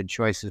Guiding Good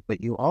Choices,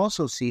 but you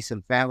also see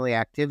some family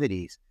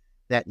activities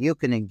that you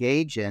can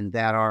engage in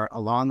that are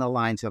along the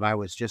lines that I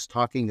was just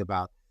talking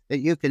about, that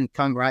you can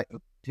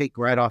take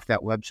right off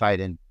that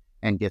website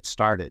and get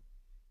started.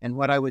 And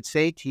what I would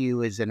say to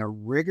you is, in a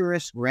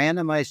rigorous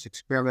randomized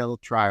experimental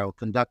trial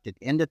conducted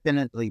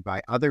independently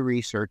by other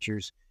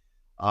researchers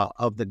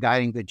of the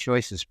Guiding Good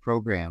Choices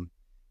program,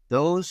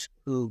 those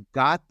who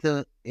got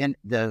the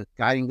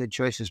Guiding Good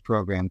Choices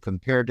program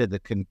compared to the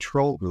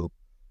control group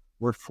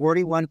were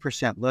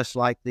 41% less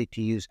likely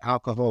to use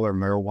alcohol or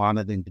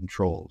marijuana than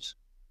controls,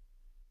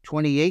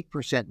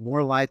 28%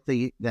 more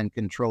likely than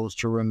controls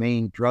to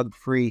remain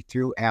drug-free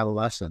through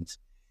adolescence,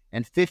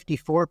 and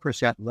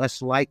 54%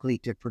 less likely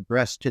to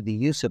progress to the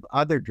use of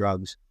other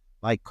drugs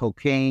like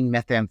cocaine,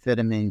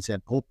 methamphetamines,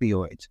 and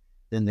opioids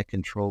than the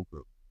control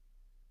group.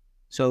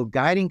 So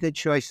Guiding Good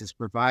Choices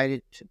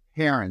provided to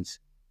parents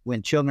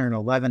when children are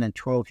 11 and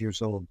 12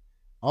 years old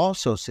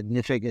also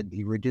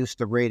significantly reduced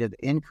the rate of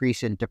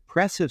increase in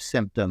depressive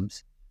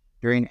symptoms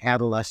during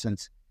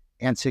adolescence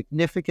and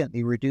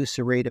significantly reduced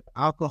the rate of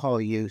alcohol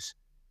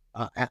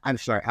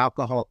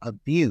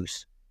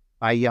abuse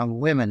by young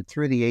women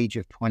through the age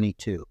of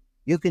 22.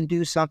 You can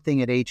do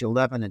something at age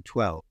 11 and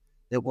 12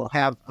 that will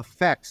have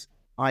effects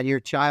on your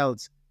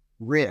child's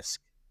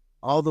risk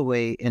all the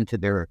way into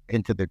their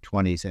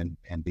 20s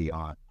and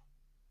beyond.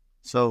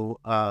 So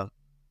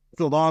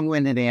it's a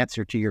long-winded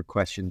answer to your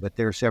question, but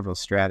there are several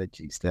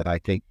strategies that I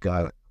think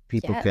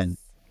people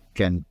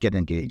can get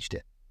engaged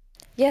in.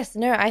 Yes,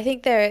 no, I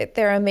think there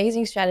are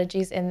amazing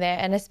strategies in there,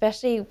 and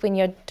especially when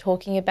you're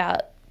talking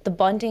about the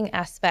bonding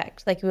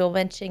aspect, like we were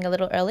mentioning a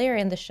little earlier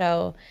in the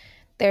show,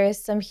 there is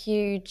some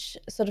huge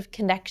sort of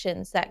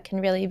connections that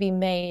can really be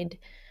made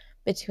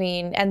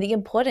between, and the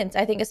importance,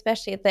 I think,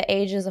 especially at the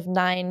ages of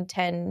 9,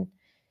 10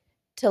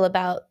 till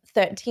about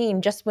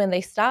 13, just when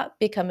they start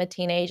become a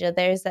teenager,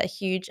 there's that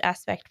huge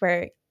aspect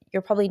where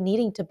you're probably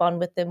needing to bond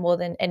with them more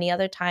than any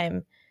other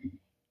time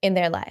in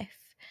their life.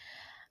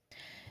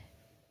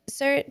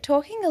 So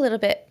talking a little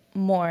bit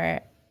more,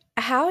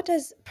 how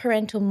does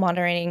parental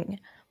monitoring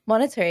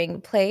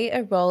play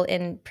a role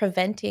in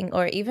preventing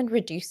or even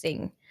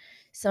reducing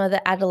some of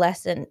the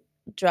adolescent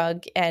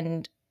drug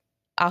and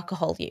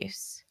alcohol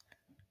use?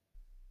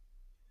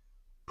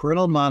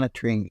 Parental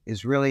monitoring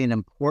is really an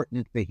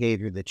important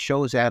behavior that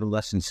shows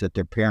adolescents that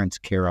their parents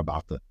care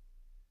about them,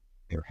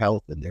 their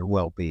health and their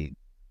well-being.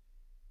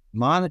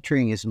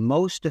 Monitoring is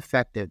most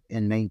effective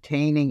in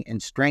maintaining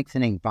and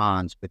strengthening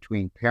bonds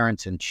between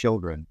parents and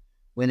children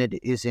when it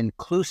is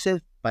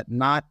inclusive but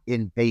not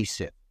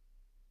invasive.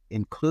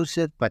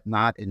 Inclusive but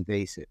not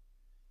invasive.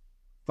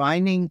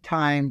 Finding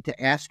time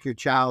to ask your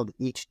child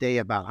each day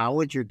about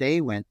how your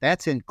day went,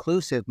 that's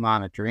inclusive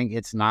monitoring.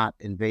 It's not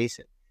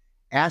invasive.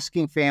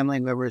 Asking family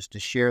members to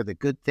share the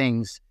good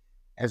things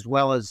as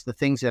well as the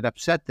things that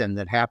upset them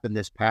that happened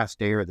this past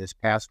day or this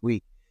past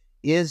week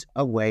is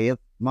a way of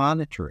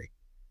monitoring.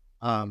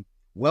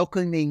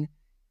 Welcoming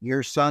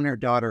your son or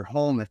daughter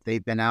home if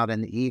they've been out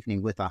in the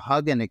evening with a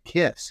hug and a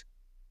kiss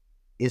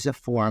is a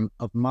form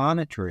of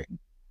monitoring.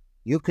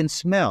 You can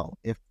smell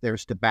if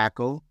there's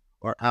tobacco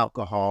or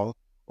alcohol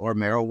or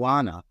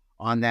marijuana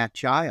on that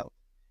child.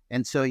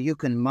 And so you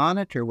can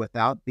monitor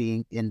without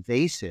being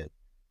invasive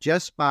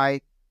just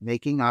by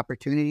making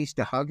opportunities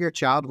to hug your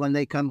child when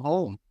they come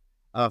home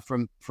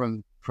from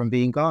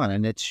being gone.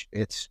 And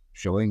it's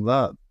showing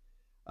love.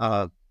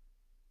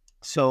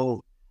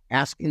 So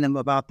asking them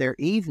about their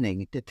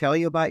evening, to tell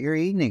you about your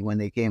evening when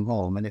they came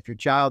home. And if your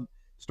child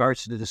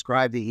starts to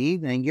describe the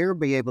evening, you'll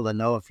be able to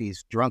know if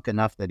he's drunk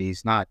enough that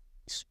he's not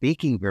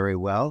speaking very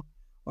well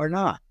or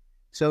not.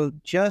 So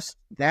just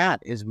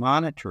that is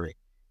monitoring.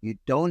 You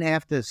don't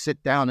have to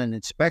sit down and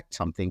inspect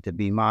something to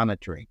be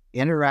monitoring.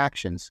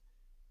 Interactions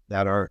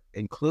that are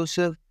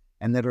inclusive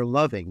and that are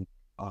loving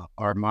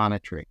are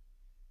monitoring.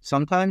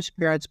 Sometimes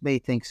parents may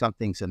think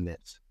something's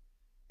amiss.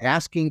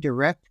 Asking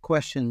direct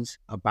questions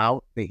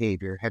about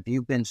behavior, have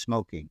you been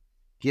smoking,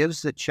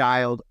 gives the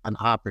child an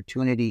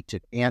opportunity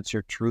to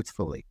answer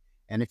truthfully.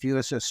 And if you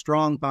have a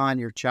strong bond,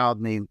 your child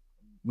may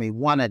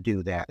want to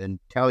do that and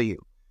tell you,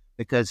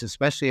 because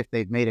especially if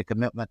they've made a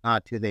commitment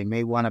not to, they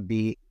may want to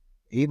be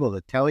able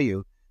to tell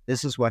you,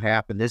 this is what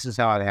happened, this is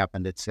how it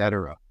happened,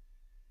 etc.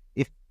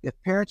 If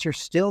parents are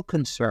still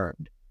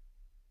concerned,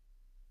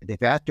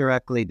 They've asked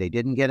directly. They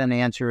didn't get an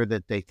answer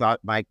that they thought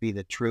might be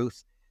the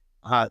truth.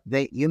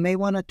 You may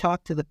want to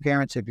talk to the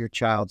parents of your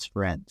child's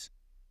friends.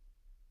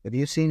 Have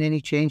you seen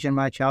any change in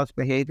my child's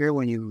behavior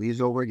when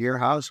he's over at your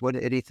house?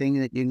 Anything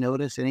that you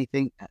notice?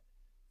 Anything?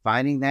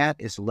 Finding that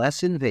is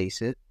less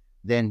invasive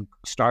than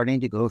starting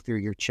to go through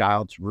your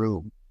child's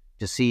room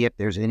to see if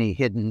there's any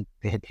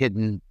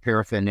hidden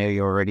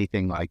paraphernalia or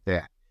anything like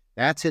that.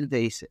 That's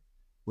invasive.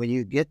 When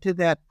you get to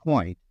that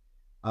point,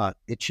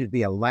 it should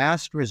be a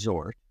last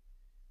resort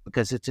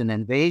because it's an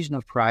invasion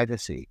of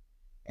privacy,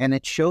 and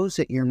it shows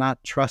that you're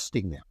not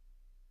trusting them.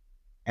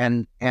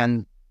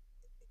 And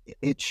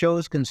it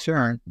shows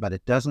concern, but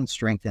it doesn't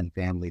strengthen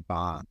family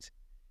bonds.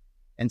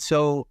 And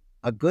so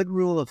a good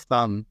rule of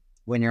thumb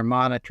when you're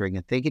monitoring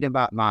and thinking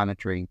about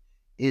monitoring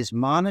is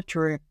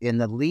monitor in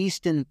the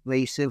least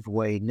invasive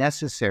way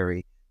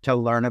necessary to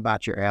learn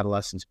about your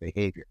adolescent's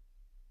behavior.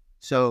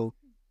 So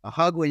a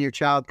hug when your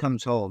child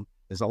comes home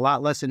is a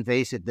lot less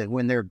invasive than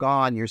when they're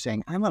gone. You're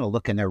saying, I'm going to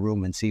look in their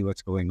room and see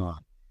what's going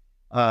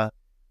on.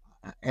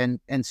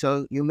 And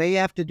so you may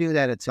have to do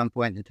that at some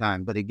point in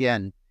time. But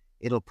again,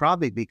 it'll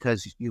probably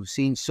because you've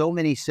seen so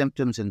many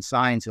symptoms and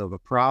signs of a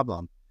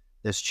problem,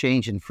 this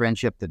change in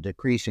friendship, the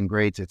decrease in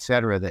grades, et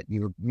cetera, that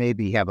you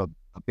maybe have a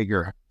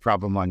bigger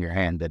problem on your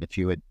hand than if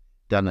you had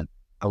done it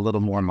a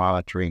little more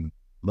monitoring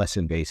less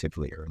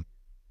invasively.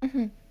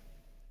 Mm-hmm.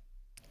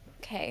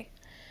 Okay.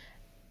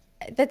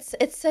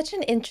 It's such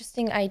an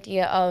interesting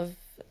idea of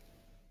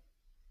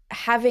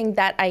having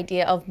that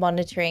idea of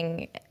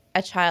monitoring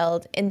a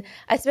child. And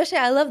especially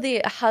I love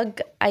the hug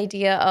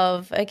idea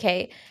of,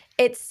 okay,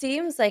 it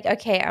seems like,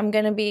 okay, I'm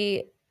going to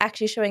be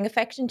actually showing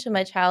affection to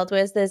my child,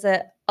 whereas there's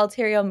a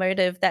ulterior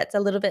motive that's a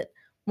little bit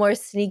more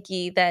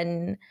sneaky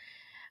than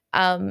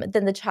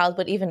the child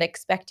would even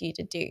expect you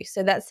to do.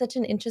 So that's such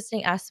an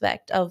interesting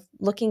aspect of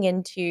looking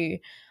into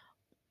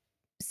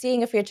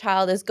seeing if your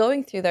child is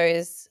going through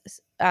those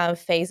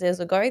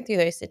phases or going through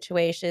those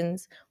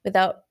situations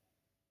without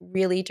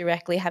really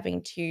directly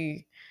having to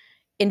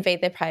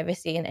invade their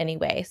privacy in any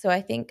way. So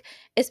I think,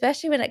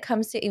 especially when it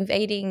comes to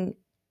invading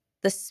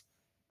the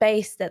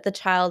space that the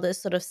child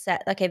is sort of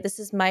set, okay, this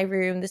is my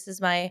room, this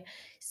is my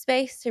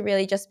space to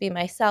really just be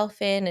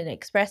myself in and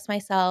express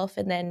myself,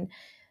 and then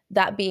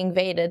that be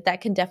invaded,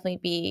 that can definitely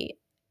be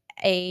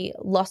a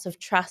loss of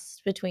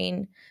trust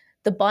between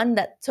the bond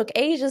that took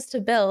ages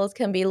to build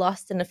can be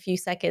lost in a few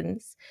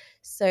seconds.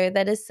 So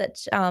that is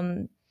such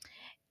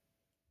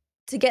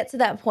to get to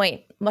that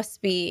point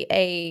must be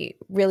a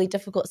really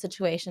difficult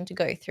situation to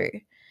go through.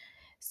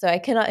 So I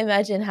cannot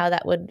imagine how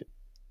that would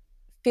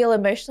feel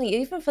emotionally,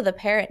 even for the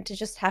parent to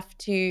just have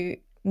to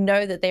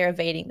know that they're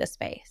evading the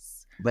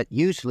space. But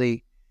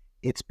usually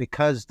it's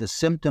because the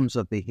symptoms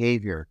of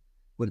behavior,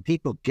 when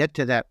people get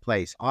to that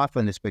place,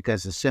 often it's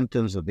because the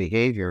symptoms of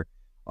behavior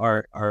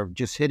are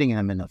just hitting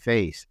them in the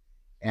face.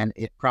 And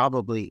it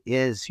probably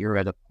is, you're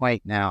at a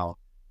point now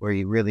where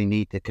you really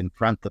need to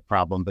confront the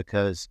problem,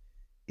 because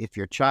if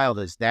your child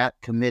is that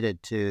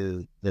committed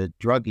to the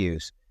drug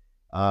use,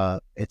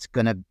 it's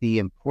going to be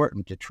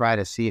important to try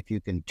to see if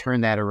you can turn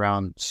that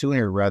around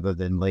sooner rather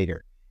than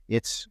later.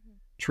 It's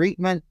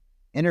treatment,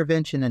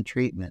 intervention and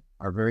treatment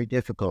are very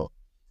difficult.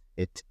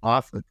 It's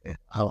often,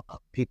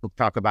 people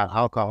talk about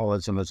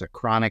alcoholism as a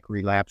chronic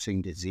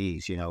relapsing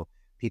disease. You know,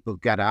 people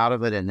get out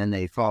of it and then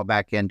they fall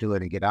back into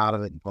it and get out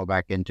of it and fall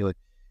back into it.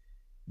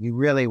 You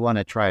really want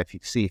to try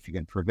see if you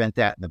can prevent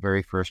that in the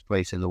very first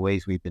place in the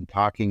ways we've been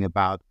talking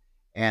about.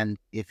 And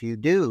if you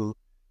do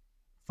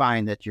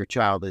find that your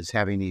child is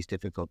having these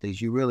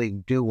difficulties, you really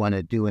do want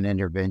to do an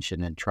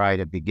intervention and try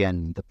to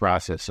begin the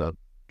process of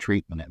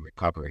treatment and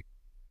recovery.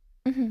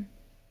 Mm-hmm.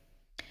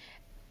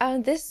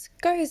 This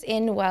goes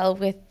in well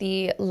with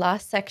the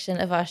last section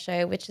of our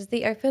show, which is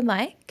the open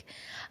mic.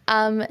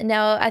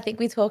 Now, I think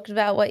we talked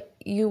about what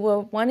you were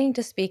wanting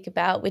to speak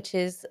about, which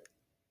is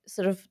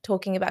sort of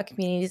talking about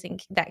communities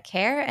that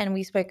care, and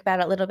we spoke about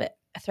it a little bit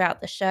throughout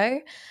the show.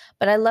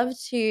 But I'd love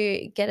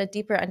to get a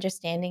deeper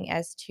understanding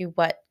as to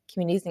what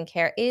communities in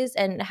care is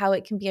and how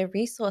it can be a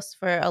resource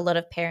for a lot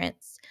of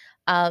parents,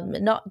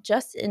 not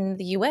just in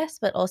the US,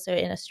 but also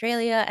in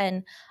Australia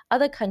and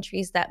other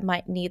countries that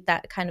might need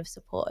that kind of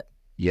support.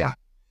 Yeah.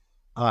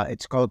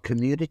 It's called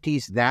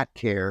Communities That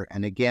Care.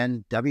 And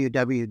again,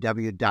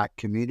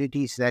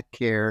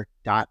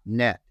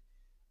 www.communitiesthatcare.net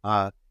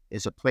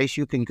is a place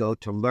you can go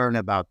to learn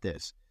about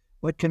this.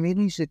 What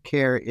Communities That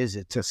Care is,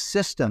 it's a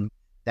system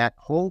that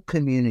whole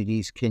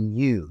communities can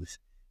use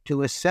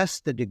to assess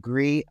the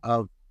degree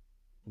of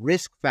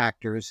risk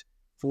factors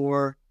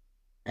for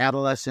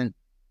adolescent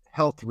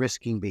health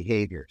risking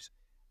behaviors,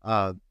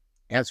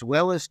 as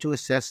well as to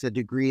assess the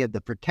degree of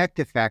the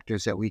protective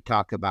factors that we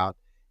talk about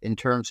in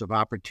terms of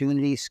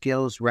opportunity,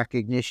 skills,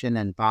 recognition,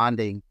 and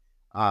bonding,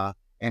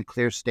 and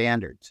clear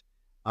standards.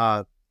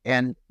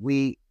 And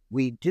we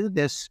do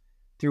this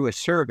through a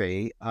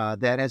survey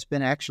that has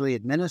been actually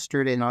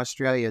administered in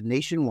Australia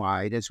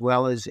nationwide, as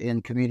well as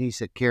in Communities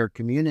That Care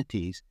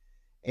communities.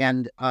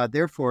 And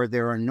therefore,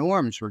 there are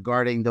norms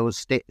regarding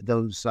those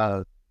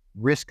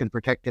risk and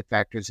protective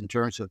factors in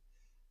terms of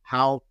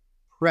how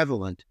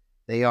prevalent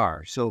they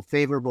are. So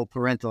favorable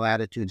parental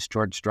attitudes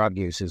towards drug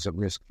use is a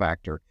risk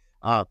factor.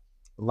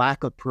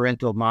 Lack of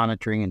parental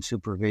monitoring and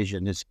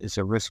supervision is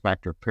a risk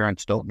factor.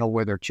 Parents don't know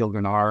where their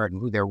children are and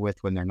who they're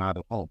with when they're not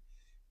at home.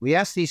 We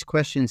ask these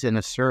questions in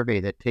a survey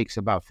that takes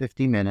about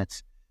 50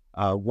 minutes,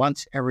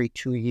 once every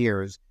 2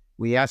 years.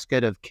 We ask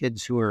it of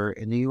kids who are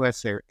in the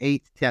U.S., they're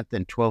 8th, 10th,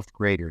 and 12th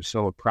graders,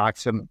 so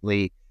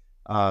approximately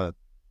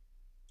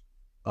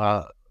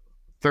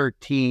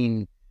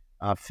 13,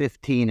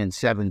 15, and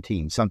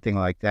 17, something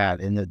like that,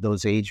 in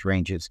those age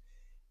ranges.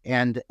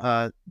 And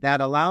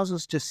that allows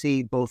us to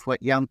see both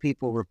what young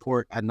people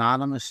report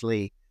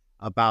anonymously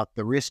about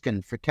the risk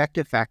and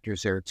protective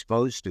factors they're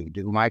exposed to.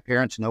 Do my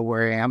parents know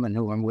where I am and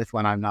who I'm with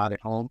when I'm not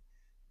at home?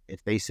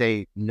 If they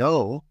say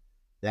no,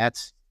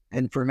 that's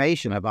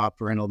information about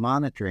parental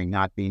monitoring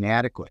not being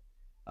adequate.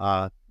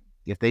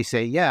 If they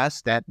say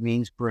yes, that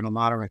means parental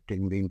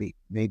monitoring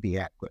may be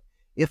adequate.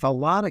 If a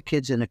lot of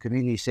kids in a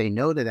community say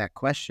no to that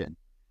question,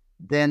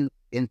 then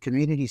in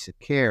communities of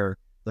care,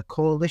 the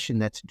coalition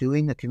that's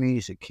doing the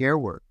communities of care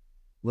work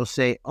will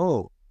say,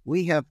 oh,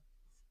 we have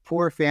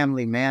poor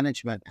family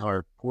management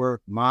or poor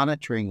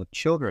monitoring of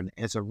children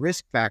as a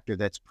risk factor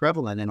that's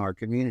prevalent in our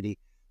community.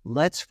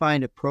 Let's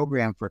find a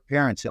program for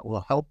parents that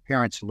will help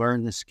parents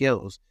learn the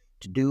skills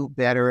to do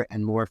better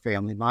and more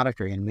family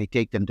monitoring. And we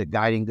take them to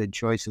Guiding Good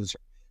Choices,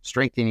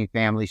 Strengthening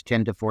Families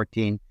 10 to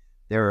 14.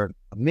 There are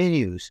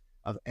menus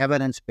of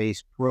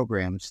evidence-based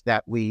programs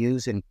that we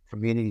use in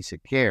communities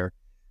of care.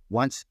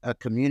 Once a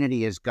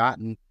community has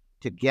gotten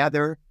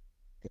together,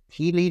 the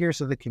key leaders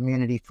of the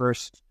community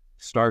first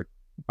start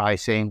by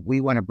saying,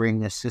 we want to bring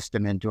this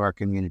system into our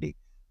community.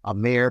 A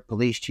mayor,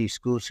 police chief,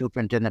 school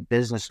superintendent,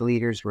 business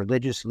leaders,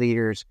 religious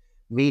leaders,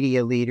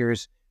 media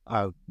leaders,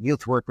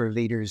 youth worker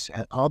leaders,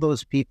 all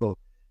those people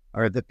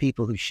are the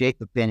people who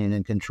shape opinion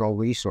and control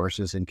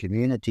resources in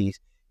communities.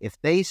 If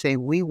they say,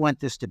 we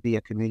want this to be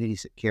a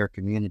communities of care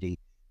community,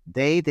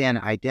 they then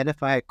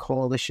identify a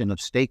coalition of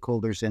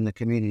stakeholders in the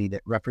community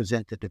that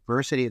represent the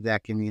diversity of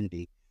that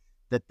community,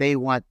 that they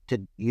want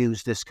to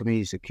use this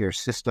communities of care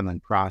system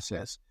and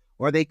process.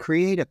 Or they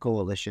create a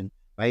coalition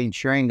by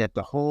ensuring that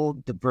the whole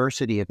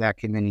diversity of that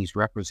community is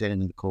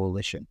represented in the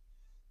coalition.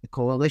 The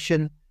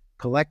coalition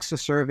collects the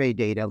survey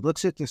data,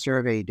 looks at the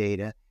survey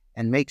data,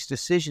 and makes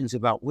decisions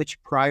about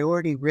which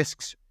priority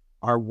risks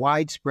are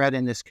widespread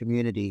in this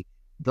community.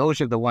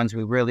 Those are the ones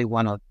we really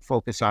want to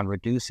focus on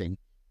reducing.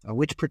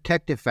 Which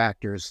protective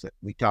factors that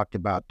we talked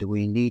about do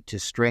we need to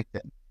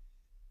strengthen?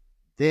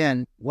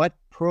 Then what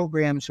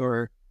programs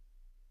or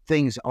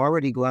things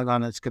already going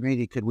on in this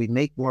community could we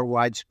make more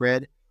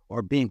widespread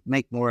or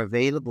make more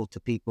available to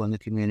people in the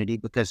community,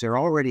 because they're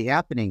already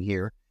happening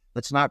here?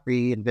 Let's not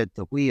reinvent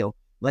the wheel.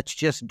 Let's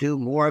just do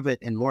more of it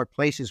in more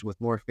places with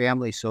more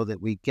families so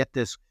that we get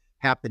this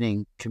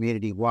happening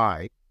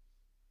community-wide.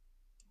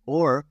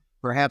 Or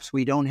perhaps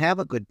we don't have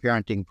a good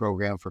parenting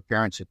program for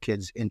parents of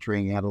kids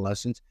entering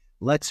adolescence.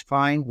 Let's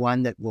find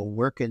one that will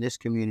work in this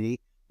community.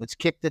 Let's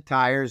kick the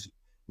tires,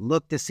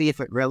 look to see if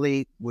it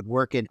really would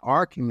work in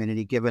our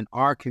community, given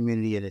our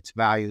community and its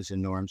values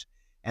and norms,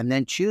 and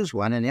then choose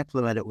one and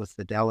implement it with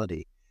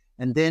fidelity.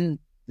 And then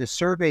the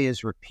survey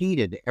is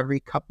repeated every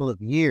couple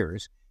of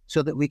years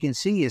so that we can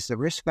see, is the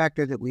risk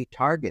factor that we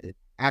targeted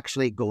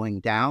actually going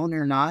down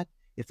or not?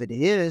 If it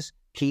is,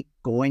 keep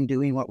going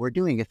doing what we're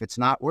doing. If it's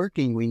not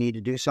working, we need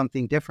to do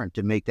something different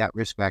to make that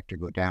risk factor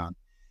go down.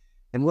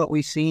 And what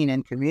we've seen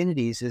in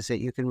communities is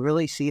that you can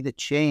really see the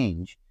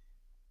change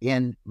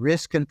in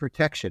risk and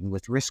protection,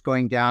 with risk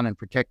going down and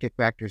protective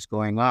factors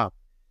going up.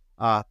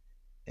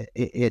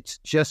 It's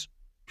just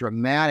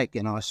dramatic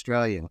in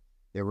Australia.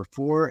 There were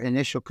 4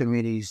 initial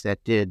communities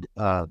that did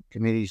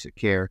communities of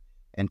care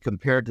and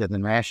compared to the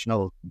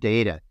national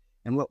data.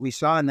 And what we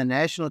saw in the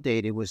national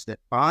data was that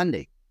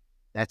bonding,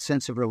 that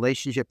sense of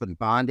relationship and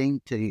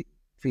bonding, to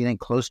feeling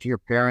close to your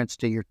parents,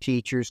 to your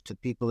teachers, to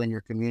people in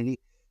your community,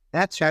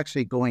 that's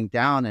actually going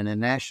down in a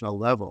national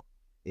level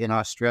in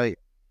Australia.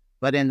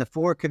 But in the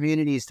 4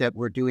 communities that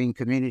were doing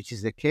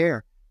communities of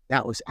care,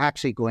 that was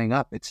actually going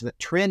up. The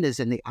trend is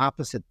in the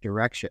opposite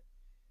direction.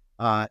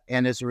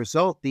 And as a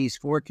result, these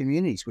 4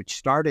 communities, which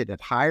started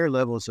at higher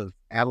levels of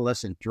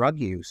adolescent drug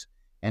use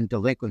and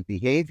delinquent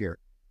behavior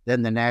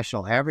than the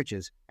national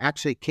averages,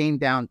 actually came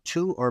down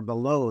to or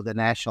below the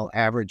national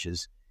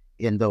averages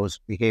in those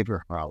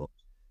behavior problems.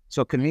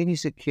 So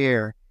communities of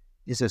care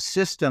is a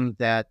system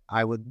that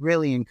I would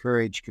really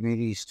encourage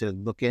communities to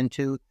look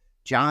into.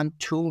 John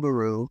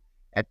Toolbaroo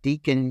at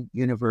Deakin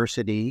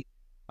University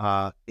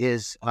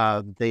is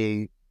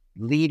the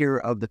leader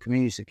of the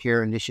Communities of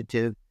Care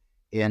Initiative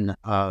in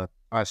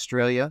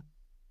Australia.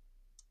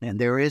 And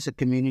there is a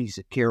Communities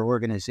of Care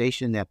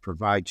organization that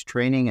provides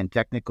training and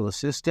technical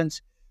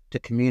assistance to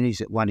communities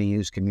that want to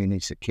use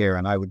communities of care.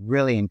 And I would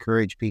really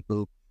encourage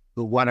people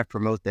who want to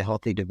promote the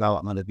healthy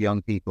development of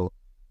young people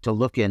to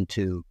look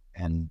into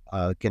and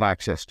get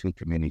access to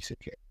communities of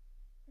care.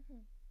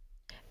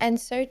 And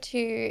so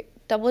to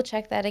double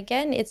check that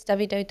again, it's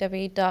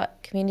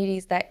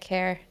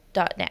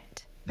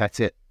www.communitiesthatcare.net. That's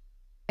it.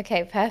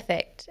 Okay,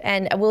 perfect.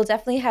 And we'll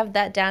definitely have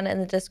that down in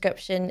the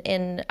description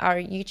in our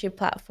YouTube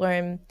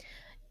platform,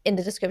 in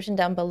the description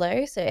down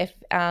below. So if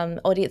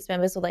audience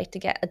members would like to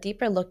get a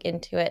deeper look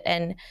into it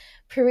and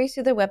peruse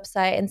through the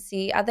website and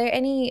see, are there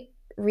any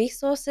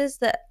resources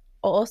that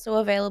are also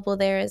available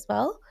there as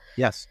well?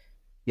 Yes.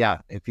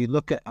 Yeah. If you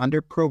look at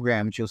under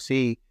programs, you'll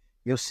see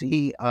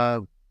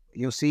the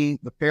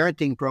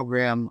parenting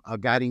program,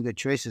 Guiding Good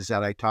Choices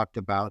that I talked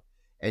about.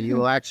 And you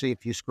will actually,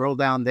 if you scroll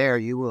down there,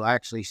 you will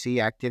actually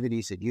see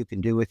activities that you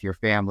can do with your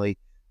family.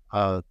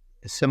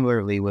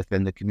 Similarly,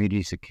 within the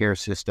communities of care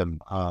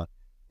system,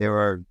 there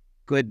are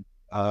good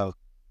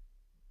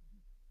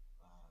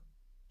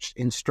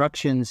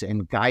instructions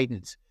and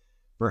guidance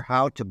for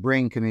how to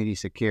bring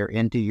communities of care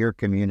into your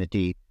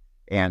community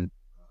and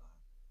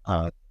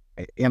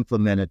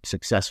implement it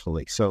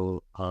successfully.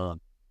 So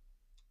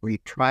we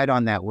tried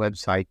on that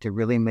website to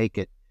really make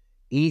it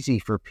easy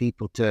for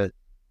people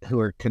who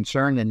are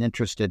concerned and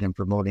interested in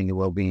promoting the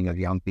well-being of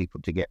young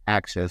people to get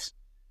access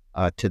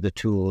to the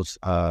tools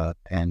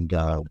and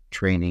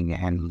training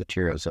and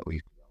materials that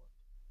we've.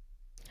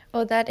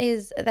 Oh, that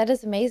is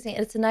amazing.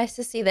 It's nice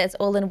to see that it's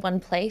all in one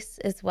place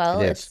as It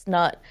well. is. It's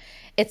not,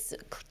 it's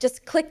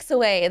just clicks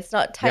away. It's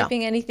not Yeah.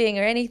 typing anything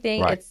or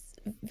anything. Right. It's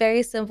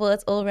very simple.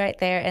 It's all right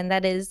there. And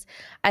that is,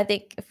 I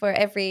think, for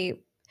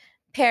every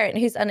parent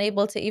who's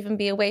unable to even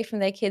be away from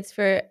their kids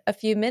for a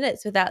few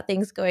minutes without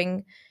things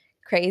going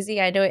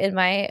crazy. I know in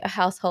my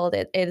household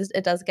it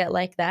does get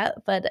like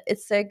that, but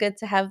it's so good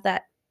to have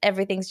that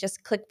everything's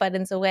just click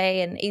buttons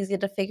away and easier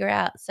to figure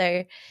out.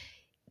 So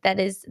that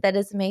is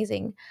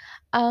amazing.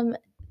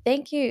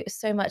 Thank you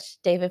so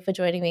much, David, for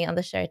joining me on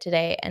the show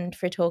today and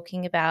for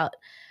talking about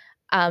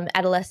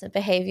adolescent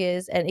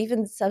behaviors and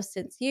even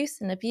substance use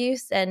and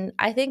abuse. And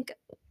I think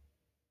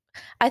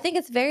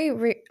it's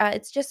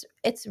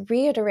it's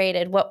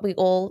reiterated what we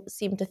all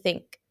seem to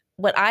think,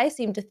 what I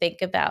seem to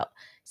think about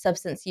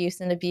substance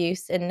use and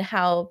abuse and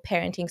how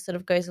parenting sort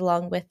of goes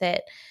along with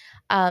it.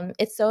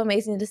 It's so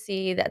amazing to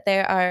see that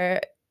there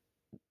are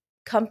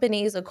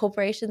companies or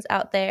corporations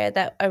out there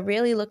that are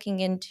really looking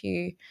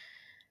into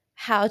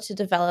how to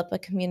develop a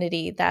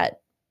community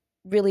that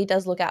really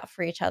does look out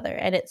for each other.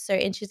 And it's so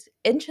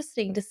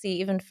interesting to see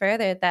even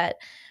further that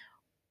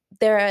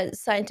there are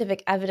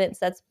scientific evidence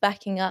that's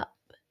backing up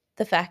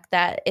the fact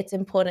that it's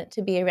important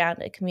to be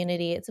around a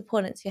community. It's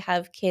important to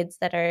have kids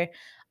that are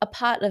a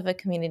part of a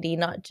community,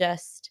 not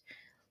just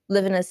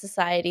live in a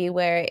society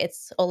where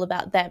it's all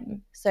about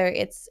them. So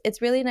it's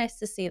really nice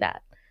to see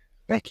that.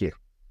 Thank you.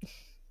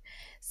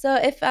 So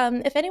if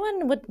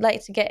anyone would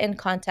like to get in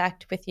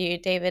contact with you,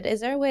 David, is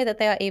there a way that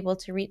they are able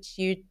to reach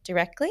you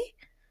directly?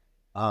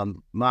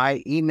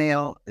 My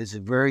email is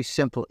a very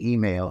simple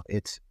email.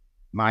 It's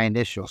my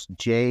initials,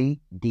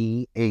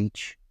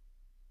 jdh@uw.edu.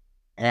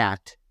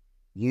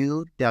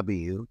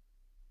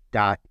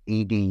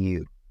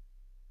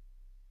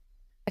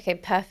 Okay,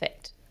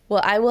 perfect.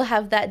 Well, I will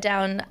have that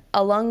down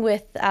along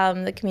with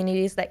the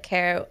Communities That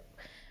Care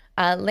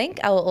link.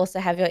 I will also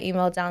have your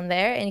email down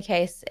there in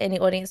case any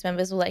audience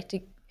members would like to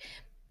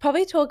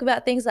probably talk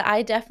about things that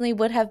I definitely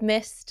would have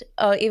missed,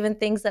 or even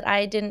things that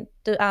I didn't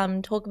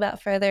talk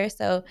about further.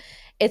 So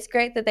it's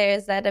great that there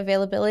is that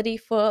availability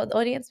for the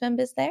audience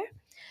members there.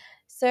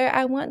 So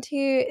I want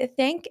to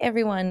thank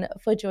everyone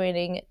for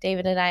joining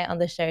David and I on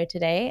the show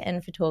today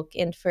and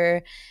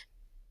for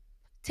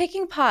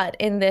taking part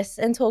in this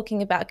and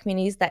talking about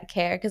Communities That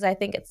Care, because I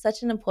think it's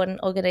such an important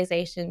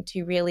organization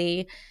to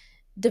really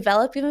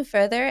develop even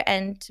further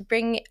and to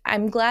bring.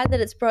 I'm glad that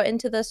it's brought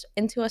into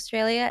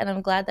Australia, and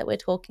I'm glad that we're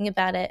talking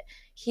about it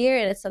here,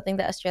 and it's something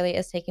that Australia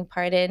is taking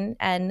part in,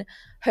 and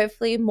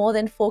hopefully more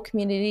than 4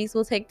 communities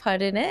will take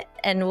part in it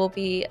and we'll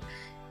be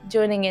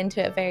joining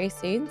into it very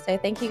soon. So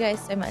thank you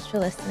guys so much for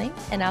listening,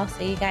 and I'll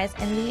see you guys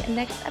in the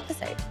next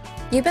episode.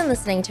 You've been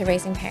listening to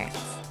Raising Parents,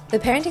 the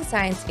Parenting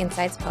Science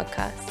Insights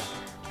podcast,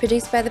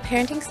 produced by the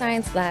Parenting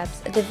Science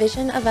Labs, a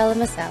division of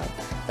LMSL,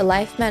 the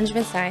Life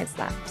Management Science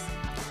Labs.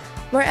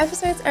 More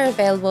episodes are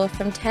available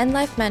from 10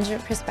 life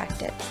management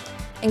perspectives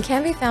and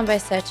can be found by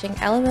searching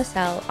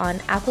LMSL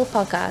on Apple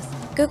Podcasts,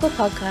 Google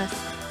Podcasts,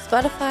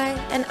 Spotify,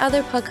 and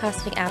other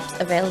podcasting apps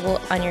available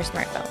on your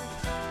smartphone.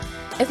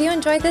 If you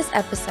enjoyed this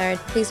episode,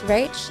 please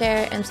rate,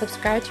 share, and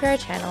subscribe to our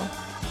channel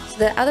so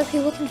that other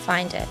people can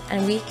find it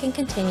and we can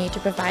continue to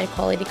provide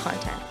quality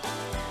content.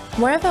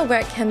 More of our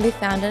work can be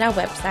found on our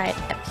website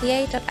at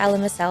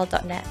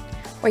pa.lmsl.net,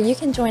 where you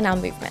can join our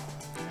movement.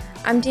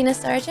 I'm Dina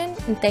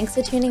Sargent, and thanks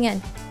for tuning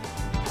in.